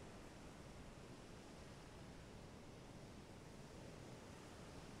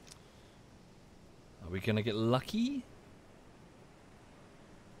 Are we going to get lucky?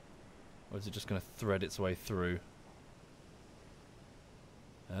 Or is it just going to thread its way through?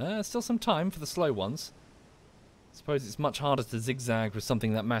 Still some time for the slow ones. I suppose it's much harder to zigzag with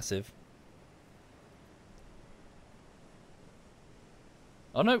something that massive.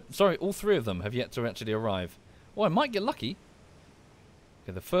 Oh no, sorry, all 3 of them have yet to actually arrive. Oh, I might get lucky.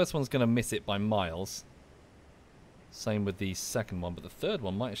 Okay, the first one's going to miss it by miles. Same with the second one, but the third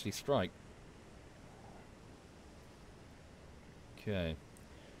one might actually strike. Okay.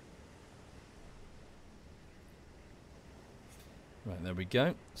 Right, there we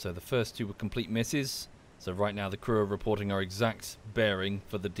go. So the first 2 were complete misses. So right now the crew are reporting our exact bearing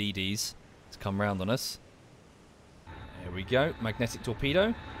for the DDs to come round on us. There we go. Magnetic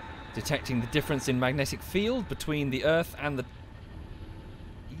torpedo. Detecting the difference in magnetic field between the Earth and the...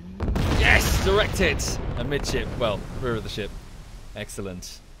 Yes! Direct hit! Amidship. Well, rear of the ship.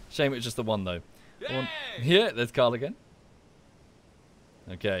 Excellent. Shame it was just the one, though. One. Yeah, there's Carl again.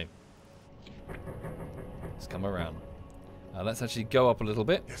 Okay. Let's come around. Let's actually go up a little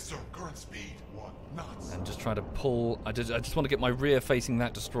bit. Yes, sir. Current speed 1 knots. And just try to pull... I just want to get my rear facing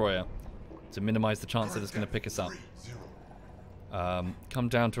that destroyer to minimize the chance that it's going to pick us up. Come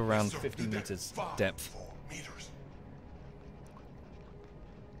down to around 50 meters depth. 4 meters.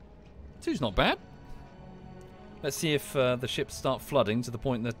 2's not bad. Let's see if the ships start flooding to the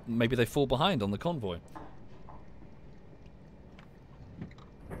point that maybe they fall behind on the convoy.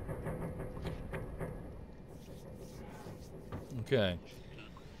 Okay.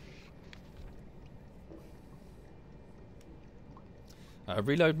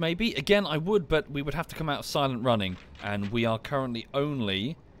 Reload maybe. Again, I would, but we would have to come out of silent running. And we are currently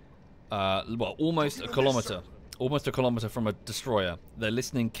only, well, almost a kilometer. almost a kilometre from a destroyer. They're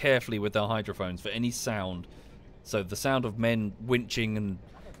listening carefully with their hydrophones for any sound. So the sound of men winching and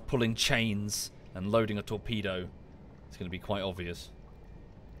pulling chains and loading a torpedo is going to be quite obvious.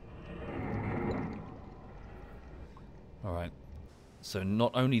 Alright. So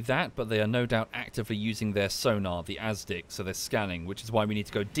not only that, but they are no doubt actively using their sonar, the ASDIC, so they're scanning, which is why we need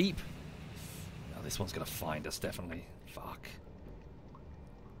to go deep. Now this one's going to find us, definitely. Fuck.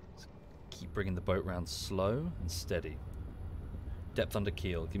 Let's keep bringing the boat round slow and steady. Depth under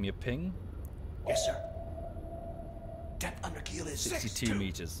keel. Give me a ping. Yes, sir. Depth under keel is 62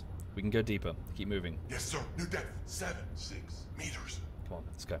 meters. We can go deeper. Keep moving. Yes, sir. New depth, 6 meters. Come on,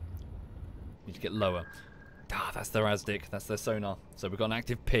 let's go. Need to get lower. Ah, that's their ASDIC. That's their sonar. So we've got an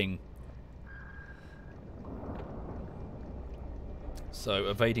active ping. So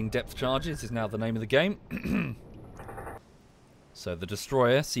evading depth charges is now the name of the game. So the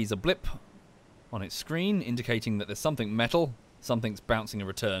destroyer sees a blip on its screen indicating that there's something metal. Something's bouncing a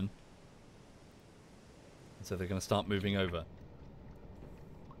return. So they're going to start moving over.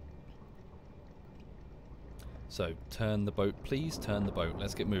 So turn the boat, please. Turn the boat.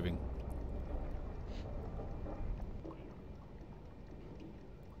 Let's get moving.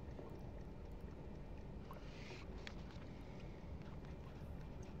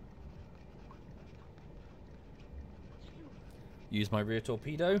 Use my rear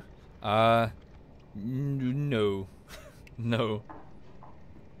torpedo? No. No.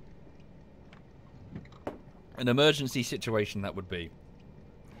 An emergency situation, that would be.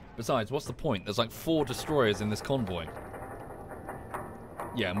 Besides, what's the point? There's like 4 destroyers in this convoy.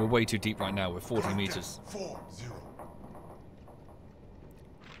 Yeah, and we're way too deep right now. We're 40 meters. 40.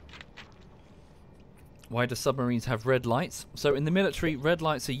 Why do submarines have red lights? So in the military, red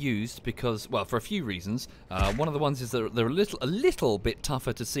lights are used because, well, for a few reasons. One of the ones is that they're a little bit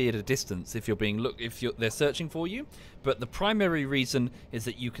tougher to see at a distance if they're searching for you. But the primary reason is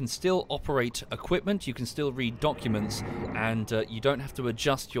that you can still operate equipment, you can still read documents, and you don't have to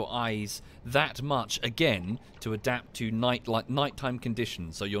adjust your eyes that much again to adapt to nighttime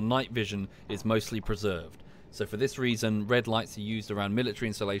conditions. So your night vision is mostly preserved. So for this reason, red lights are used around military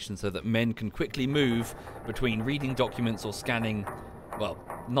installations so that men can quickly move between reading documents or scanning, well,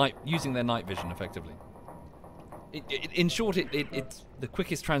 using their night vision effectively. In short, it's the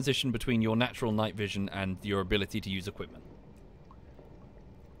quickest transition between your natural night vision and your ability to use equipment.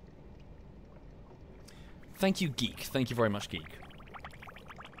 Thank you, Geek. Thank you very much, Geek.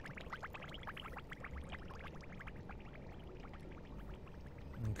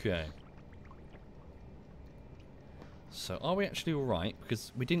 Okay. So, are we actually alright?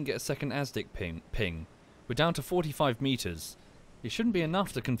 Because we didn't get a second ASDIC ping. We're down to 45 meters. It shouldn't be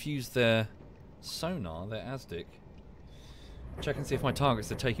enough to confuse their sonar, their ASDIC. Check and see if my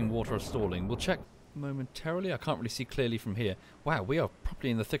targets are taking water or stalling. We'll check momentarily. I can't really see clearly from here. Wow, we are probably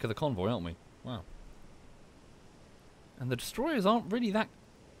in the thick of the convoy, aren't we? Wow. And the destroyers aren't really that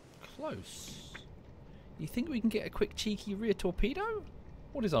close. You think we can get a quick cheeky rear torpedo?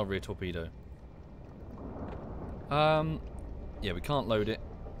 What is our rear torpedo? Yeah, we can't load it.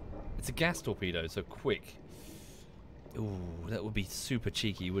 It's a gas torpedo, so quick. Ooh, that would be super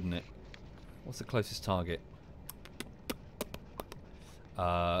cheeky, wouldn't it? What's the closest target?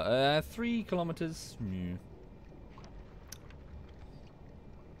 3 kilometers.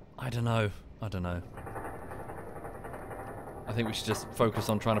 I don't know. I think we should just focus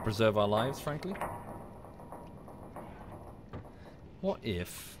on trying to preserve our lives, frankly. What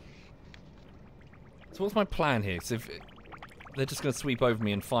if... So what's my plan here? So if they're just going to sweep over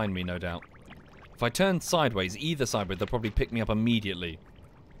me and find me, no doubt. If I turn sideways, either sideways, they'll probably pick me up immediately.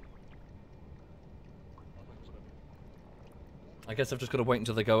 I guess I've just got to wait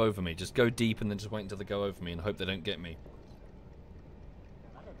until they go over me. Just go deep and then just wait until they go over me and hope they don't get me.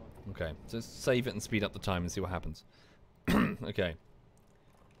 Okay, so let's save it and speed up the time and see what happens. Okay.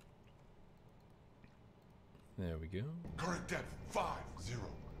 There we go. Current depth, 50.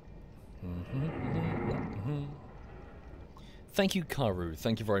 Thank you, Karu.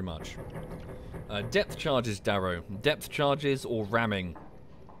 Thank you very much. Depth charges, Darrow. Depth charges or ramming.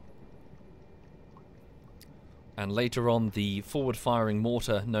 And later on, the forward-firing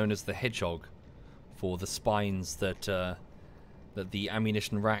mortar known as the Hedgehog for the spines that that the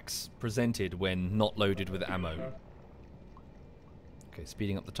ammunition racks presented when not loaded with ammo. Okay,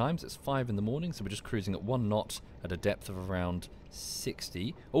 speeding up the times. It's 5 in the morning, so we're just cruising at 1 knot at a depth of around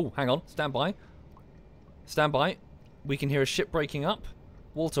 60. Oh, hang on. Stand by. Stand by. We can hear a ship breaking up.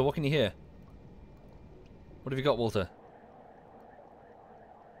 Walter, what can you hear? What have you got, Walter?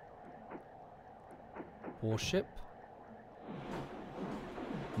 Warship?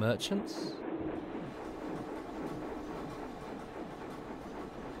 Merchants?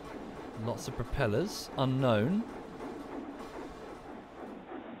 Lots of propellers. Unknown.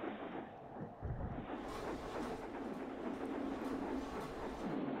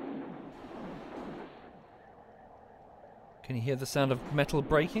 Can you hear the sound of metal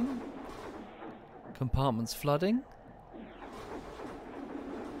breaking? Compartments flooding?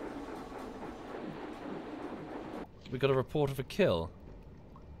 We got a report of a kill.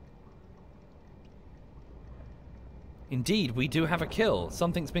 Indeed, we do have a kill.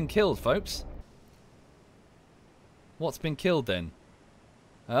 Something's been killed, folks. What's been killed then?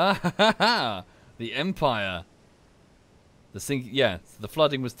 Ah ha ha ha! The Empire. Yeah, the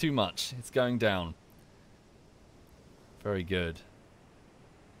flooding was too much. It's going down. Very good.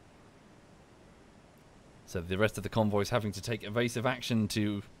 So the rest of the convoy's having to take evasive action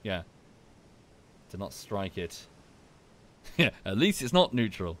to, yeah, to not strike it. Yeah, at least it's not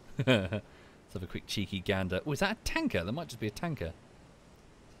neutral. Let's have a quick cheeky gander. Oh, is that a tanker? That might just be a tanker.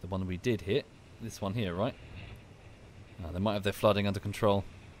 The one we did hit. This one here, right? They might have their flooding under control.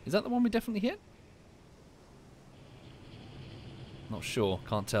 Is that the one we definitely hit? Not sure.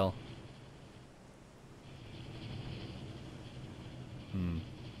 Can't tell.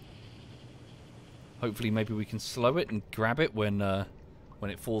 Hopefully maybe we can slow it and grab it when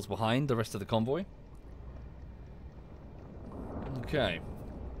it falls behind the rest of the convoy. Okay.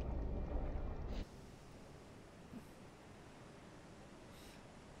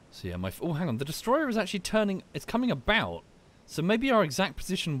 So yeah, oh, hang on. The destroyer is actually turning... It's coming about. So maybe our exact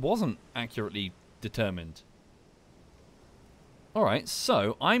position wasn't accurately determined. Alright,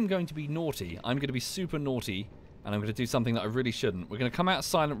 so I'm going to be naughty. I'm going to be super naughty. And I'm going to do something that I really shouldn't. We're going to come out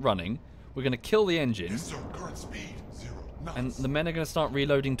silent running. We're going to kill the engine. Yes, sir. Current speed 0 knots. And the men are going to start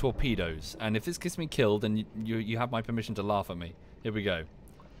reloading torpedoes. And if this gets me killed, then you have my permission to laugh at me. Here we go.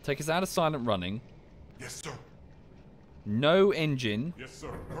 Take us out of silent running. Yes, sir. No engine. Yes,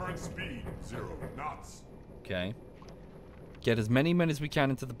 sir. Current speed 0 knots. Okay. Get as many men as we can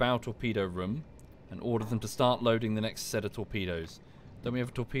into the bow torpedo room. And order them to start loading the next set of torpedoes. Don't we have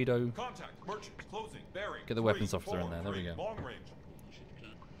a torpedo? Contact. Merchant. Closing. Bearing. Get the weapons officer in there. There we go. Long range.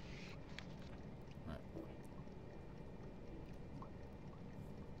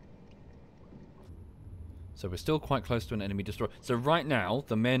 So we're still quite close to an enemy destroyer. So right now,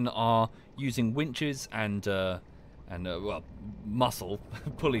 the men are using winches and well, muscle,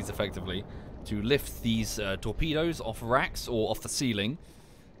 pulleys effectively, to lift these torpedoes off racks or off the ceiling,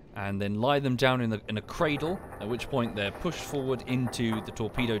 and then lie them down in a cradle, at which point they're pushed forward into the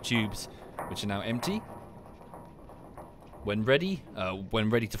torpedo tubes, which are now empty. When ready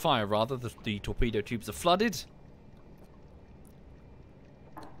to fire, rather, the torpedo tubes are flooded.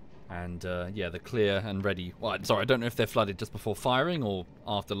 And, yeah, they're clear and ready. Well, sorry, I don't know if they're flooded just before firing or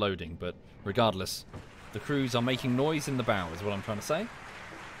after loading, but regardless, the crews are making noise in the bow, is what I'm trying to say.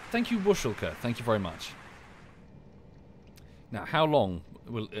 Thank you, Wuschelke. Thank you very much. Now, how long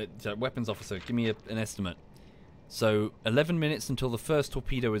will... weapons officer, give me an estimate. So, 11 minutes until the first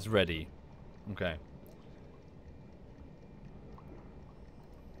torpedo is ready. Okay.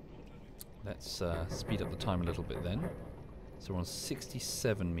 Let's speed up the time a little bit then. So we're on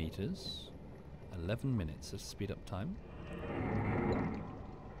 67 meters. 11 minutes of speed up time.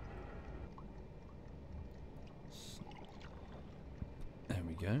 There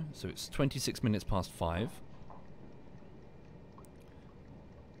we go. So it's 26 minutes past 5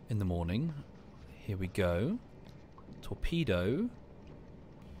 in the morning. Here we go. Torpedo.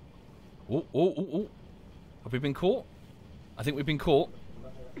 Oh, oh, oh, oh. Have we been caught? I think we've been caught.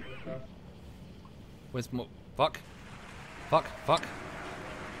 Where's more? Fuck. Fuck, fuck.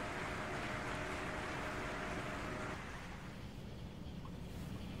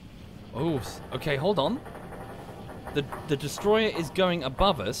 Oh, okay, hold on. The destroyer is going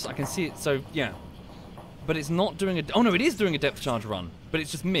above us. I can see it, so, yeah. But it's not doing a... Oh, no, it is doing a depth charge run. But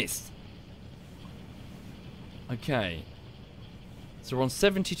it's just missed. Okay. So we're on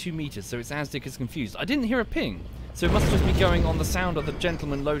 72 meters, so it's as Dick is confused. I didn't hear a ping. So it must just be going on the sound of the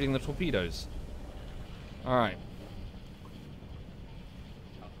gentleman loading the torpedoes. Alright.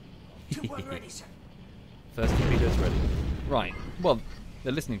 Ready, sir. First torpedo's ready. Right. Well,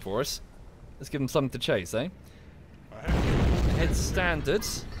 they're listening for us. Let's give them something to chase, eh? Head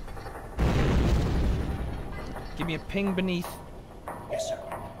standards. Give me a ping beneath. Yes, sir.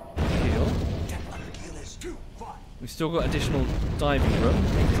 Keel. Depth under keel is 2-5. We've still got additional diving room.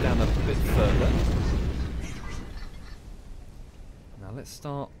 Take us down a bit further. Now let's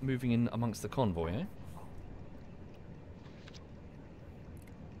start moving in amongst the convoy, eh?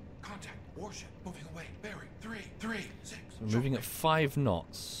 Contact. Warship. Moving away. Bearing. 3-3-6. So we're moving at 5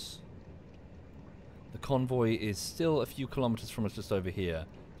 knots. The convoy is still a few kilometers from us just over here.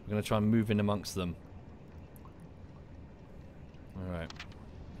 We're going to try and move in amongst them. Alright.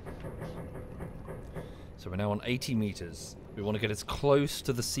 So we're now on 80 meters. We want to get as close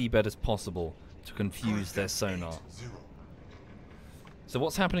to the seabed as possible to confuse their sonar. So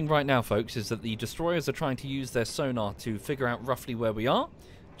what's happening right now, folks, is that the destroyers are trying to use their sonar to figure out roughly where we are,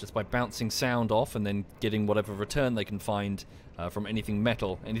 just by bouncing sound off and then getting whatever return they can find from anything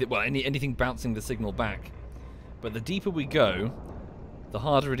metal, anything bouncing the signal back. But the deeper we go, the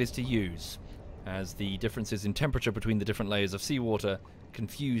harder it is to use, as the differences in temperature between the different layers of seawater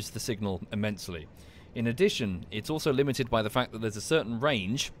confuse the signal immensely. In addition, it's also limited by the fact that there's a certain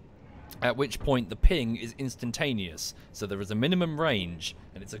range at which point the ping is instantaneous. So there is a minimum range,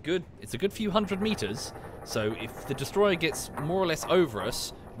 and it's a good few hundred meters. So if the destroyer gets more or less over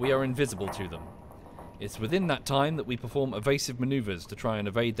us, we are invisible to them. It's within that time that we perform evasive maneuvers to try and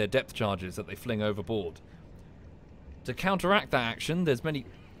evade their depth charges that they fling overboard. To counteract that action, there's many...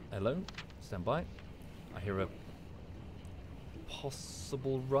 Hello? Stand by. I hear a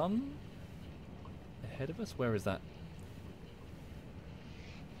possible run ahead of us. Where is that?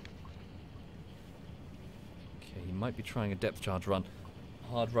 Okay, he might be trying a depth charge run.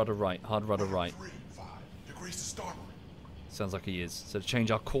 Hard rudder right, hard rudder right. 5 degrees to starboard. Sounds like he is. So to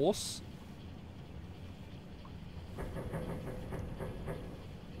change our course.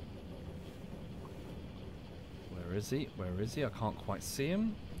 Where is he? Where is he? I can't quite see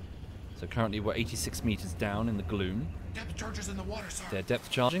him. So currently we're 86 meters down in the gloom. Depth charges in the water, sir. They're depth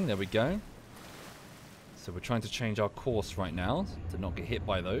charging. There we go. So we're trying to change our course right now to not get hit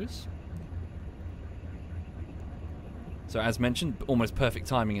by those. So as mentioned, almost perfect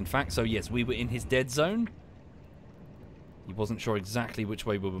timing in fact. So yes, we were in his dead zone. He wasn't sure exactly which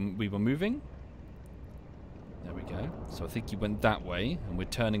way we were moving. There we go. So I think he went that way, and we're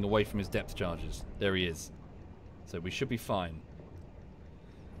turning away from his depth charges. There he is. So we should be fine.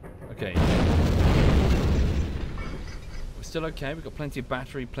 Okay. We're still okay. We've got plenty of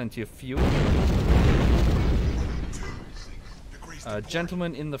battery, plenty of fuel.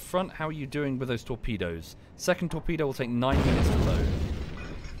 Gentlemen in the front, how are you doing with those torpedoes? Second torpedo will take 9 minutes to load.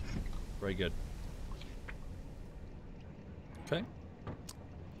 Very good. Okay.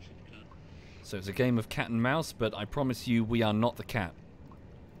 So it's a game of cat and mouse, but I promise you we are not the cat.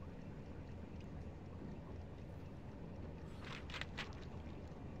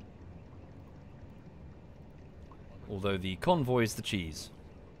 Although the convoy is the cheese.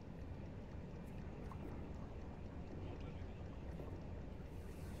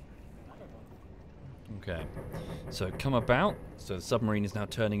 Okay, so come about. So the submarine is now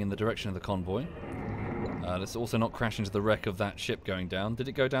turning in the direction of the convoy. Let's also not crash into the wreck of that ship going down. Did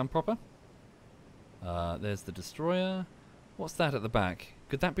it go down proper? There's the destroyer. What's that at the back?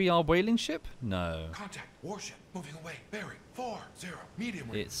 Could that be our whaling ship? No. Contact. Warship. Moving away. Bearing. 40. Medium.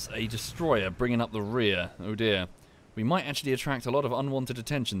 It's a destroyer bringing up the rear. Oh dear. We might actually attract a lot of unwanted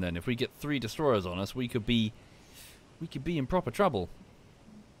attention then. If we get 3 destroyers on us, we could be in proper trouble.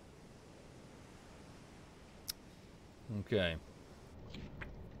 Okay.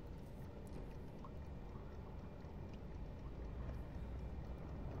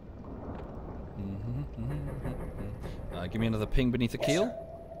 Give me another ping beneath the keel.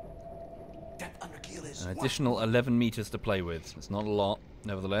 Depth under keel is An additional 11 meters to play with. It's not a lot,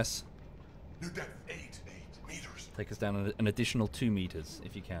 nevertheless. New depth 8 meters. Take us down an additional 2 meters,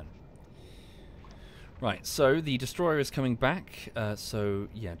 if you can. Right, so the destroyer is coming back. So,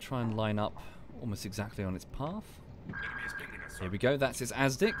 yeah, try and line up almost exactly on its path. Here we go, that's its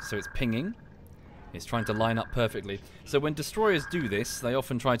ASDIC, so it's pinging. It's trying to line up perfectly. So when destroyers do this, they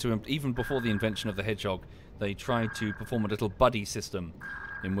often try to, even before the invention of the Hedgehog, they try to perform a little buddy system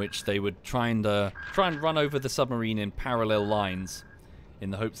in which they would try and run over the submarine in parallel lines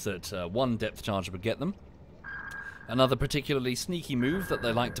in the hopes that one depth charge would get them. Another particularly sneaky move that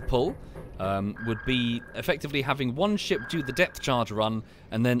they like to pull would be effectively having one ship do the depth charge run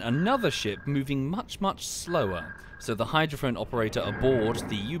and then another ship moving much, much slower. So the hydrophone operator aboard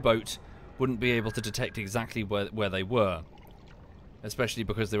the U-boat wouldn't be able to detect exactly where they were. Especially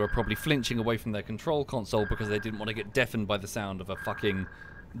because they were probably flinching away from their control console because they didn't want to get deafened by the sound of a fucking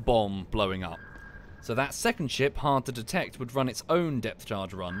bomb blowing up. So that second ship, hard to detect, would run its own depth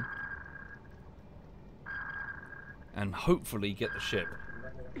charge run and hopefully get the ship.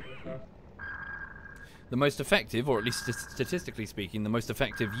 The most effective, or at least statistically speaking, the most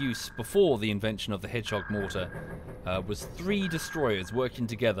effective use before the invention of the Hedgehog mortar was 3 destroyers working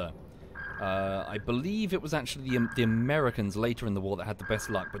together. I believe it was actually the Americans later in the war that had the best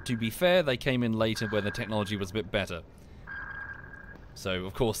luck, but to be fair, they came in later when the technology was a bit better. So,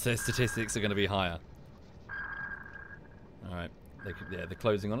 of course, their statistics are going to be higher. Alright, they're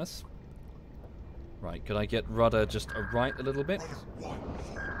closing on us. Right, could I get rudder just right a little bit? Rudder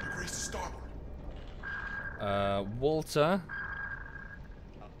 1, degrees to starboard. Walter,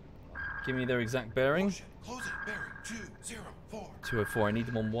 give me their exact bearing. Close it. Bearing 204. 204. I need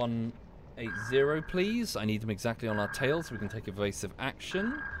them on 180, please. I need them exactly on our tail so we can take evasive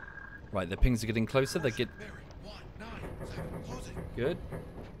action. Right, their pings are getting closer. They get Bearing 197. Close it. good.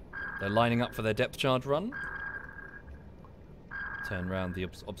 They're lining up for their depth charge run. Turn around the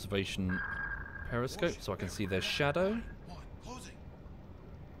observation periscope so I can see their shadow. 1. Closing.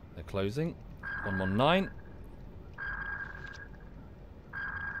 They're closing. 119.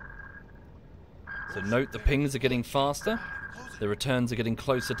 So note the pings are getting faster. The returns are getting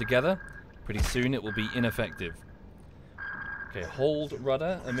closer together. Pretty soon it will be ineffective. Okay, hold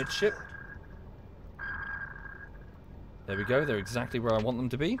rudder amidship. There we go. They're exactly where I want them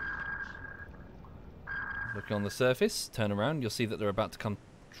to be. Looking on the surface, turn around. You'll see that they're about to come.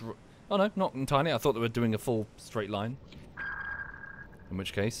 Oh no, not entirely. I thought they were doing a full straight line. In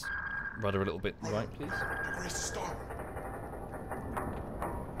which case, rudder a little bit right, please. Degrees to starboard.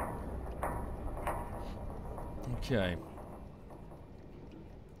 Okay.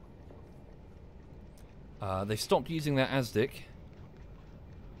 They stopped using their ASDIC.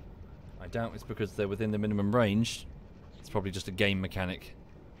 I doubt it's because they're within the minimum range. It's probably just a game mechanic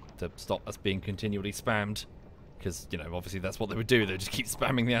to stop us being continually spammed. Because, you know, obviously that's what they would do. They just keep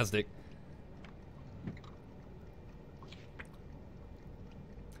spamming the ASDIC.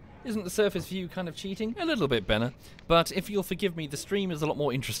 Isn't the surface view kind of cheating? A little bit, Benner. But if you'll forgive me, the stream is a lot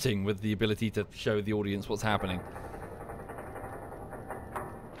more interesting with the ability to show the audience what's happening.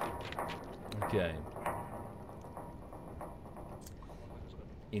 Okay.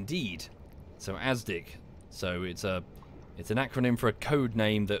 Indeed. So ASDIC. So it's an acronym for a code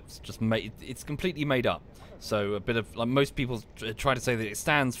name that's just made. It's completely made up. So a bit of like most people try to say that it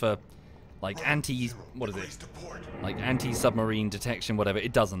stands for like what is it? Like anti-submarine detection, whatever.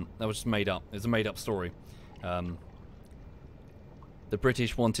 It doesn't. That was just made up. It's a made-up story. The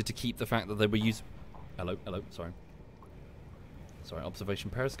British wanted to keep the fact that they were using. Hello. Sorry.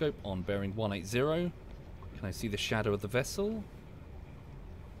 Observation periscope on bearing 180. Can I see the shadow of the vessel?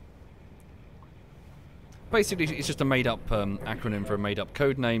 Basically, it's just a made-up acronym for a made-up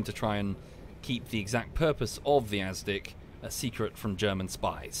code name to try and keep the exact purpose of the ASDIC a secret from German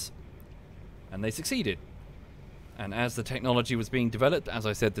spies. And they succeeded. And as the technology was being developed, as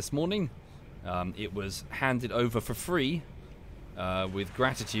I said this morning, it was handed over for free with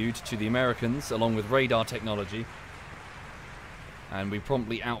gratitude to the Americans, along with radar technology. And we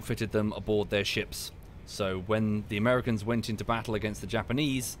promptly outfitted them aboard their ships. So when the Americans went into battle against the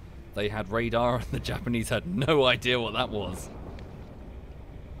Japanese, they had radar, and the Japanese had no idea what that was.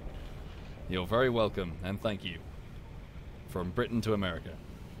 You're very welcome, and thank you. From Britain to America.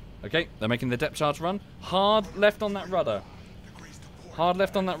 Okay, they're making the depth charge run. Hard left on that rudder. Hard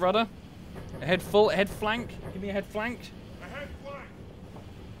left on that rudder. Ahead full, ahead flank. Give me a head flank. Ahead flank.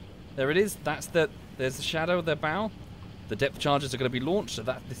 There it is. There's the shadow of their bow. The depth charges are going to be launched,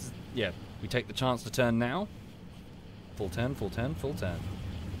 so we take the chance to turn now. Full turn, full turn, full turn.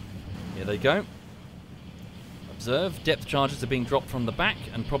 Here they go. Observe, depth charges are being dropped from the back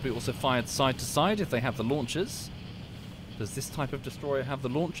and probably also fired side to side if they have the launchers. Does this type of destroyer have the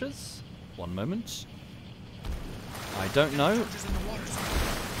launchers? One moment. I don't know.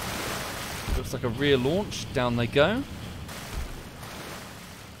 Looks like a rear launch. Down they go.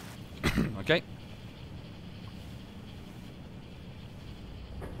 Okay.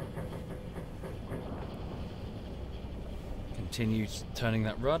 Continue turning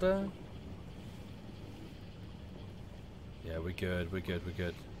that rudder. Yeah, we're good.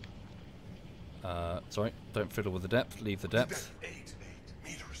 Sorry, don't fiddle with the depth. Leave the depth. 8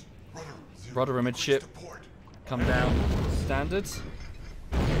 meters. Rudder amidship. Come down. Standard.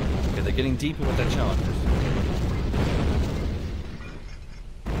 Okay, they're getting deeper with their charges.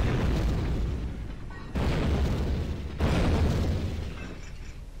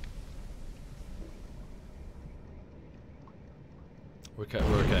 We're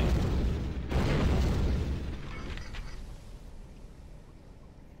okay.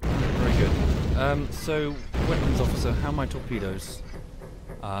 Very good. So, weapons officer, how are my torpedoes?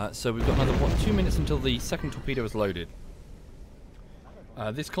 So we've got another 2 minutes until the second torpedo is loaded.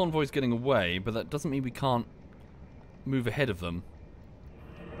 This convoy's getting away, but that doesn't mean we can't move ahead of them.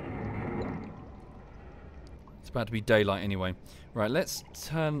 It's about to be daylight anyway. Right, let's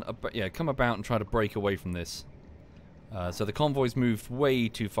come about and try to break away from this. So the convoy's moved way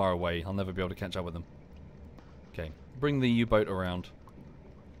too far away. I'll never be able to catch up with them. Okay, bring the U-boat around.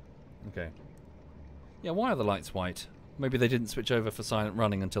 Okay. Yeah, why are the lights white? Maybe they didn't switch over for silent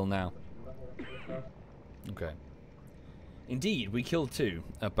running until now. Okay. Indeed, we killed two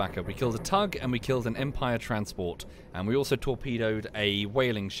at backup. We killed a tug and we killed an Empire transport. And we also torpedoed a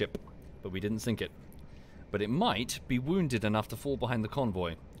whaling ship, but we didn't sink it. But it might be wounded enough to fall behind the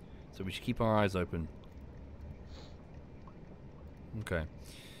convoy. So we should keep our eyes open. Okay.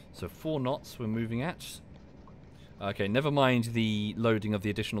 So 4 knots we're moving at. Okay, never mind the loading of the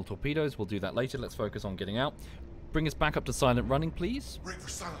additional torpedoes. We'll do that later. Let's focus on getting out. Bring us back up to silent running, please. Rig for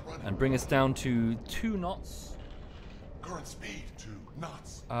silent running. And bring us down to 2 knots. Current speed 2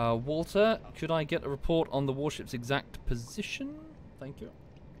 knots. Walter, could I get a report on the warship's exact position? Thank you.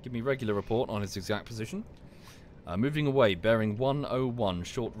 Give me regular report on its exact position. Moving away, bearing 101,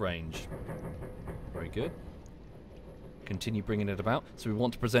 short range. Very good. Continue bringing it about. So we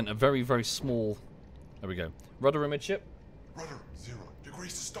want to present a very, very small... There we go. Rudder amidship. Rudder 0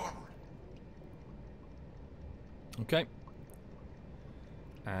 degrees to starboard. Okay.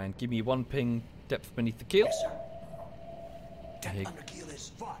 And give me 1 ping depth beneath the keel. Yes, sir. Depth Here. under keel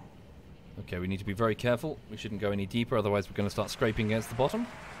is 5. Okay, we need to be very careful. We shouldn't go any deeper, otherwise we're going to start scraping against the bottom.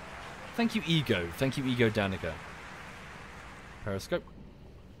 Thank you, Ego. Thank you, Ego Danica. Periscope.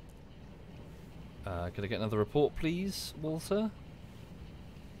 Could I get another report, please, Walter?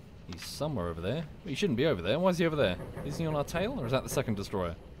 He's somewhere over there. Well, he shouldn't be over there. Why is he over there? Isn't he on our tail, or is that the second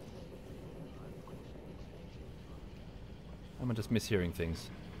destroyer? Am I just mishearing things?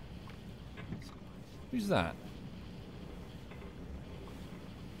 Who's that?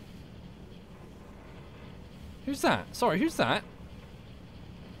 Who's that? Sorry, who's that?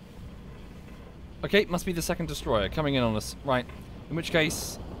 Okay, must be the second destroyer coming in on us. Right. In which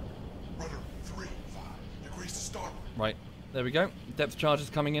case... Rudder 3 5 degrees to starboard. Right. There we go. Depth charges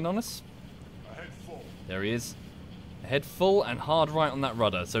coming in on us. Ahead full. There he is. Head full and hard right on that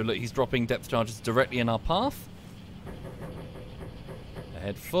rudder. So look, he's dropping depth charges directly in our path.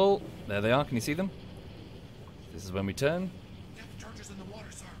 Ahead full. There they are. Can you see them? This is when we turn. Depth charges in the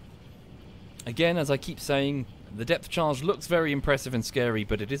water, sir. Again, as I keep saying, the depth charge looks very impressive and scary,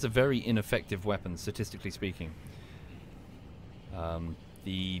 but it is a very ineffective weapon, statistically speaking.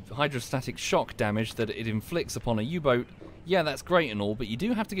 The hydrostatic shock damage that it inflicts upon a U-boat, yeah, that's great and all, but you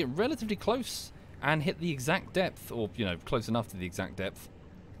do have to get relatively close and hit the exact depth, or, you know, close enough to the exact depth.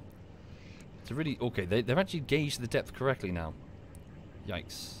 To really... Okay, they've actually gauged the depth correctly now.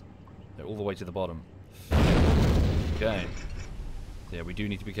 Yikes. They're all the way to the bottom. Okay. Yeah, we do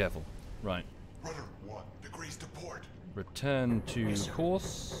need to be careful. Right. Rudder 1 degrees to port. Return to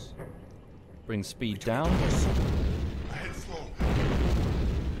course. Bring speed down. Ahead slow.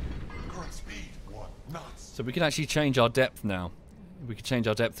 Current speed 1 knots. So we can actually change our depth now. We can change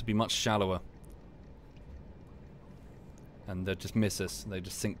our depth to be much shallower. And they'll just miss us. They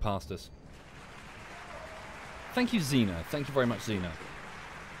just sink past us. Thank you, Xena. Thank you very much, Xena.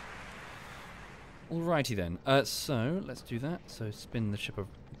 Alrighty then. So let's do that. So spin the ship,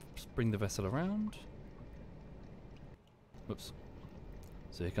 bring the vessel around. Whoops.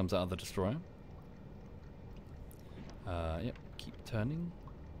 So here comes that other destroyer. Yep. Keep turning.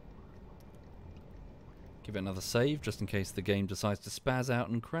 Give it another save just in case the game decides to spaz out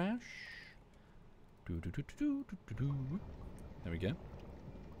and crash. There we go.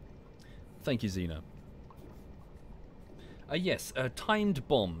 Thank you, Xena. Yes, timed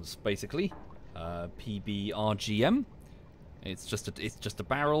bombs, basically. PBRGM. It's just a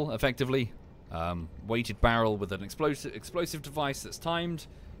barrel, effectively. Weighted barrel with an explosive device that's timed.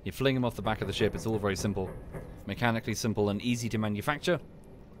 You fling them off the back of the ship. It's all very simple. Mechanically simple and easy to manufacture.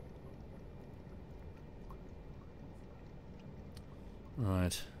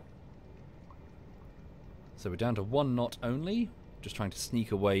 Right. So we're down to 1 knot only. Just trying to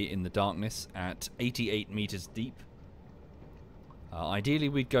sneak away in the darkness at 88 meters deep. Ideally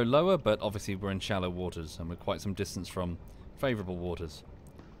we'd go lower, but obviously we're in shallow waters and we're quite some distance from favourable waters.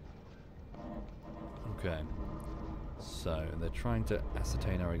 Okay. So they're trying to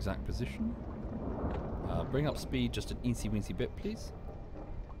ascertain our exact position. Bring up speed just an eensy-weensy bit, please.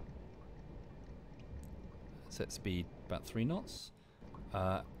 Set speed about 3 knots.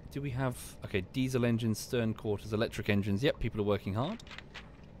 Do we have... Okay, diesel engines, stern quarters, electric engines. Yep, people are working hard.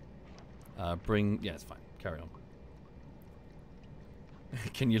 Yeah, it's fine. Carry on.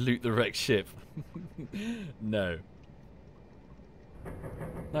 Can you loot the wrecked ship? No.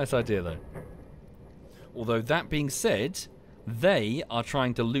 Nice idea, though. Although, that being said, they are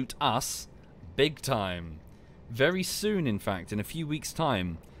trying to loot us big time. Very soon, in fact, in a few weeks'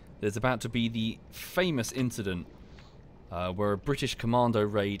 time, there's about to be the famous incident where a British commando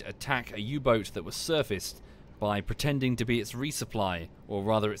raid attack a U-boat that was surfaced by pretending to be its resupply, or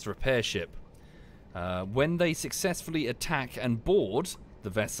rather its repair ship. When they successfully attack and board the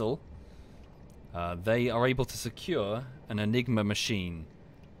vessel, they are able to secure an Enigma machine.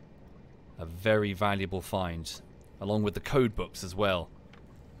 A very valuable find, along with the code books as well.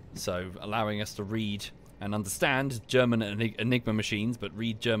 So, allowing us to read and understand German Enigma machines, but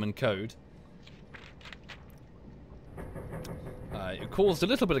read German code. It caused a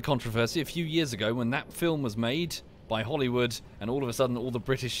little bit of controversy a few years ago when that film was made by Hollywood, and all of a sudden all the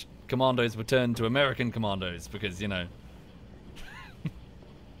British commandos were turned to American commandos, because, you know...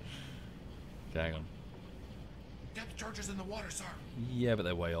 Okay, hang on. Depth charges in the water, sir. Yeah, but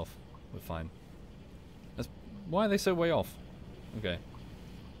they're way off. We're fine. Why are they so way off? Okay.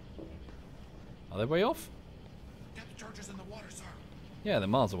 Are they way off? Depth charges in the water, sir. Yeah, they're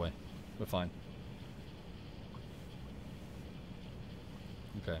miles away. We're fine.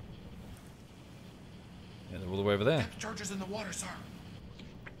 Okay. Yeah, they're all the way over there. Depth charges in the water, sir.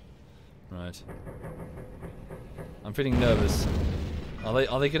 Right. I'm feeling nervous. Are they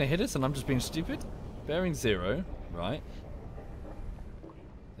going to hit us and I'm just being stupid? Bearing 0. Right.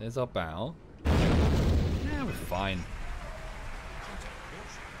 There's our bow. Yeah, we're fine.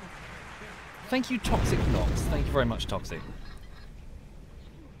 Thank you, Toxic Nox. Thank you very much, Toxic.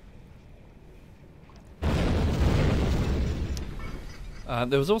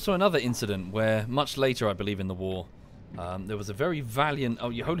 There was also another incident where, much later, I believe, in the war, there was a very valiant...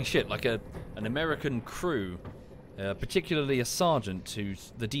 Oh, holy shit, like an American crew, particularly a sergeant,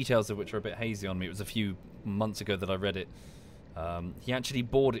 the details of which are a bit hazy on me. It was a few months ago that I read it. He actually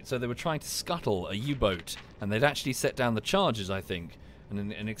boarded... So they were trying to scuttle a U-boat, and they'd actually set down the charges, I think.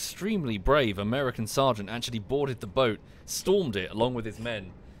 And an extremely brave American sergeant actually boarded the boat, stormed it along with his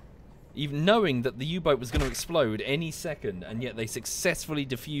men, even knowing that the U-boat was going to explode any second, and yet they successfully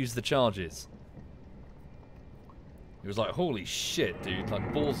defused the charges. It was like, holy shit, dude,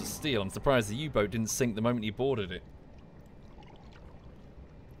 like balls of steel. I'm surprised the U-boat didn't sink the moment he boarded it.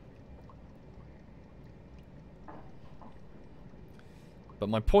 But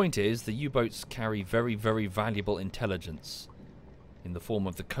my point is, the U-boats carry very, very valuable intelligence in the form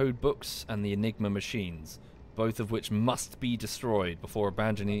of the code books and the Enigma machines, both of which must be destroyed before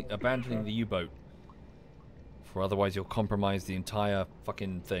abandoning the U-boat. For otherwise you'll compromise the entire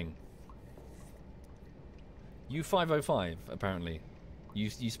fucking thing. U505, apparently.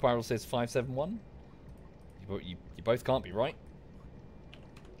 U-Spiral says 571? You both can't be right.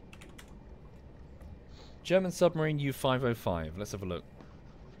 German submarine U505. Let's have a look.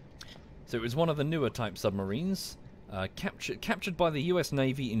 So it was one of the newer type submarines, captured by the US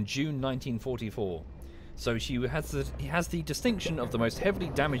Navy in June 1944. So she has the distinction of the most heavily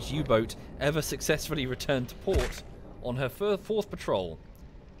damaged U-boat ever successfully returned to port on her fourth patrol.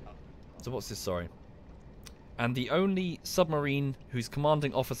 So what's this, sorry? And the only submarine whose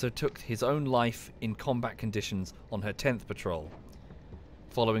commanding officer took his own life in combat conditions on her 10th patrol,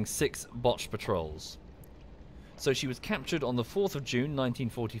 following 6 botched patrols. So she was captured on the 4th of June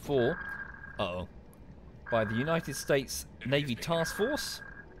 1944, by the United States Navy Task Force.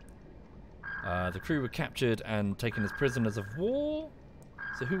 The crew were captured and taken as prisoners of war.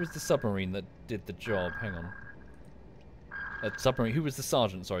 So who was the submarine that did the job? Hang on. Submarine. Who was the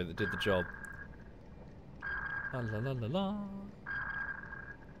sergeant, sorry, that did the job? La la la la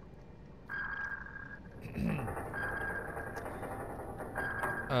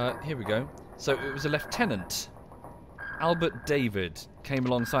la. Here we go. So it was a Lieutenant Albert David came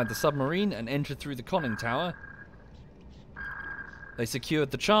alongside the submarine and entered through the conning tower. They secured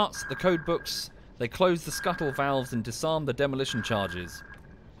the charts, the code books, they closed the scuttle valves and disarmed the demolition charges.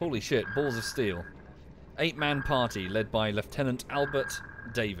 Holy shit, balls of steel. 8-man party led by Lieutenant Albert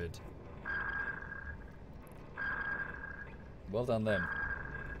David. Well done them.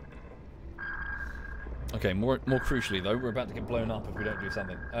 Okay, more crucially though, we're about to get blown up if we don't do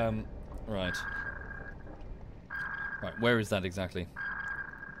something. Right. Right, where is that exactly?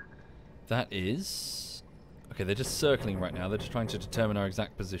 That is... Okay, they're just circling right now. They're just trying to determine our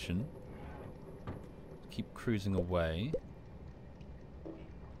exact position. Keep cruising away.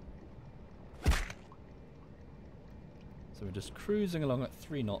 So we're just cruising along at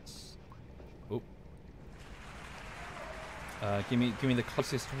 3 knots. Oh. Give me the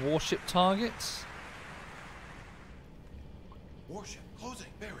closest warship target. Warship closing.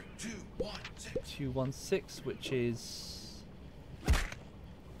 Bearing 216. 216, which is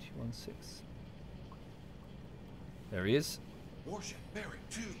 216. There he is. Warship bearing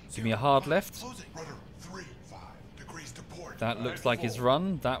 2. Give me a hard left. Closing. Rudder 3, 5 degrees to port. That looks like his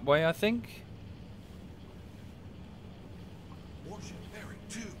run that way, I think. Warship bearing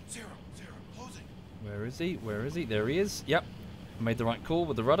 200. Closing. Where is he? Where is he? There he is. Yep. I made the right call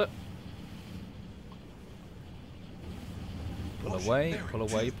with the rudder. Pull away, pull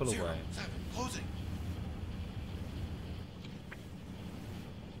away, pull away. Closing.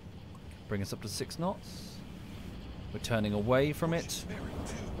 Bring us up to 6 knots. We're turning away from it. Bearing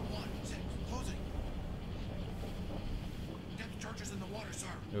 216. Closing. Depth charges in the water, sir.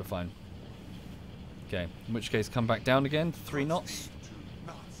 We're fine. Okay, in which case come back down again, 3 knots. 2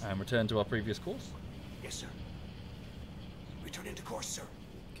 knots. And return to our previous course. Yes, sir. Return into course, sir.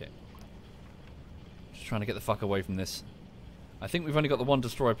 Okay. Just trying to get the fuck away from this. I think we've only got the one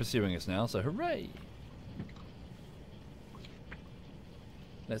destroyer pursuing us now, so hooray!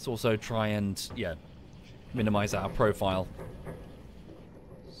 Let's also try and, yeah, minimize our profile.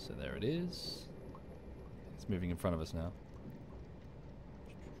 So there it is. It's moving in front of us now.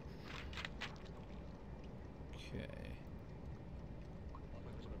 Okay. Okay,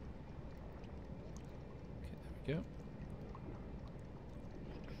 there we go.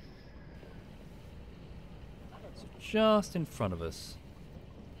 So just in front of us.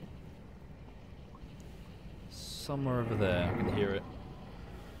 Somewhere over there, I can hear it.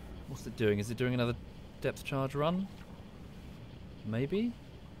 What's it doing? Is it doing another depth charge run? Maybe?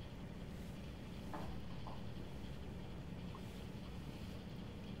 I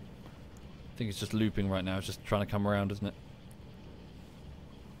think it's just looping right now. It's just trying to come around, isn't it?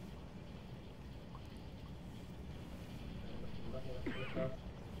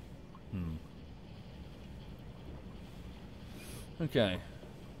 Okay.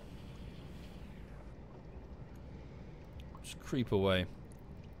 Just creep away.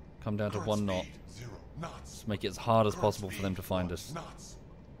 Come down to Current 1 knot. speed, 0 knots. Just make it as hard as Current possible for them speed, to find 1 us. knots.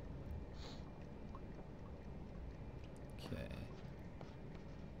 Okay.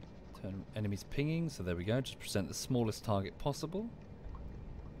 Turn enemies pinging, so there we go. Just present the smallest target possible.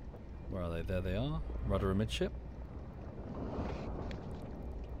 Where are they? There they are. Rudder amidship.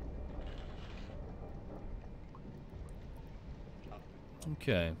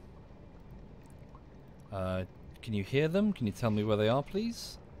 Okay. Can you hear them? Can you tell me where they are,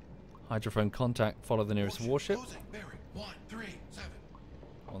 please? Hydrophone contact, follow the nearest warship. Closing. Bearing 137.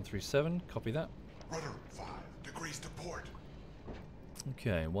 137, copy that. Rudder 5 degrees to port.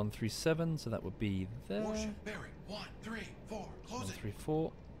 Okay, 137, so that would be there. Warship bearing 134. Closing.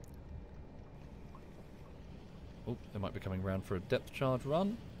 134. Oh, they might be coming round for a depth charge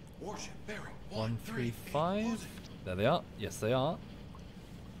run. Warship bearing 135. Closing. There they are. Yes, they are.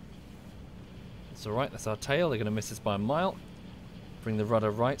 It's alright, that's our tail. They're going to miss us by a mile. Bring the rudder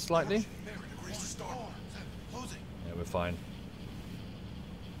right slightly. Bearing degrees to start. Closing. Yeah, we're fine.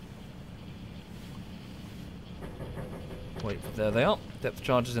 Wait, there they are. Depth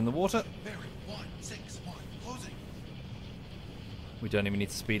charges in the water. Bearing 161. Closing. We don't even need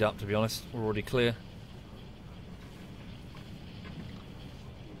to speed up, to be honest. We're already clear.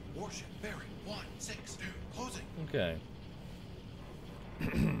 Warship bearing 162. Closing. Okay.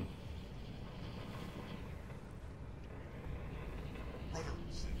 Rudder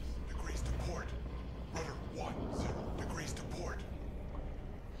 6 degrees to port. Rudder 10 degrees to port.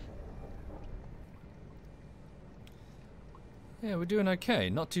 Yeah, we're doing okay.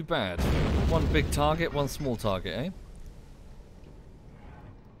 Not too bad. One big target, one small target, eh?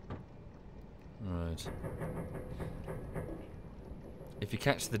 Right. If you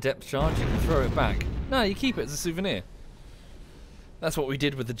catch the depth charge, you can throw it back. No, you keep it as a souvenir. That's what we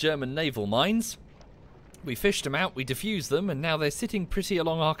did with the German naval mines. We fished them out, we defused them, and now they're sitting pretty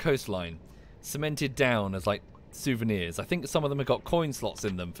along our coastline. Cemented down as, like, souvenirs. I think some of them have got coin slots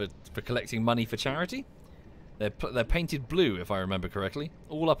in them for collecting money for charity. They're painted blue, if I remember correctly.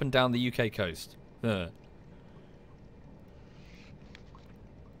 All up and down the UK coast. Right.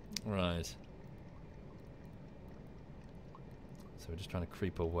 So we're just trying to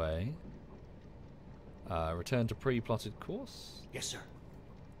creep away. Return to pre-plotted course. Yes, sir.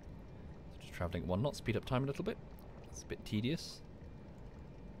 Just travelling 1 knot, speed up time a little bit. It's a bit tedious.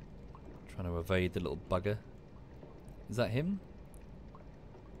 Trying to evade the little bugger. Is that him?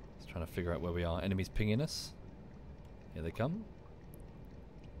 Just trying to figure out where we are. Enemies pinging us. Here they come.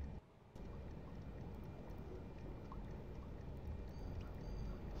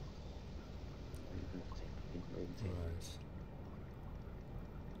 Right.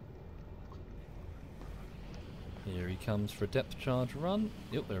 Here he comes for a depth charge run.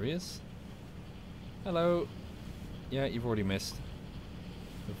 Yep, there he is. Hello. Yeah, you've already missed.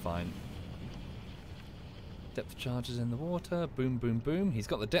 We're fine. Depth charges in the water. Boom, boom, boom. He's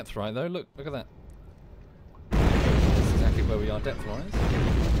got the depth right, though. Look at that. That's exactly where we are depth-wise.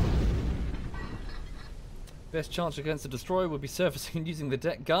 Best chance against a destroyer would be surfacing and using the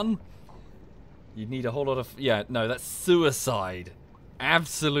deck gun. You'd need a whole lot of... Yeah, no, that's suicide.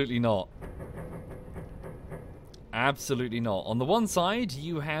 Absolutely not. Absolutely not. On the one side,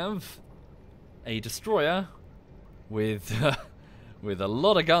 you have a destroyer with with a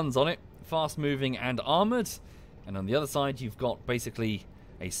lot of guns on it, fast-moving and armored. And on the other side, you've got basically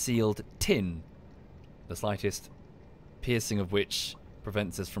a sealed tin, the slightest piercing of which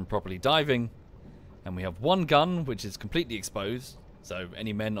prevents us from properly diving. And we have one gun, which is completely exposed. So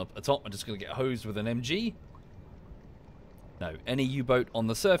any men up atop are just going to get hosed with an MG. No, any U-boat on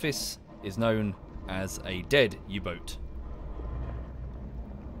the surface is known as a dead U-boat.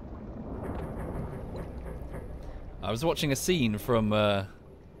 I was watching a scene from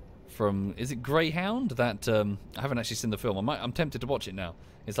is it Greyhound? That I haven't actually seen the film. I'm tempted to watch it now.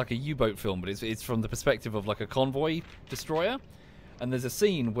 It's like a U-boat film, but it's from the perspective of like a convoy destroyer. And there's a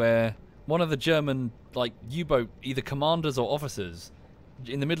scene where one of the German like U-boat either commanders or officers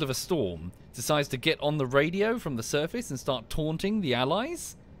in the middle of a storm decides to get on the radio from the surface and start taunting the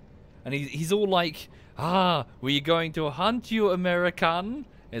Allies. And he's all like, "Ah, were you going to hunt, you American?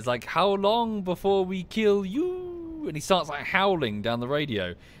 It's like, how long before we kill you?" And he starts like howling down the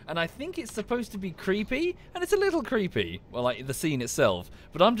radio. And I think it's supposed to be creepy, and it's a little creepy, well, like the scene itself.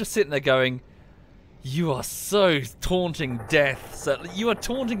 But I'm just sitting there going, you are so taunting death. So you are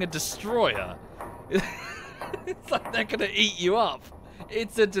taunting a destroyer. It's like they're gonna eat you up.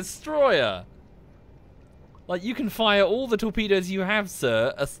 It's a destroyer. Like, you can fire all the torpedoes you have,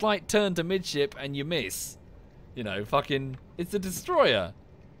 sir. A slight turn to midship and you miss. You know, fucking... It's a destroyer.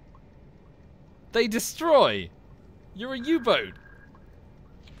 They destroy. You're a U-boat.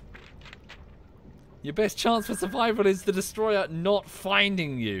 Your best chance for survival is the destroyer not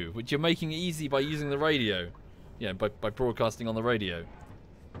finding you, which you're making easy by using the radio. Yeah, by broadcasting on the radio.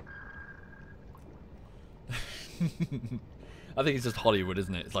 I think it's just Hollywood,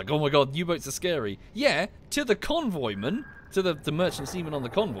 isn't it? It's like, oh my god, U-boats are scary. Yeah, to the convoymen, to the merchant seamen on the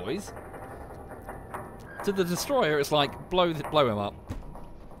convoys. To the destroyer, it's like, blow him up.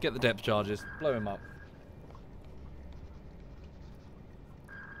 Get the depth charges, blow him up.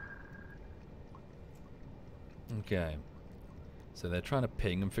 Okay. So they're trying to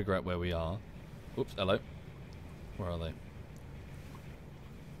ping and figure out where we are. Oops, hello. Where are they?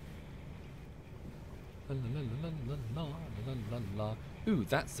 Ooh,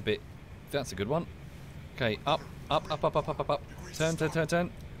 that's a bit... That's a good one. Okay, up.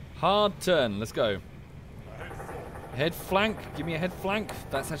 Turn. Hard turn, let's go. Head flank, give me a head flank.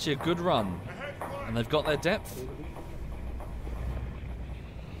 That's actually a good run. And they've got their depth.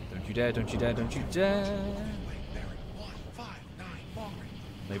 Don't you dare.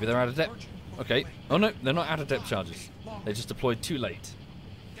 Maybe they're out of depth. Okay. Oh no, they're not out of depth charges. They just deployed too late.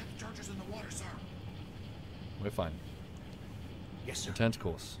 We're fine. Yes, sir. Return to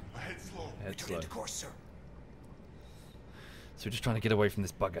course. Ahead slow. Head slow. Return to course, sir. So we're just trying to get away from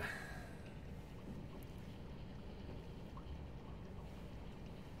this bugger.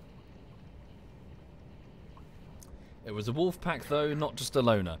 It was a wolf pack though, not just a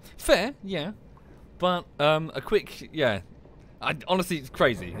loner. Fair, yeah. But a quick, yeah. Honestly, it's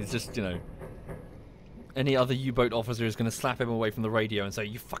crazy. It's just, you know, any other U-boat officer is going to slap him away from the radio and say,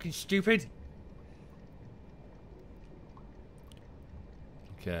 "You fucking stupid."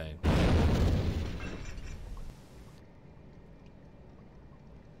 Okay.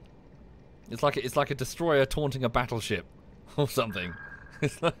 It's like a destroyer taunting a battleship or something.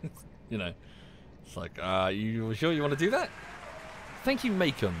 It's like, you know, it's like, you sure you want to do that? Thank you,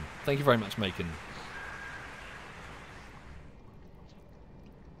 Macon. Thank you very much, Macon.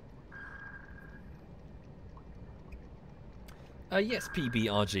 Yes,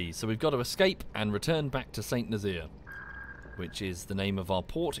 PBRG. So we've got to escape and return back to Saint Nazaire, which is the name of our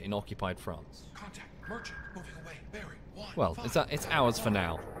port in occupied France. Contact. Merchant. Moving away. Bearing. Well, it's ours for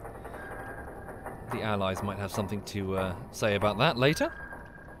now. The Allies might have something to say about that later,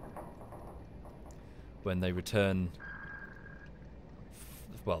 when they return.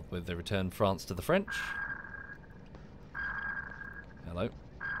 Well, when they return France to the French. Hello,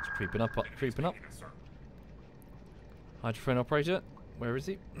 it's creeping up. Hydrophone operator, where is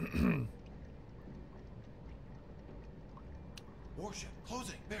he? Warship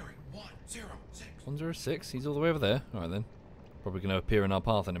closing. Bearing 106. 106. He's all the way over there. All right then. Probably going to appear in our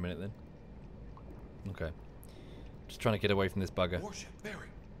path in a minute then. Okay. Just trying to get away from this bugger. Warship bearing.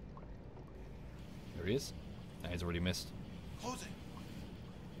 There he is. No, he's already missed. Closing.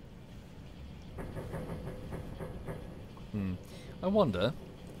 I wonder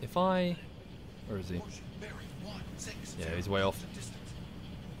if I... Where is he? Warship bearing 160. Yeah, he's way off. Distance.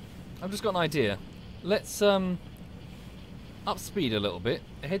 I've just got an idea. Let's up speed a little bit.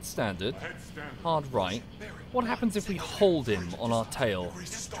 Head standard. Ahead standard. Hard right. What happens if we hold him on our tail?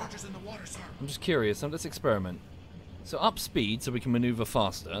 Depth charges in the water, sir. I'm just curious. Let's experiment. So up speed so we can maneuver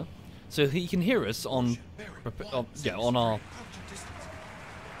faster. So he can hear us on, yeah, on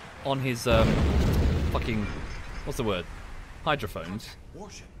his fucking, what's the word? Hydrophones.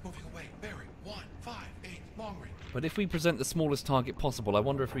 Warship moving away. Bearing 158 long range. But if we present the smallest target possible, I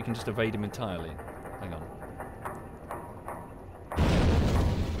wonder if we can just evade him entirely. Hang on.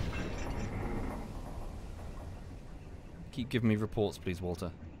 Keep giving me reports, please,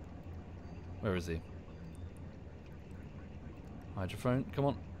 Walter. Where is he? Hydrophone, come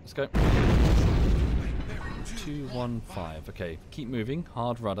on, let's go. 215. Okay, keep moving.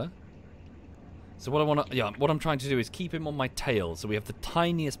 Hard rudder. So what I want to, yeah, what I'm trying to do is keep him on my tail, so we have the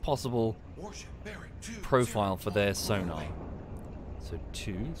tiniest possible profile for their sonar. So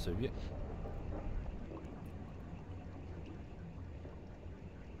 2, Soviet.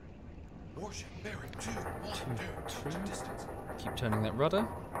 Warship bearing 2, 2. Distance. Keep turning that rudder.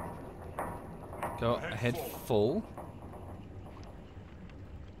 Go ahead full.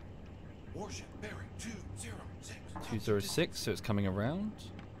 Warship bearing 206. 206, so it's coming around.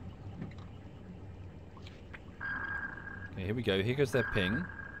 Okay, here we go. Here goes their ping.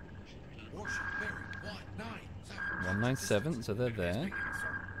 Warship bearing 197. 197, so they're there.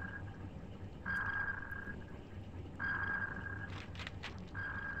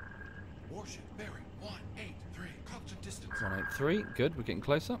 Warship bearing 183. Constant distance. 183, good, we're getting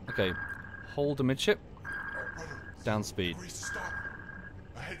closer. Okay, hold the midship. Down speed. Degrees to starboard.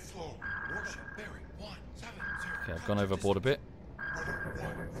 Ahead slow. Warship bearing 170. Okay, I've gone overboard a bit. Rudder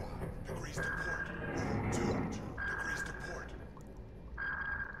 15 degrees to port. Rudder 2 degrees to port.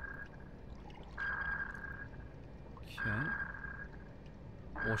 Okay.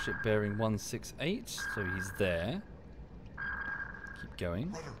 Warship bearing 168, so he's there. Keep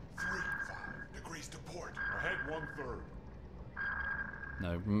going. Rudder 35 degrees to port. Ahead 1/3.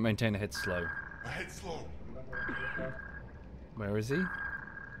 No, maintain ahead slow. Ahead slow. Where is he?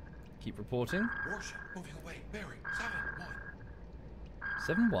 Keep reporting. Warship moving away. Bearing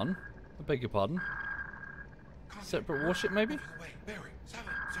 71. 7-1? I beg your pardon. Separate warship, maybe? Moving away. Bearing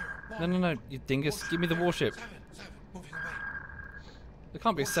 701. No, no, no, you dingus. Give me the warship. 77. Moving away. There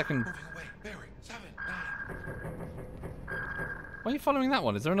can't be a second. Moving away. Bearing 79. Why are you following that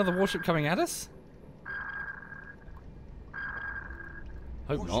one? Is there another warship coming at us?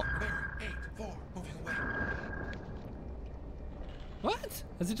 Hope not. Bearing 84. Moving away. What?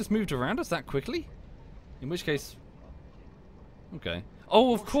 Has it just moved around us that quickly? In which case... Okay.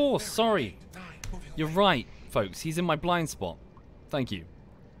 Oh, of course, sorry. 9. Moving You're away. right, folks. He's in my blind spot. Thank you.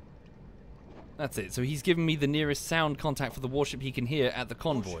 That's it. So he's given me the nearest sound contact for the warship he can hear at the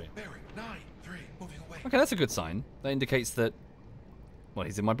convoy. Warship bearing 93. Moving away. Okay, that's a good sign. That indicates that, well,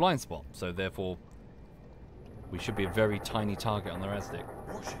 he's in my blind spot. So therefore, we should be a very tiny target on the Razdik.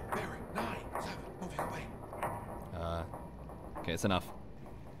 Warship bearing 97. Moving away. Okay, it's enough.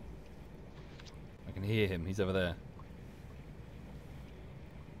 I can hear him. He's over there.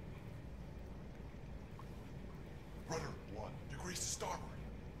 Rudder 1 degrees to starboard.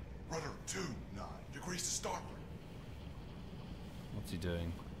 Rudder 2 9 degrees to starboard. What's he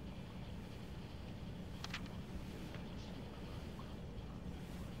doing?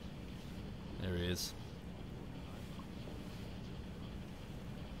 There he is.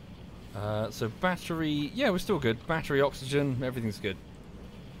 So battery, yeah, we're still good. Battery, oxygen, everything's good.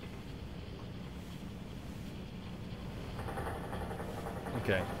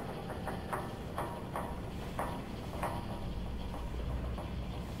 Okay.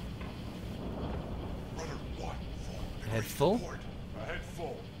 Rudder 1 full. Head degrees to full? port. Ahead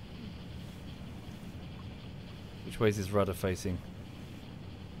full. Which way's his rudder facing?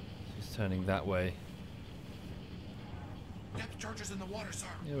 He's turning that way. Depth charges in the water, sir.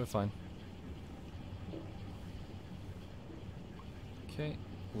 Yeah, we're fine. Okay,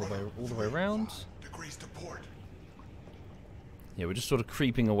 all the way around. 5 degrees to port. Yeah, we're just sort of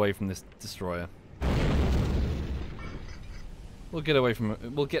creeping away from this destroyer. We'll get away from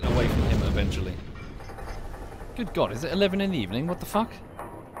him eventually. Good God, is it 11 in the evening? What the fuck?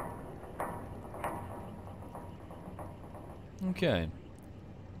 Okay.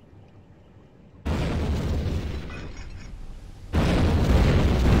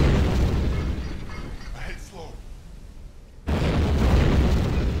 Ahead slow.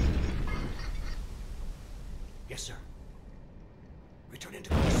 Yes, sir. Return into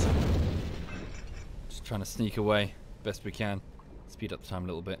course, sir. Just trying to sneak away best we can. Speed up the time a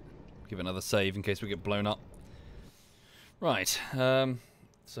little bit. Give it another save in case we get blown up. Right.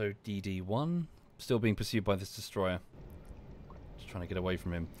 So DD1 still being pursued by this destroyer. Just trying to get away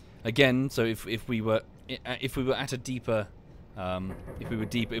from him again. So if we were at a deeper,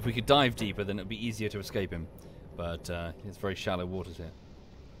 if we could dive deeper, then it'd be easier to escape him. but it's very shallow waters here.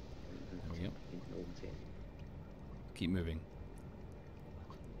 There we go. Keep moving.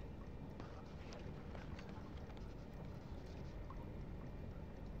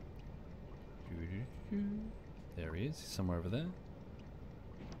 There he is, somewhere over there.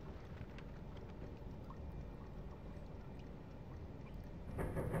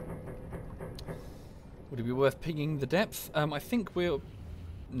 Would it be worth pinging the depth? I think we're...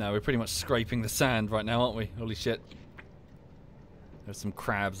 No, we're pretty much scraping the sand right now, aren't we? Holy shit. There's some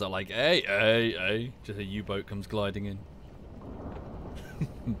crabs that are like, hey, hey, hey. Just a U-boat comes gliding in.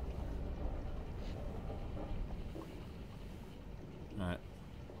 Alright.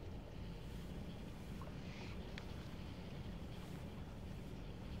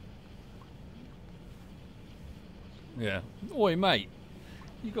 Yeah. Oi, mate.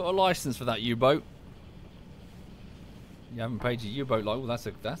 You got a license for that U-boat? You haven't paid your U-boat like, well, that's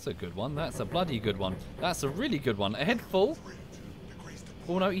a good one. That's a bloody good one. That's a really good one. Ahead full.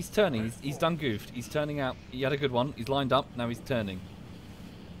 Oh no, he's turning. He's done goofed. He's turning out. He had a good one. He's lined up. Now he's turning.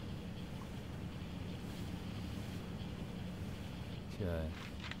 Okay.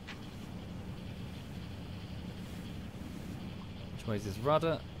 Which way is his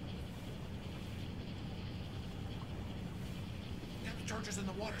rudder? Charges in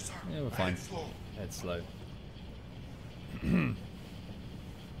the water, sir. Yeah, we're fine. Slow. Head slow. Yes,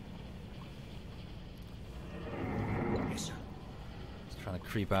 sir. Just trying to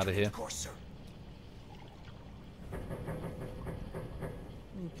creep out of here. Of course, sir.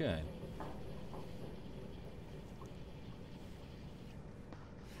 Okay.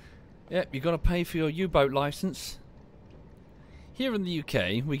 Yep, you got to pay for your U-boat license. Here in the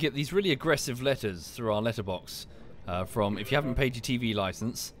UK, we get these really aggressive letters through our letterbox from if you haven't paid your TV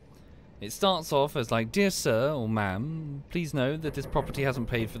license. It starts off as like, dear sir or ma'am, please know that this property hasn't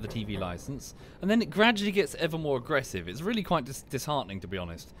paid for the TV license. And then it gradually gets ever more aggressive. It's really quite disheartening, to be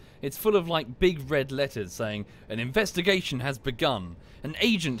honest. It's full of like big red letters saying, an investigation has begun. An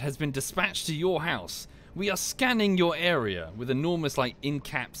agent has been dispatched to your house. We are scanning your area, with enormous like in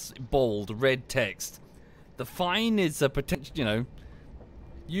caps, bold, red text. The fine is a potential, you know,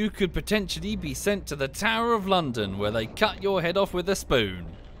 you could potentially be sent to the Tower of London where they cut your head off with a spoon.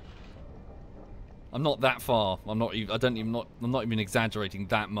 I'm not that far. I'm not even exaggerating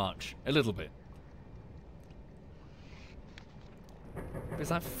that much. A little bit. It's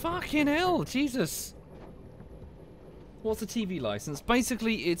like, fucking hell, Jesus. What's a TV license?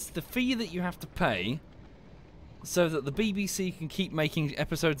 Basically, it's the fee that you have to pay so that the BBC can keep making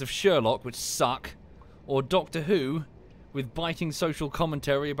episodes of Sherlock, which suck, or Doctor Who, with biting social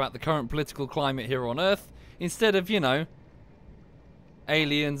commentary about the current political climate here on Earth, instead of, you know,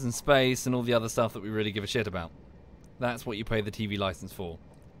 aliens and space and all the other stuff that we really give a shit about. That's what you pay the TV license for.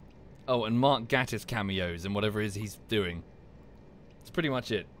 Oh, and Mark Gatiss cameos and whatever it is he's doing. That's pretty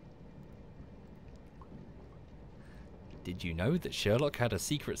much it. Did you know that Sherlock had a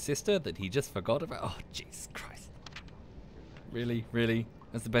secret sister that he just forgot about? Oh, Jesus Christ. Really? Really?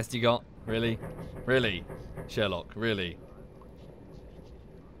 That's the best you got? Really? Really? Sherlock, really?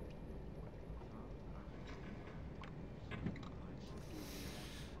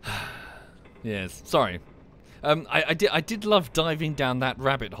 Yes, sorry. I did love diving down that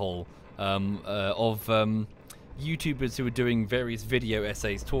rabbit hole of YouTubers who were doing various video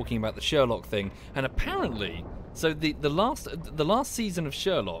essays talking about the Sherlock thing, and apparently, so the last season of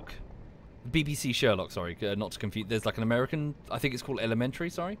Sherlock, BBC Sherlock, sorry, not to confuse. There's like an American, I think it's called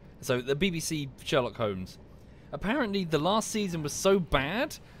Elementary. Sorry, so the BBC Sherlock Holmes. Apparently, the last season was so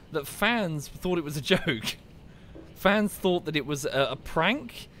bad that fans thought it was a joke. Fans thought that it was a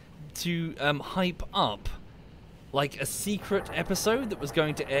prank to hype up like a secret episode that was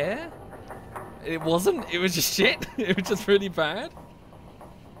going to air. It wasn't. It was just shit. It was just really bad.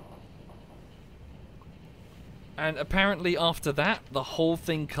 And apparently after that, the whole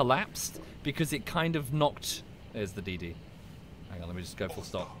thing collapsed because it kind of knocked... There's the DD. Hang on, let me just go full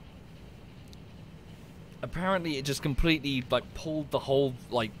stop. Apparently it just completely like pulled the whole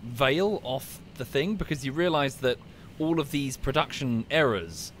like veil off the thing because you realise that all of these production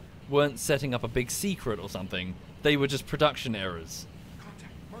errors weren't setting up a big secret or something. They were just production errors.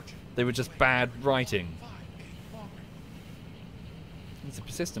 They were just bad writing. He's a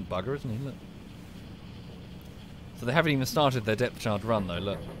persistent bugger, isn't he? Look. So they haven't even started their depth charge run, though.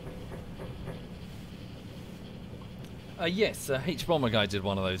 Look. Yes, H Bomber Guy did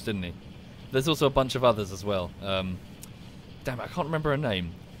one of those, didn't he? There's also a bunch of others as well. Damn it, I can't remember her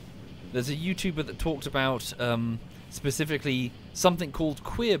name. There's a YouTuber that talked about specifically something called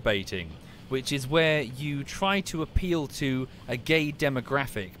queer baiting, which is where you try to appeal to a gay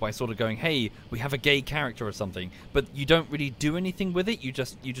demographic by sort of going, hey, we have a gay character or something, but you don't really do anything with it. You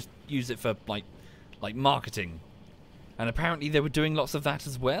just use it for like marketing. And apparently they were doing lots of that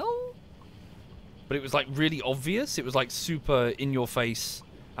as well. But it was like really obvious. It was like super in your face.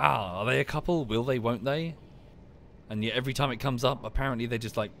 Are they a couple? Will they, won't they? And yet every time it comes up, apparently they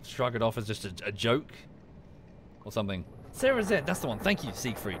just like shrug it off as just a joke or something. Sarah Z, that's the one. Thank you,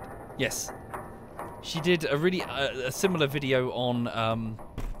 Siegfried. Yes. She did a really a similar video on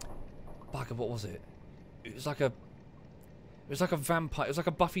bugger, what was it? It was like a vampire. It was like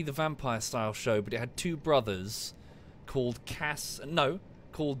a Buffy the Vampire style show, but it had two brothers called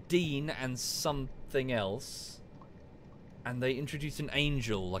called Dean and something else. And they introduced an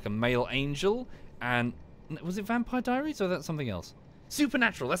angel, like a male angel, and was it Vampire Diaries or that's something else?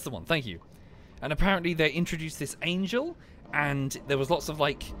 Supernatural, that's the one. Thank you. And apparently they introduced this angel, and there was lots of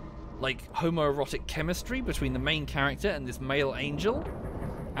like homoerotic chemistry between the main character and this male angel.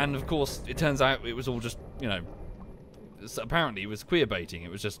 And of course, it turns out it was all just, you know, apparently it was queer baiting. It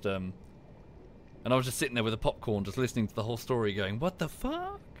was just, and I was just sitting there with a popcorn, just listening to the whole story, going, "What the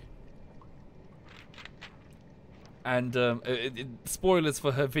fuck?" And spoilers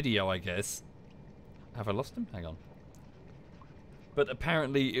for her video, I guess. Have I lost him? Hang on. But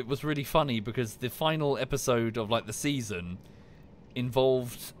apparently it was really funny because the final episode of like the season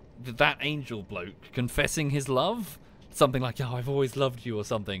involved that angel bloke confessing his love, something like, "Oh, I've always loved you," or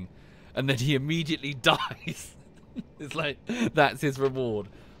something, and then he immediately dies. It's like that's his reward.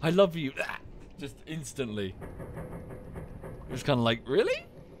 "I love you," just instantly. It was kind of like, really?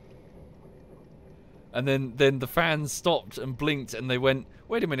 And then the fans stopped and blinked and they went,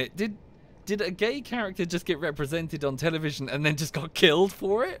 "Wait a minute, did a gay character just get represented on television and then just got killed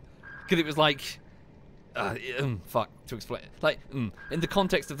for it?" Because it was like, fuck to explain. Like, in the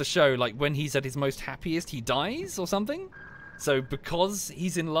context of the show, like when he's at his most happiest, he dies or something. So because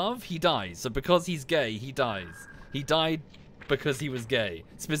he's in love, he dies. So because he's gay, he dies. He died because he was gay,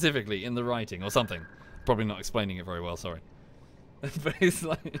 specifically in the writing or something. Probably not explaining it very well. Sorry. But it's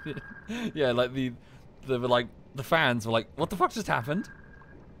like, yeah, like the fans were like, "What the fuck just happened?"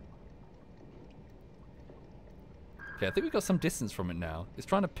 Okay, I think we've got some distance from it now. It's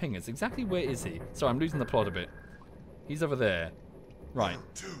trying to ping us. Exactly where is he? Sorry, I'm losing the plot a bit. He's over there. Right.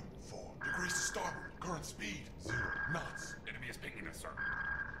 2-4 degrees to starboard. Current speed 0 knots. Enemy is pinging us, sir.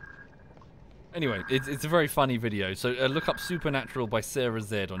 Anyway, it's a very funny video. So look up Supernatural by Sarah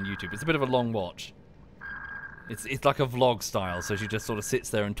Z on YouTube. It's a bit of a long watch. It's like a vlog style, so she just sort of sits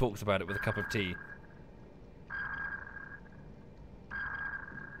there and talks about it with a cup of tea.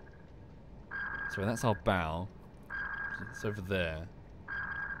 So that's our bow. It's over there.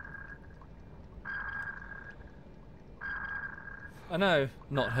 I know,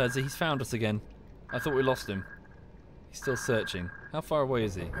 not Herzy. He's found us again. I thought we lost him. He's still searching. How far away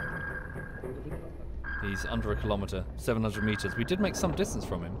is he? He's under a kilometre, 700 meters. We did make some distance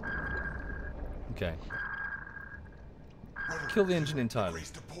from him. Okay. Kill the engine entirely.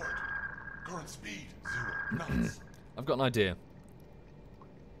 Degrees to port. Current speed 0 knots. I've got an idea.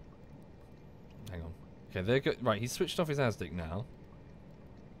 Hang on. Okay, there go. Right, he's switched off his ASDIC now.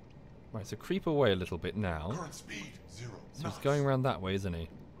 Right, so creep away a little bit now. Current speed 0 So knots. he's going around that way, isn't he?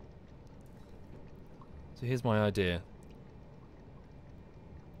 So here's my idea.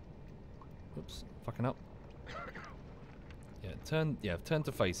 Oops, fucking up. Yeah, turn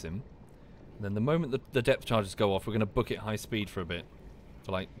to face him. And then the moment the depth charges go off, we're going to book it high speed for a bit.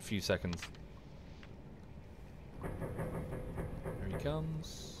 For like a few seconds. Here he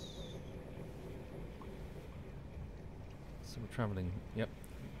comes. So we're travelling. Yep.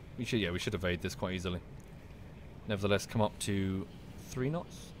 We should evade this quite easily. Nevertheless, come up to 3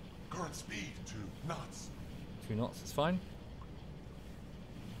 knots. Current speed 2 knots. 2 knots, it's fine.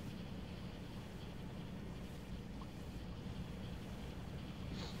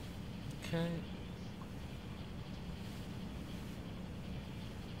 Okay.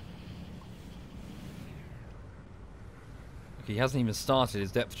 Okay, he hasn't even started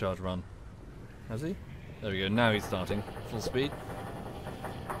his depth charge run. Has he? There we go, now he's starting. Full speed.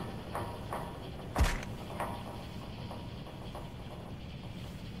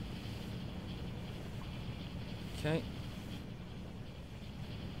 Okay.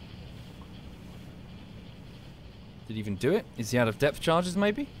 Did he even do it? Is he out of depth charges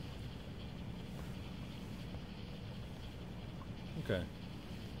maybe? Okay.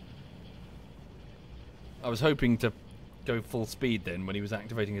 I was hoping to go full speed then when he was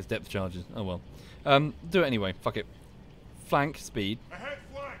activating his depth charges. Oh well. Do it anyway. Fuck it. Flank speed. Ahead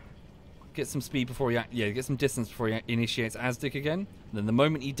flank. Get some speed before he get some distance before he initiates ASDIC again. And then the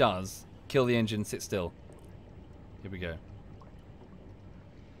moment he does, kill the engine, sit still. Here we go.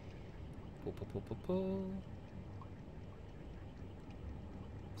 Pull, pull, pull, pull, pull.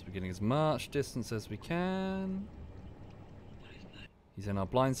 So we're getting as much distance as we can. He's in our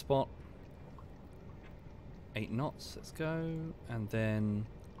blind spot. 8 knots, let's go. And then,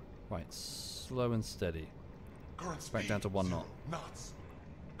 right, slow and steady. Back down to 1 knot. Knots.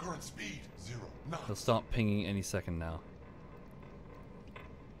 Current speed 0 knots. He'll start pinging any second now.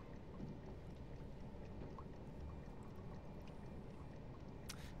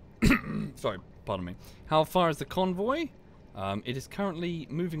 Sorry, pardon me. How far is the convoy? It is currently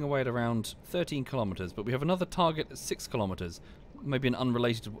moving away at around 13 kilometers, but we have another target at 6 kilometers. Maybe an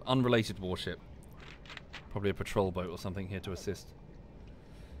unrelated warship. Probably a patrol boat or something here to assist.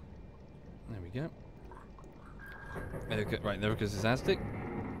 There we go. Right, there goes his Aztec.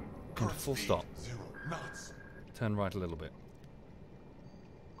 Come to full stop. 0 knots. Turn right a little bit.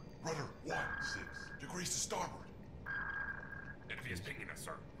 Rudder 16 degrees to starboard. Enemy is pinging us,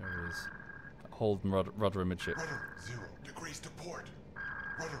 sir. There it is. Hold and rudder amidship. Rudder 0 degrees to port.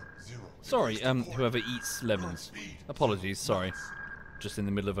 Rudder 0. Sorry, degrees to port. whoever eats lemons. Speed, Apologies, 0 sorry. knots. Just in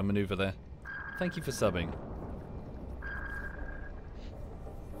the middle of a maneuver there. Thank you for subbing.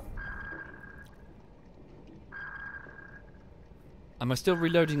 Am I still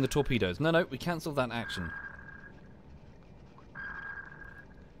reloading the torpedoes? No, no, we cancelled that action.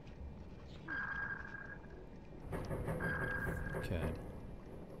 Okay.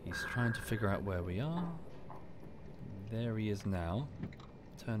 He's trying to figure out where we are. There he is now.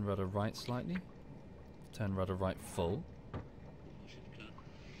 Turn rudder right slightly. Turn rudder right full.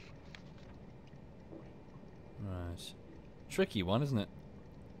 Right. Tricky one, isn't it?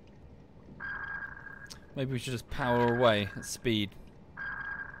 Maybe we should just power away at speed.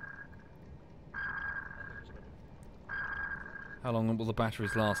 How long will the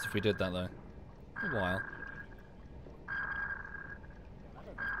batteries last if we did that, though? A while.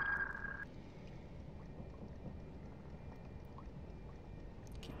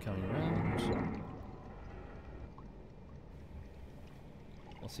 Keep coming around.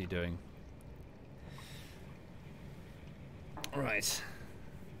 What's he doing? Right.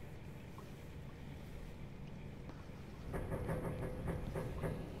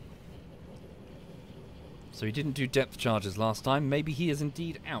 So he didn't do depth charges last time. Maybe he is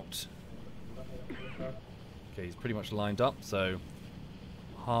indeed out. Okay, he's pretty much lined up, so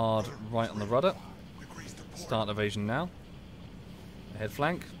hard right on the rudder. Start evasion now. Ahead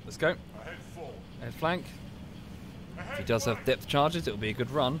flank. Let's go. Ahead full. Ahead flank. If he does have depth charges, it'll be a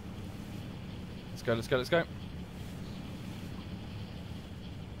good run. Let's go, let's go, let's go.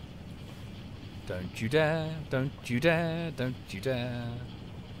 Don't you dare, don't you dare, don't you dare.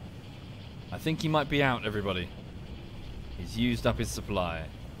 I think he might be out, everybody. He's used up his supply.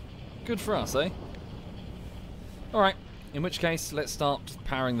 Good for us, eh? Alright, in which case, let's start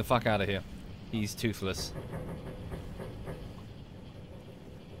powering the fuck out of here. He's toothless.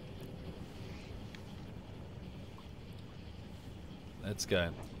 Let's go.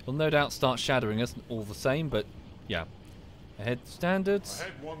 He'll no doubt start shadowing us all the same, but yeah. Ahead standards.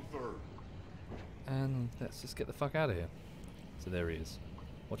 Ahead 1/3. And let's just get the fuck out of here. So there he is.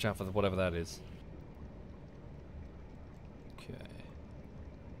 Watch out for whatever that is. Okay.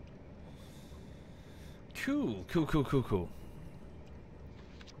 Cool, cool, cool, cool, cool.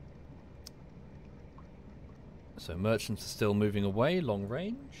 So merchants are still moving away, long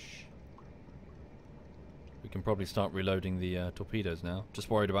range. We can probably start reloading the torpedoes now. Just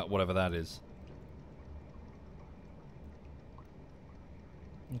worried about whatever that is.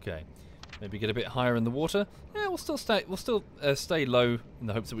 Okay. Maybe get a bit higher in the water. Yeah, we'll still stay low in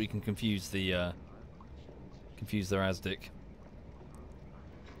the hopes that we can confuse their Aztec.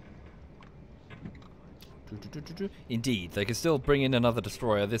 Indeed, they can still bring in another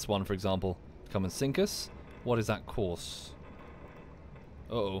destroyer. This one, for example, to come and sink us. What is that course?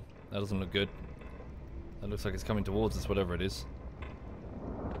 Uh-oh, that doesn't look good. That looks like it's coming towards us, whatever it is.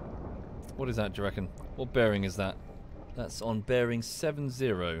 What is that, do you reckon? What bearing is that? That's on bearing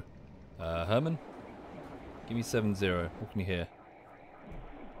 70. Herman? Give me 70. What can you hear?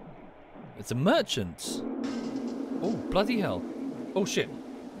 It's a merchant! Oh, bloody hell. Oh, shit.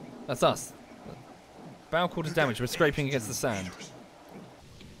 That's us. Bow quarter damage. We're scraping against the sand.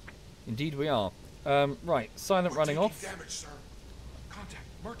 Indeed we are. Right, silent running off.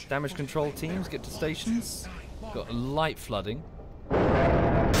 Damage control teams get to stations. Got light flooding.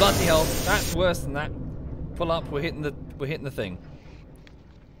 Bloody hell, that's worse than that. Pull up, we're hitting the thing.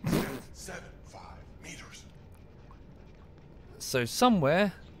 7.5 meters. So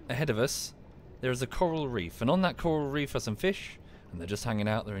somewhere ahead of us there is a coral reef, and on that coral reef are some fish, And they're just hanging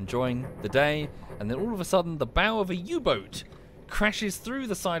out, they're enjoying the day, and then all of a sudden the bow of a U-boat crashes through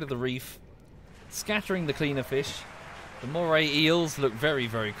the side of the reef, scattering the cleaner fish. The moray eels look very,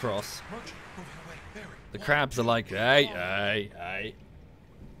 very cross. Merchant, moving away. Bearing. The crabs are like, hey, hey, hey.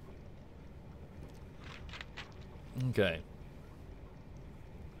 Okay.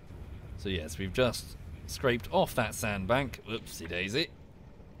 So yes, we've just scraped off that sandbank. Oopsie daisy.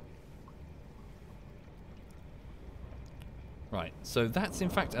 Right, so that's in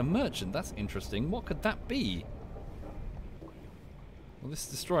fact a merchant. That's interesting. What could that be? Well, this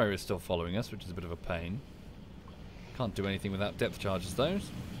destroyer is still following us, which is a bit of a pain. Can't do anything without depth charges, though.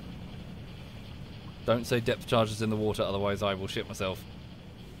 Don't say depth charges in the water, otherwise I will shit myself.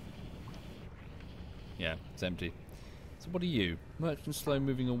 Yeah, it's empty. So what are you? Merchant slow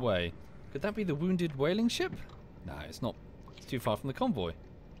moving away. Could that be the wounded whaling ship? No, it's not. It's too far from the convoy.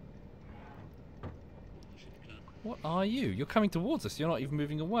 What are you? You're coming towards us. You're not even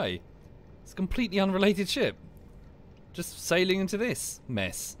moving away. It's a completely unrelated ship. Just sailing into this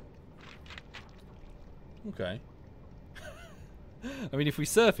mess. Okay. I mean, if we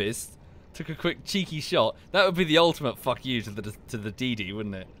surfaced, took a quick cheeky shot, that would be the ultimate fuck you to the DD,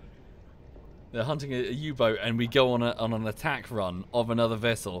 wouldn't it? They're hunting a U-boat, and we go on an attack run of another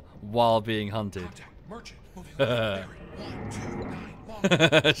vessel while being hunted. Contact. Merchant, moving away. Bearing.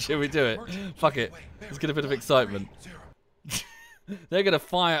 129. Should we do it? Fuck it. Let's get a bit of excitement. They're gonna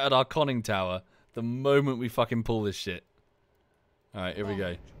fire at our conning tower the moment we fucking pull this shit. Alright, here we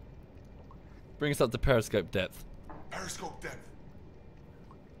go. Bring us up to periscope depth. Periscope depth.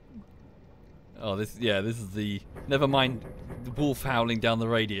 Oh, this is the... Never mind the wolf howling down the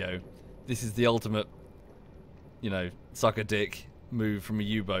radio. This is the ultimate, you know, sucker dick move from a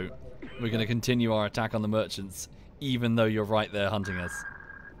U-boat. We're going to continue our attack on the merchants, even though you're right there hunting us.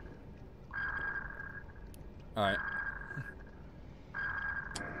 Alright.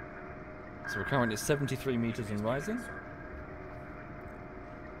 So we're currently at 73 meters and rising.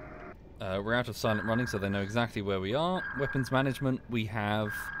 We're out of silent running, so they know exactly where we are. Weapons management, we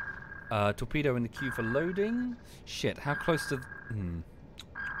have torpedo in the queue for loading. Shit, how close to...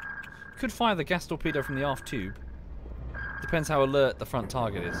 Could fire the gas torpedo from the aft tube. Depends how alert the front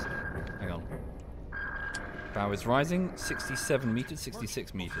target is. Hang on. Bow is rising, 67 meters,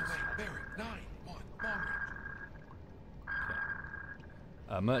 66 meters. Bearing. 9-1. Long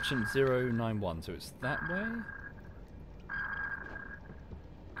range. Merchant 091, so it's that way.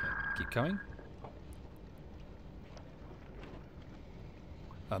 Okay, keep coming.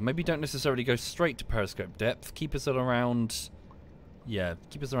 Maybe don't necessarily go straight to periscope depth. Keep us at around... Yeah,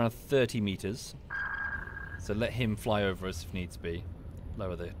 keep us around 30 meters. So let him fly over us if needs be.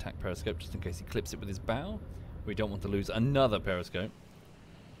 Lower the attack periscope just in case he clips it with his bow. We don't want to lose another periscope.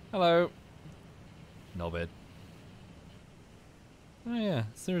 Hello. Knobhead. Oh yeah,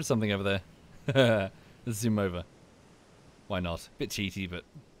 so there is something over there. Let's zoom over. Why not? Bit cheaty, but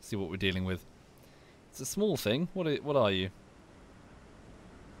see what we're dealing with. It's a small thing. What are you?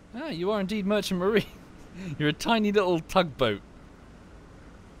 Ah, you are indeed Merchant Marine. You're a tiny little tugboat.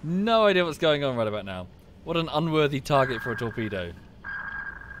 No idea what's going on right about now. What an unworthy target for a torpedo.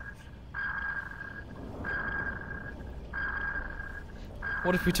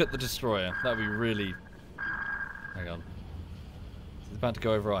 What if we took the destroyer? That would be really... Hang on. It's about to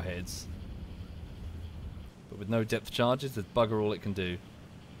go over our heads. But with no depth charges, there's bugger all it can do.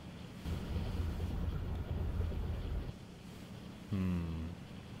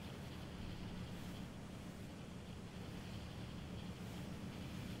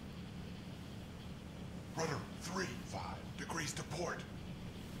 Rudder 3-5 degrees to port.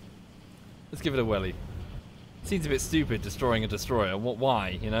 Let's give it a welly. Seems a bit stupid destroying a destroyer.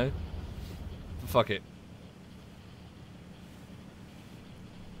 Why, you know? But fuck it.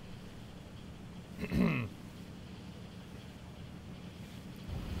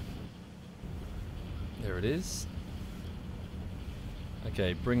 There it is.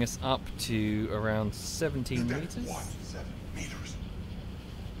 Okay, bring us up to around 17 meters. 17 meters.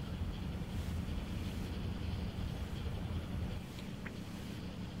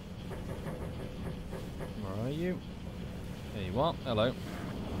 Where are you? There you are. Hello.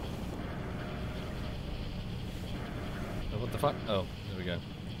 Oh, what the fuck? Oh, there we go.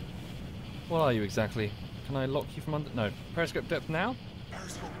 What are you exactly? Can I lock you from under? No. Periscope depth now?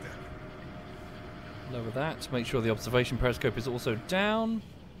 Periscope depth. Lower that. Make sure the observation periscope is also down.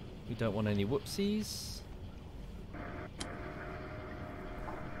 We don't want any whoopsies.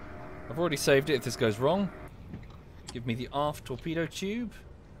 I've already saved it if this goes wrong. Give me the aft torpedo tube.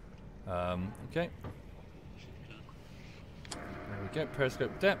 Okay. There we go.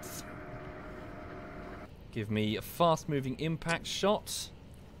 Periscope depth. Give me a fast-moving impact shot.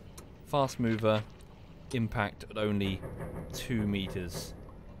 Fast mover, impact at only 2 meters.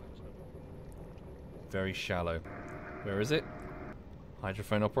 Very shallow. Where is it?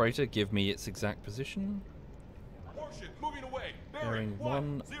 Hydrophone operator, give me its exact position. Warship moving away. Bearing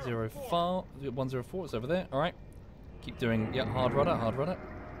 104. 104, it's over there. Alright. Keep doing, yeah, hard rudder, hard rudder.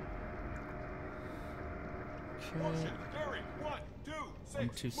 Warship bearing 126.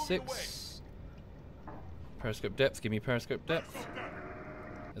 126. Periscope depth, give me periscope depth.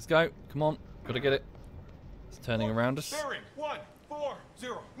 Let's go. Come on. Gotta get it. It's turning around us. Bearing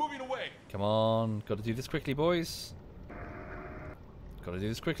 140. Moving away. Come on. Gotta do this quickly, boys. Gotta do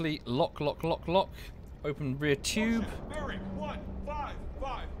this quickly. Lock, lock, lock, lock. Open rear tube. Bearing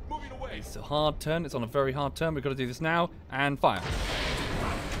 155. Moving away. It's a hard turn. It's on a very hard turn. We've got to do this now. And fire.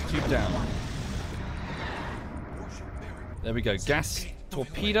 Tube down. There we go. Gas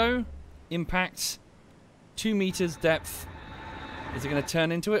torpedo. Impact. 2 meters depth. Is it going to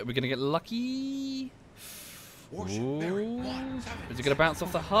turn into it? We're going to get lucky. Ooh. Is it going to bounce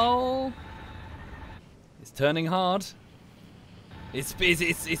off the hull? It's turning hard. It's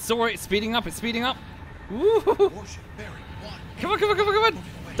sorry. It's speeding up. It's speeding up. Woo! Come on, come on, come on, come on!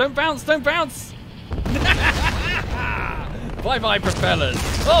 Don't bounce, don't bounce! Bye-bye, propellers!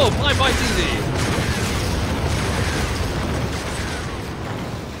 Oh, bye-bye, DZ!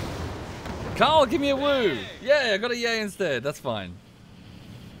 Carl, give me a woo! Yeah, I got a yay instead. That's fine.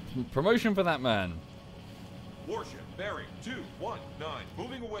 Promotion for that man. Warship bearing 219.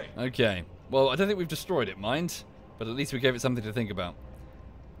 Moving away. Okay. Well, I don't think we've destroyed it, mind. But at least we gave it something to think about.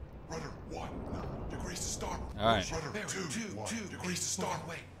 Rudder 1 degrees to starboard. All right. Rudder 2 degrees to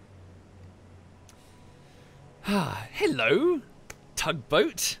starboard. Hello,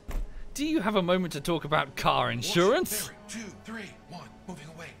 tugboat. Do you have a moment to talk about car insurance? Bearing 231. Moving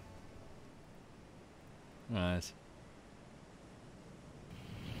away. Right.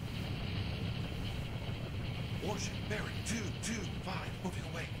 Warship bearing 225. Moving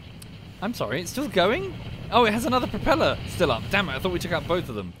away. I'm sorry, it's still going? Oh, it has another propeller still up. Damn it, I thought we took out both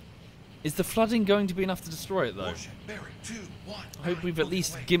of them. Is the flooding going to be enough to destroy it, though? Warship bearing 219. I hope we've at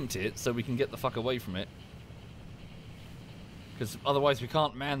least away. gimped it so we can get the fuck away from it. Because otherwise we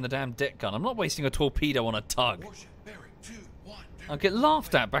can't man the damn deck gun. I'm not wasting a torpedo on a tug. Warship bearing 212. I'll get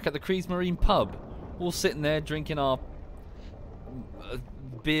laughed at back at the Kriegsmarine pub. All sitting there drinking our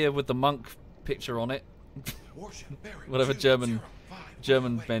beer with the monk picture on it. Warship bearing Whatever 205.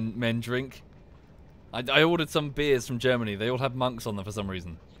 German Moving away. men drink. I ordered some beers from Germany. They all have monks on them for some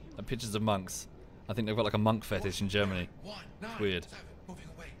reason. Pictures of monks. I think they've got like a monk fetish in Germany. It's weird. Moving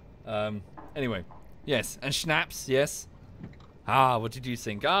away. Anyway. Yes. And schnapps, yes. Ah, what did you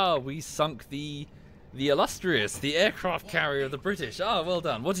think? Ah, we sunk the illustrious, the aircraft carrier of the British. Ah, well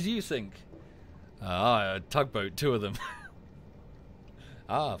done. What did you think? Ah, a tugboat, 2 of them.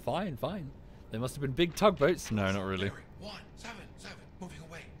 Ah, fine, fine. They must have been big tugboats. No, not really. Bearing 177. Moving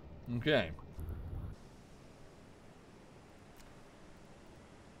away. Okay.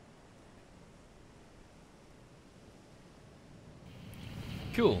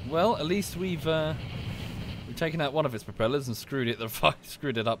 Cool. Well, at least we've taken out one of its propellers and screwed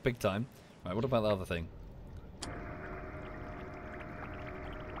it up big time. Right. What about the other thing?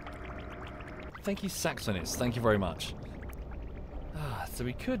 Thank you, Saxonists. Thank you very much. Ah, so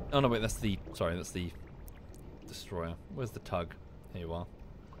we could. Oh no, wait. That's the. Sorry, that's the destroyer. Where's the tug? Here you are.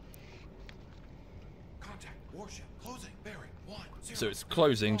 Contact. Warship closing. Bearing 10. So it's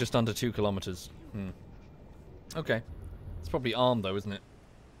closing just under 2 kilometers. Okay. It's probably armed though, isn't it?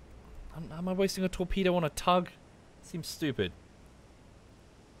 Am I wasting a torpedo on a tug? Seems stupid.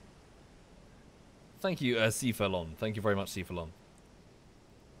 Thank you, Seafalon. Thank you very much, Seafalon.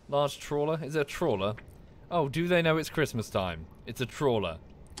 Large trawler? Is it a trawler? Oh, do they know it's Christmas time? It's a trawler.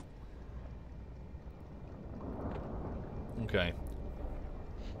 Okay.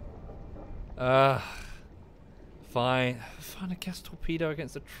 Fine. Find a gas torpedo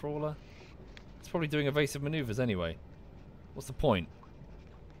against a trawler. It's probably doing evasive maneuvers anyway. What's the point?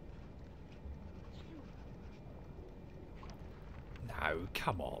 No,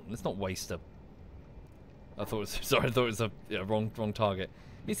 come on. Let's not waste a... I thought it was... Sorry, I thought it was a wrong target.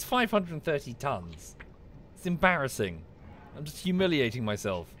 It's 530 tons. It's embarrassing. I'm just humiliating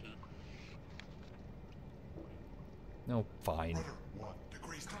myself. No, fine. Rudder 1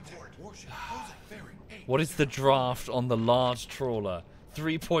 degrees to port. Warship closing. Bearing 8. What is the draft on the large trawler?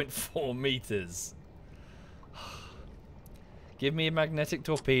 3.4 meters. Give me a magnetic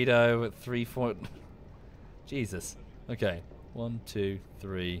torpedo at 3 foot. Jesus. Okay. 1, 2,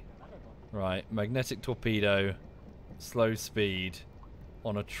 3. Right. Magnetic torpedo. Slow speed.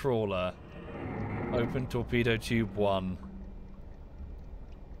 On a trawler. Open torpedo tube 1.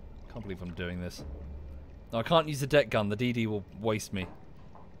 Can't believe I'm doing this. No, I can't use the deck gun. The DD will waste me.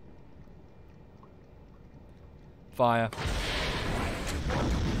 Fire.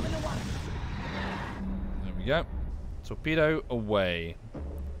 There we go. Torpedo away.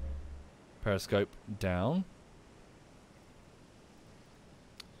 Periscope down.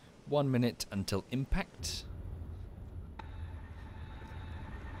 1 minute until impact.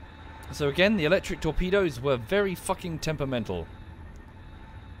 So again, the electric torpedoes were very fucking temperamental.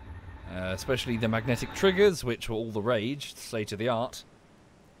 Especially the magnetic triggers, which were all the rage, state of the art.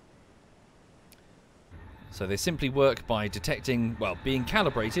 So they simply work by detecting, well, being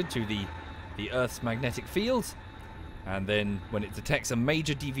calibrated to the Earth's magnetic field, and then when it detects a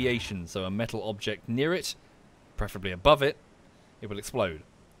major deviation, so a metal object near it, preferably above it, it will explode.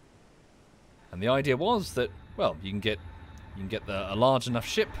 And the idea was that, well, you can get a large enough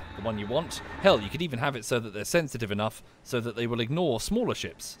ship, the one you want. Hell, you could even have it so that they're sensitive enough so that they will ignore smaller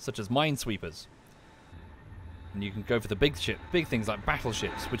ships, such as minesweepers. And you can go for the big things like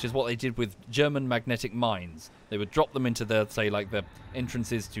battleships, which is what they did with German magnetic mines. They would drop them into the, say, like the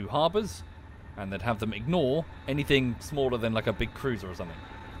entrances to harbours, and they'd have them ignore anything smaller than like a big cruiser or something.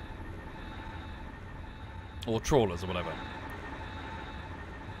 Or trawlers or whatever.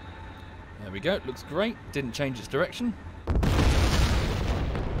 There we go, it looks great. Didn't change its direction.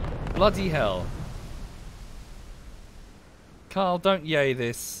 Bloody hell. Carl, don't yay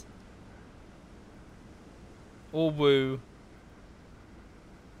this. Or woo.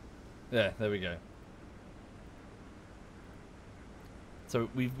 There we go. So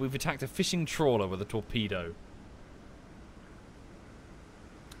we've attacked a fishing trawler with a torpedo.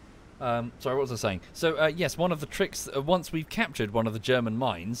 Sorry, what was I saying? So yes, one of the tricks, once we've captured one of the German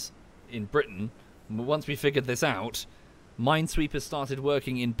mines in Britain, once we figured this out, minesweepers started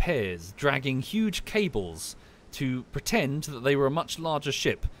working in pairs, dragging huge cables to pretend that they were a much larger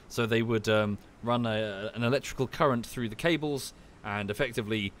ship. So they would run an electrical current through the cables and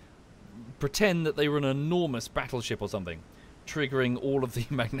effectively pretend that they were an enormous battleship or something, triggering all of the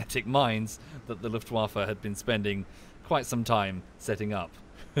magnetic mines that the Luftwaffe had been spending quite some time setting up.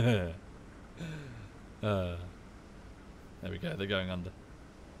 There we go, they're going under.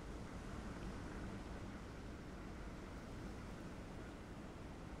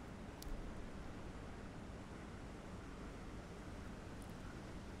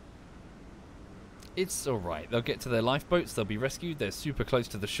 It's alright. They'll get to their lifeboats. They'll be rescued. They're super close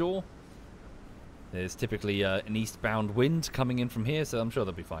to the shore. There's typically an eastbound wind coming in from here, so I'm sure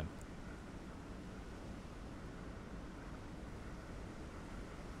they'll be fine.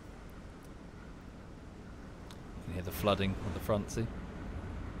 You can hear the flooding on the front, see?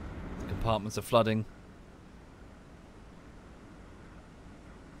 The compartments are flooding.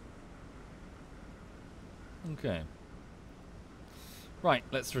 Okay. Right,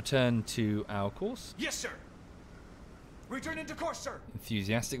 let's return to our course. Yes, sir. Return into course, sir.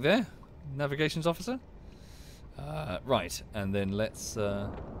 Enthusiastic there, navigations officer. Right, and then let's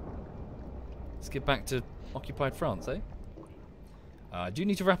get back to occupied France, eh? I do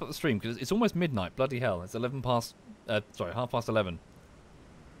need to wrap up the stream because it's almost midnight. Bloody hell! It's 11:30.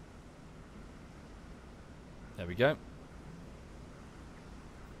 There we go.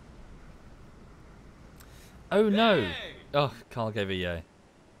 Oh no! Yay! Oh, Carl gave a yay.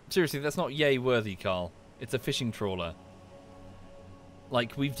 Seriously, that's not yay worthy, Carl. It's a fishing trawler.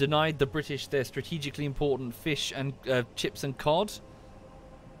 Like, we've denied the British their strategically important fish and chips and cod.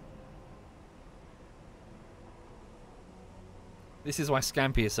 This is why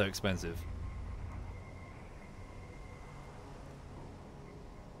scampi is so expensive.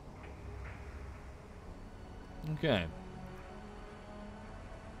 Okay.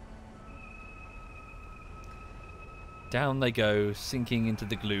 Down they go, sinking into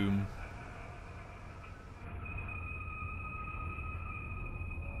the gloom.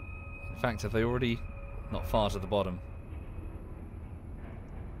 In fact, have they already... not far to the bottom.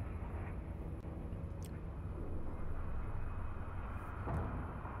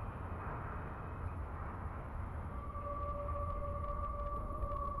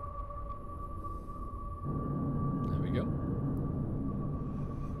 There we go.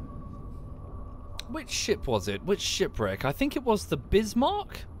 Which ship was it? Which shipwreck? I think it was the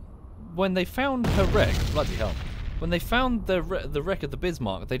Bismarck? When they found her wreck... bloody hell. When they found the wreck of the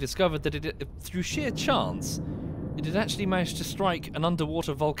Bismarck, they discovered that it, through sheer chance, it had actually managed to strike an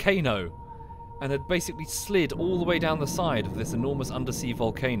underwater volcano and had basically slid all the way down the side of this enormous undersea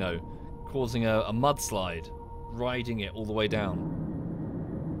volcano, causing a mudslide, riding it all the way down.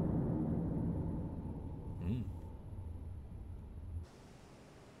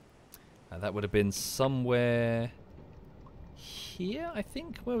 That would have been somewhere here, I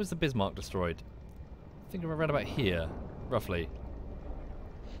think. Where was the Bismarck destroyed? I think around about here, roughly.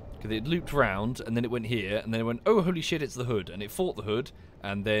 Because it looped round, and then it went here, and then it went, oh, holy shit, it's the hood. And it fought the hood,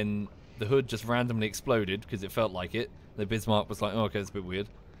 and then the hood just randomly exploded, because it felt like it. The Bismarck was like, oh, okay, it's a bit weird.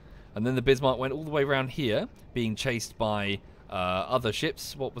 And then the Bismarck went all the way around here, being chased by other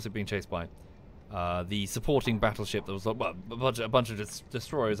ships. What was it being chased by? The supporting battleship that was, well, a bunch of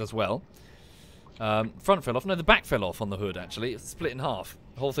destroyers as well. Front fell off. No, the back fell off on the hood, actually. It split in half.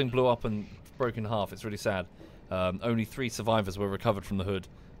 The whole thing blew up and broke in half. It's really sad. Only 3 survivors were recovered from the hood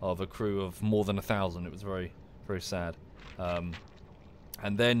of a crew of more than 1,000. It was very, very sad.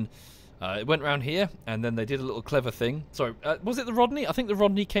 And then it went around here, and then they did a little clever thing. Sorry, was it the Rodney? I think the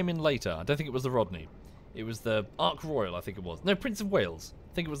Rodney came in later. I don't think it was the Rodney. It was the Ark Royal, I think it was. No, Prince of Wales.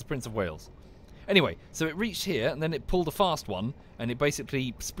 I think it was the Prince of Wales. Anyway, so it reached here, and then it pulled a fast one, and it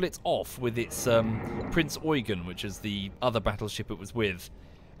basically split off with its Prince Eugen, which is the other battleship it was with.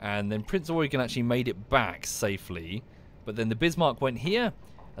 And then Prince Eugen actually made it back safely, but then the Bismarck went here,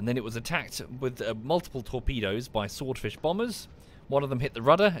 and then it was attacked with multiple torpedoes by swordfish bombers. One of them hit the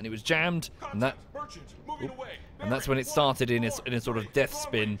rudder, and it was jammed, and that's when it started in a sort of death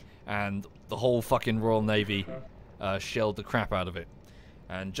spin, and the whole fucking Royal Navy shelled the crap out of it.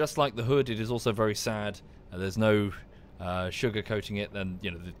 And just like the hood, it is also very sad. There's no sugarcoating it, and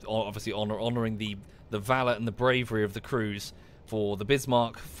you know, obviously honouring the valour and the bravery of the crews. For the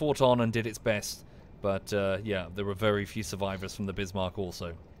Bismarck fought on and did its best, but yeah, there were very few survivors from the Bismarck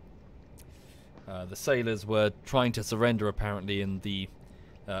also. The sailors were trying to surrender apparently, and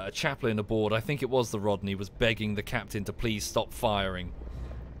a chaplain aboard, I think it was the Rodney, was begging the captain to please stop firing,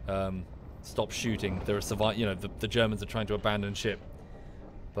 stop shooting. There are you know, the Germans are trying to abandon ship.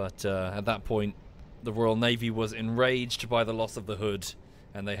 But at that point, the Royal Navy was enraged by the loss of the hood,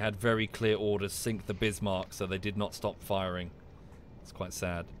 and they had very clear orders: sink the Bismarck, so they did not stop firing. It's quite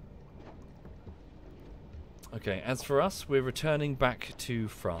sad. Okay, as for us, we're returning back to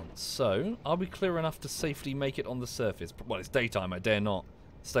France. So, are we clear enough to safely make it on the surface? Well, it's daytime, I dare not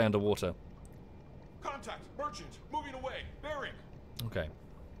stay underwater. Contact! Merchant! Moving away! Bearing! Okay.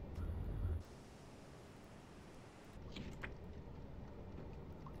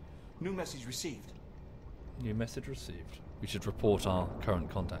 New message received. New message received. We should report our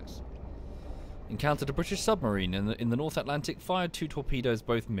current contacts. Encountered a British submarine in the North Atlantic, fired 2 torpedoes,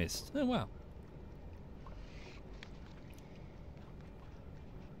 both missed. Oh, wow.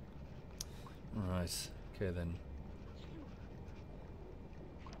 Alright, okay then.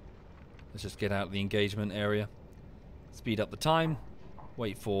 Let's just get out of the engagement area. Speed up the time,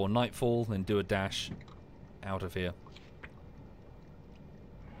 wait for nightfall, then do a dash out of here.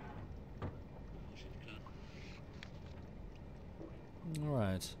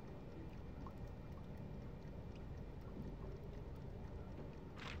 Alright.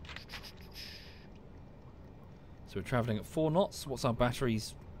 So we're travelling at 4 knots. What's our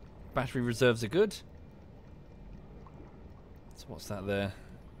batteries? Battery reserves are good. So what's that there?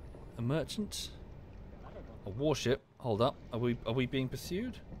 A merchant? A warship? Hold up. Are we being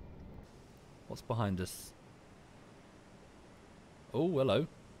pursued? What's behind us? Oh, hello.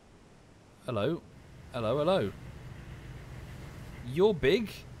 Hello. Hello, hello. You're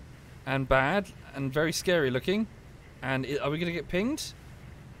big and bad and very scary looking. And are we going to get pinged?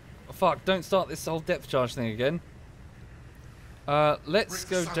 Oh, fuck, don't start this whole depth charge thing again. Let's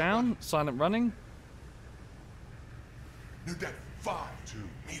go down. Silent running. New depth 5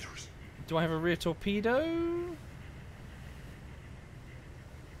 meters. Do I have a rear torpedo?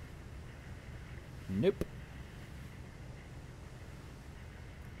 Nope.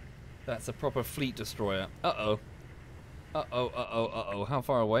 That's a proper fleet destroyer. Uh-oh. Uh-oh, uh-oh, uh-oh. How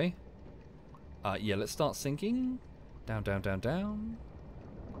far away? Yeah, let's start sinking. Down, down, down, down.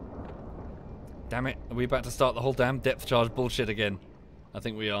 Damn it. Are we about to start the whole damn depth charge bullshit again? I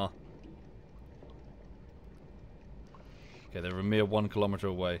think we are. Okay, they're a mere 1 kilometer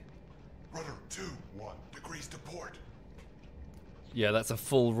away. Rudder 1 degrees to port. Yeah, that's a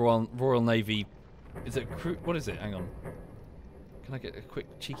full Royal Navy. Is it crew? What is it? Hang on. Can I get a quick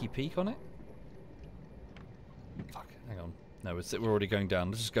cheeky peek on it? Fuck. Hang on. No, we're already going down.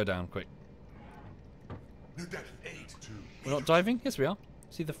 Let's just go down quick. New depth 8 We're not diving? Yes, we are.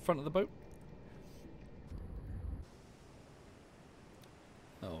 See the front of the boat?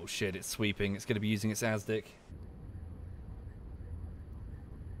 Oh shit, it's sweeping. It's going to be using its ASDIC.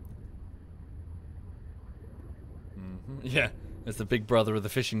 Yeah, it's the big brother of the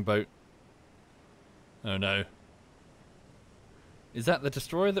fishing boat. Oh no. Is that the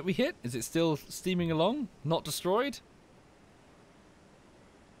destroyer that we hit? Is it still steaming along? Not destroyed?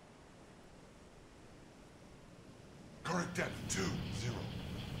 Current depth 2, 0.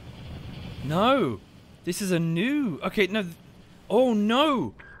 No! This is a new... Okay, no. Oh,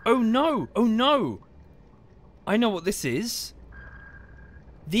 no! Oh, no! Oh, no! I know what this is.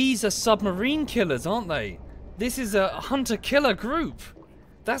 These are submarine killers, aren't they? This is a hunter-killer group.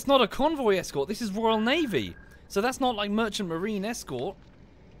 That's not a convoy escort. This is Royal Navy. So that's not like merchant marine escort.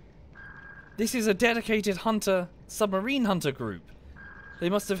 This is a dedicated hunter, submarine hunter group. They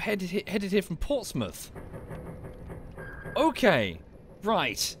must have headed here from Portsmouth. Okay.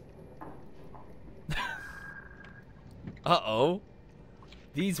 Right. Uh-oh.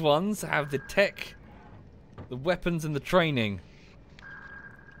 These ones have the tech, the weapons, and the training.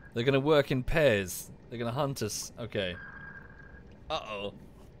 They're going to work in pairs. They're going to hunt us. Okay. Uh-oh.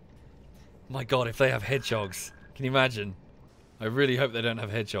 My god, if they have hedgehogs. Can you imagine? I really hope they don't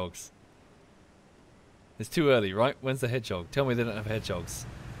have hedgehogs. It's too early, right? When's the hedgehog? Tell me they don't have hedgehogs.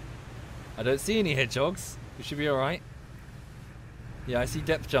 I don't see any hedgehogs. We should be alright. Yeah, I see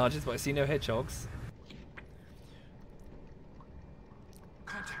depth charges, but I see no hedgehogs.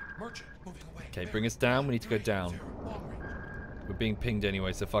 Contact. Merchant. Moving away. Okay, bring us down. We need to go down. We're being pinged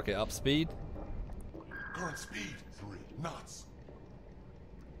anyway, so fuck it. Up speed. Current speed 3 knots.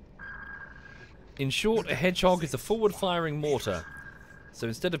 In short, a hedgehog is a forward-firing mortar. So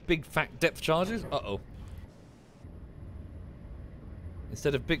instead of big fat depth charges... Uh-oh.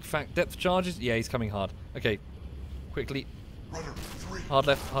 Instead of big fat depth charges... Yeah, he's coming hard. Okay. Quickly. Rudder 3. Hard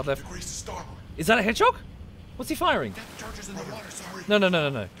left, hard left. Degrees to starboard. Is that a hedgehog? What's he firing? Depth charges in the water, sir. No, no, no,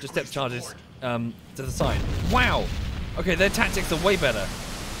 no, no. Just depth charges to the side. Wow! Okay, their tactics are way better.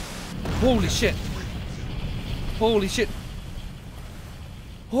 Holy shit. Holy shit.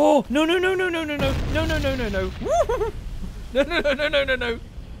 Oh, no, no, no, no, no, no, no. No, no, no, no, no. No, no, no, no, no, no, no.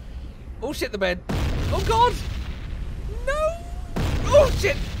 Oh, shit, the bed. Oh, God. No. Oh,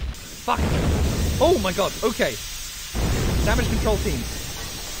 shit. Fuck. Oh, my God. Okay. Damage control teams.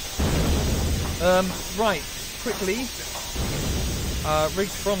 Right. Quickly.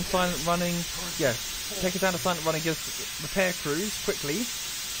 Rigs from silent running. Yeah. Take it down to silent running. Give us repair crews. Quickly.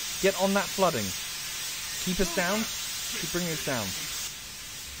 Get on that flooding. Keep us down. Keep bringing us down.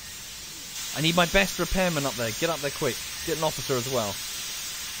 I need my best repairman up there. Get up there quick. Get an officer as well.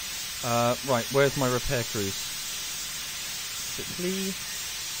 Right, where's my repair crews? Quickly.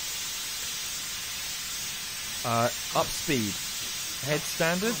 Up speed. Head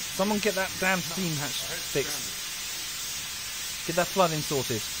standard. Someone get that damn steam hatch fixed. Get that flooding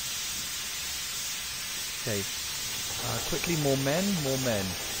sorted. Okay. Quickly, more men. More men.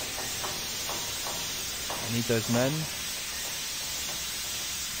 I need those men.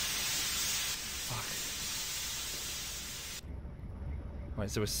 Right,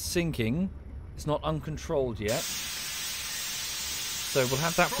 so we're sinking. It's not uncontrolled yet. So we'll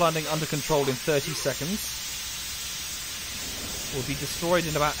have that flooding under control in 30 seconds. We'll be destroyed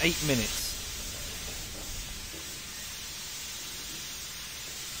in about 8 minutes.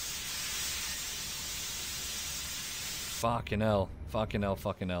 Fucking hell. Fucking hell,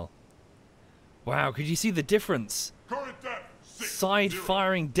 fucking hell. Wow, could you see the difference? Current depth 6, Side 0.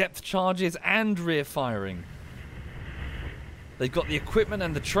 firing, depth charges, and rear firing. They've got the equipment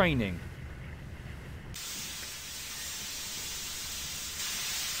and the training.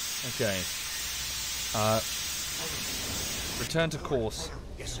 Okay. Return to course.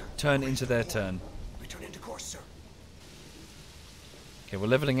 Yes, sir. Turn into their turn. Return into course, sir. Okay, we're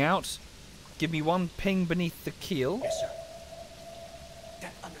leveling out. Give me one ping beneath the keel. Yes, sir.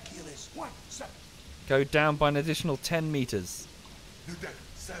 Depth under keel is 1, 7. Go down by an additional 10 meters. New depth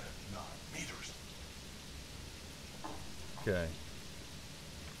 7, 9 meters. Okay.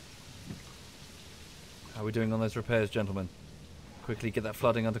 How are we doing on those repairs, gentlemen? Quickly get that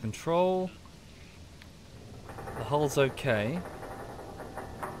flooding under control. The hull's okay.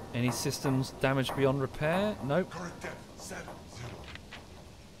 Any systems damaged beyond repair? Nope. Current depth 7,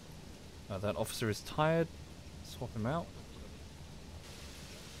 0. That officer is tired. Swap him out.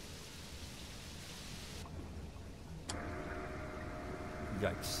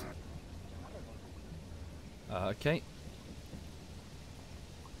 Yikes. Okay.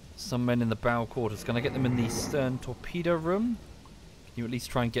 Some men in the bow quarters. Can I get them in the stern torpedo room? Can you at least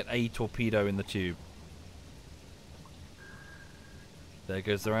try and get a torpedo in the tube? There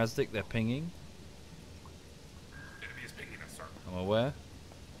goes the Razdik. They're pinging. Enemy is pinging us, sir. I'm aware.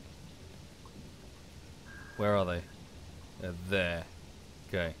 Where are they? They're there.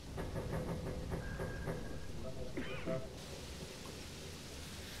 Okay.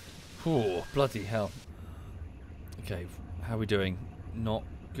 Ooh, bloody hell. Okay, how are we doing? Not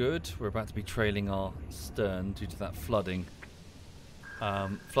good. We're about to be trailing our stern due to that flooding.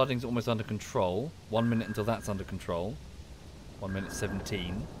 Flooding's almost under control. 1 minute until that's under control. 1 minute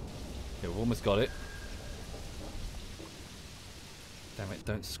 17. Okay, we've almost got it. Damn it,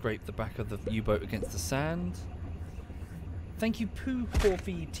 don't scrape the back of the U-boat against the sand. Thank you, Pooh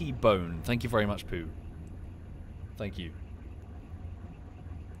Coffee T-Bone. Thank you very much, Pooh. Thank you.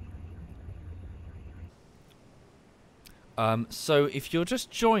 So if you're just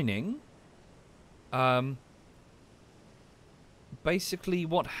joining, basically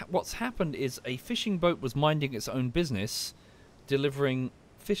what's happened is a fishing boat was minding its own business, delivering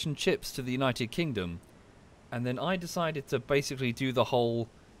fish and chips to the United Kingdom, and then I decided to basically do the whole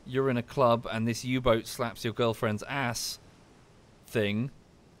 "you're in a club and this U-boat slaps your girlfriend's ass" thing,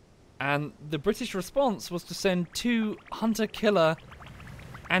 and the British response was to send 2 hunter-killer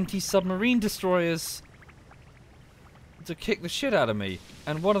anti-submarine destroyers to kick the shit out of me,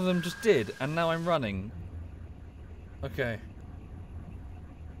 and one of them just did, and now I'm running. Okay.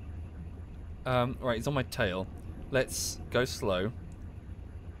 Right, he's on my tail. Let's go slow.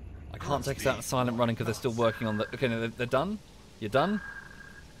 I can't take us out of silent running because they're still working on the... Okay, no, they're done? You're done?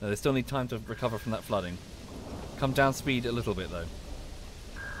 No, they still need time to recover from that flooding. Come down speed a little bit, though.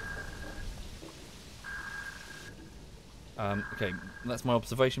 Okay, that's my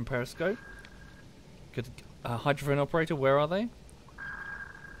observation periscope. Good. Hydrophone operator, where are they?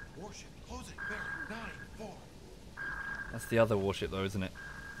 Warship closing. Bearing 9-4. That's the other warship, though, isn't it?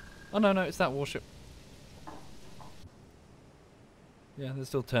 Oh, no, it's that warship. Yeah, they're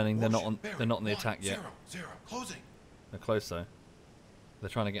still turning. They're not on the attack yet. 0-0. Closing. They're close, though. They're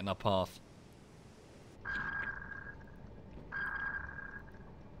trying to get in our path.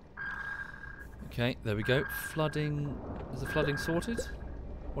 Okay, there we go. Flooding. Is the flooding sorted?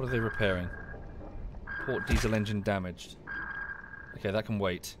 What are they repairing? Port diesel engine damaged. Okay, that can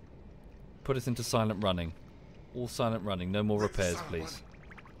wait. Put us into silent running. All silent running. No more repairs, please.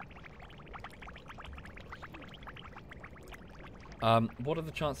 What are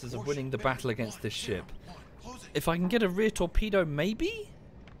the chances of winning the battle against this ship? If I can get a rear torpedo, maybe?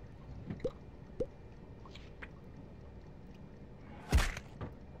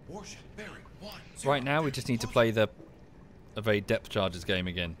 Right now, we just need to play the evade depth charges game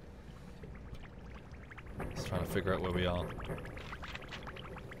again. Just trying to figure out where we are.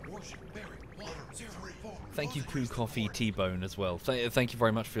 Thank you, Pooh Coffee T-Bone, as well. Thank you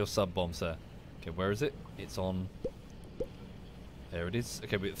very much for your sub bomb, sir. Okay, where is it? It's on... There it is.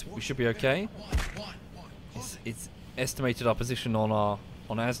 Okay, we should be okay. It's estimated our position on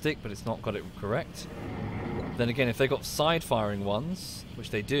ASDIC, but it's not got it correct. Then again, if they got side firing ones,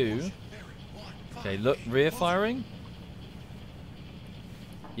 which they do. Okay, look, rear firing.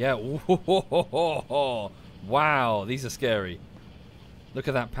 Yeah. Wow, these are scary. Look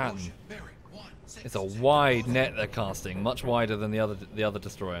at that pattern. It's a wide net they're casting, much wider than the other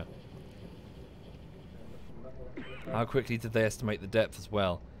destroyer. How quickly did they estimate the depth as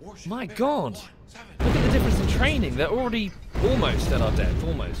well? My God! Look at the difference in training. They're already almost at our depth.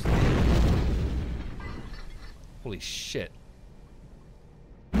 Almost. Holy shit.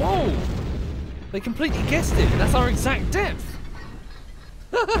 Whoa! They completely guessed it. That's our exact depth.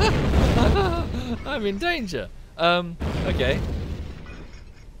 I'm in danger. Okay.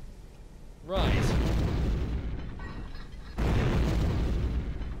 Right.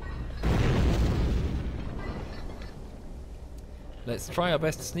 Let's try our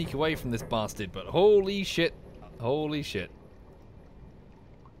best to sneak away from this bastard, but holy shit. Holy shit.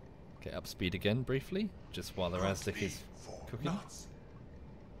 Okay, up speed again briefly, just while the ASDIC is cooking.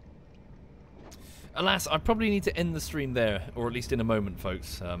 Alas, I probably need to end the stream there, or at least in a moment,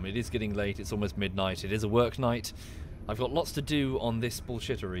 folks. It is getting late, it's almost midnight, it is a work night. I've got lots to do on this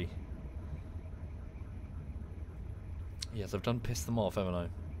bullshittery. Yes, I've done pissed them off, haven't I?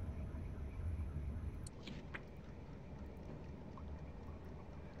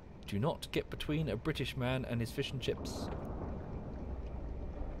 Do not get between a British man and his fish and chips.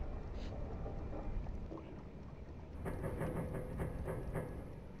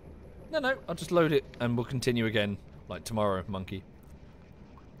 No, I'll just load it and we'll continue again, like tomorrow, monkey.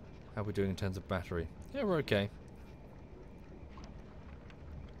 How are we doing in terms of battery? Yeah, we're okay.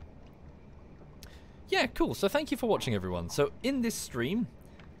 Yeah, cool. So thank you for watching, everyone. So in this stream,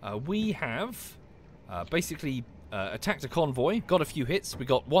 we have basically attacked a convoy, got a few hits. We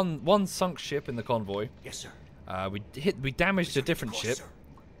got one sunk ship in the convoy. Yes, sir. We damaged a different ship,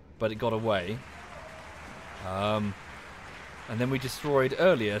 but it got away. And then we destroyed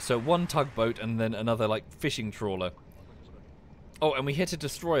earlier, so one tugboat and then another like fishing trawler. Oh, and we hit a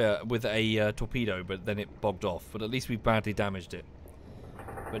destroyer with a torpedo, but then it bogged off. But at least we badly damaged it.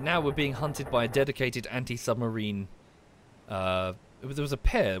 But now we're being hunted by a dedicated anti-submarine There was a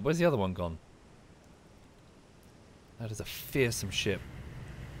pair. Where's the other one gone? That is a fearsome ship.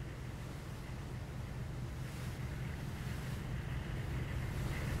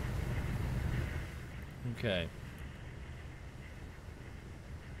 Okay.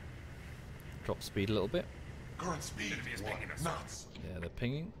 Drop speed a little bit. Current speed 1 knots. Yeah, they're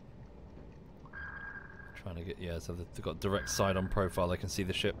pinging. Trying to get, yeah, so they've got direct side on profile. They can see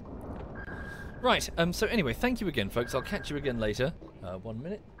the ship. Right, so anyway, thank you again, folks. I'll catch you again later. 1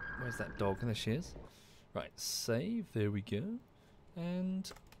 minute. Where's that dog? There she is. Right, save. There we go.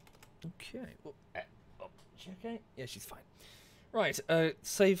 And, okay. Okay. Yeah, she's fine. Right,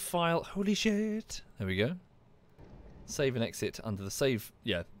 save file. Holy shit. There we go. Save and exit under the save,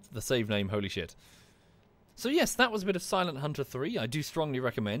 yeah, the save name, holy shit. So yes, that was a bit of Silent Hunter 3. I do strongly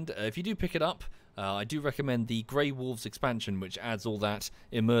recommend. If you do pick it up, I do recommend the Grey Wolves expansion, which adds all that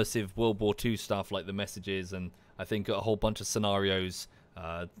immersive World War II stuff, like the messages, and I think a whole bunch of scenarios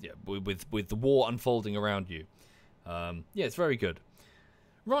yeah, with the war unfolding around you. Yeah, it's very good.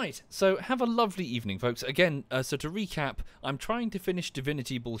 Right, so have a lovely evening, folks. Again, so to recap, I'm trying to finish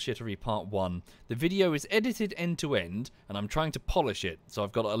Divinity Bullshittery Part 1. The video is edited end-to-end, and I'm trying to polish it. So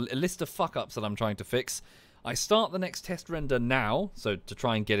I've got a list of fuck-ups that I'm trying to fix. I start the next test render now, so to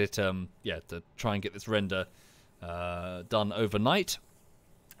try and get it, yeah, to try and get this render done overnight.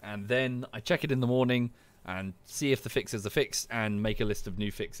 And then I check it in the morning and see if the fixes are fixed and make a list of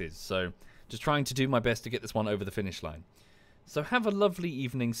new fixes. So just trying to do my best to get this one over the finish line. So have a lovely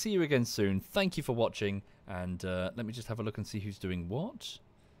evening. See you again soon. Thank you for watching. And let me just have a look and see who's doing what.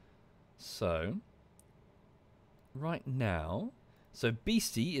 So, right now, so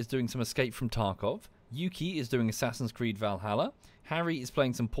Beastie is doing some Escape from Tarkov. Yuki is doing Assassin's Creed Valhalla. Harry is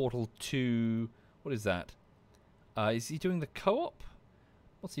playing some Portal 2. What is that? Is he doing the co-op?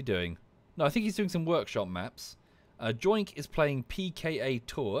 What's he doing? No, I think he's doing some workshop maps. Joink is playing PKA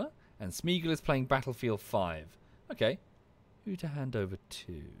Tour. And Smeagol is playing Battlefield 5. Okay. Who to hand over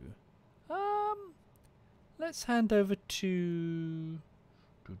to? Let's hand over to...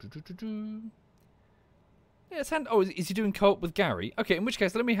 Yeah, let's hand... Oh, is he doing co-op with Gary? Okay, in which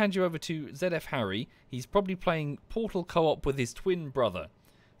case, let me hand you over to ZF Harry. He's probably playing Portal co-op with his twin brother.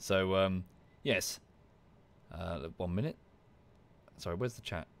 So, yes. 1 minute. Sorry, where's the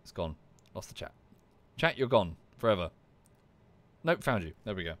chat? It's gone. Lost the chat. Chat, you're gone. Forever. Nope, found you.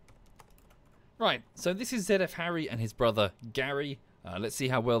 There we go. Right, so this is ZF Harry and his brother Gary. Let's see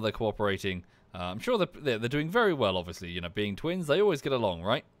how well they're cooperating. I'm sure they're doing very well, obviously. You know, being twins, they always get along,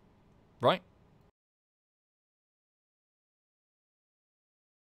 right? Right?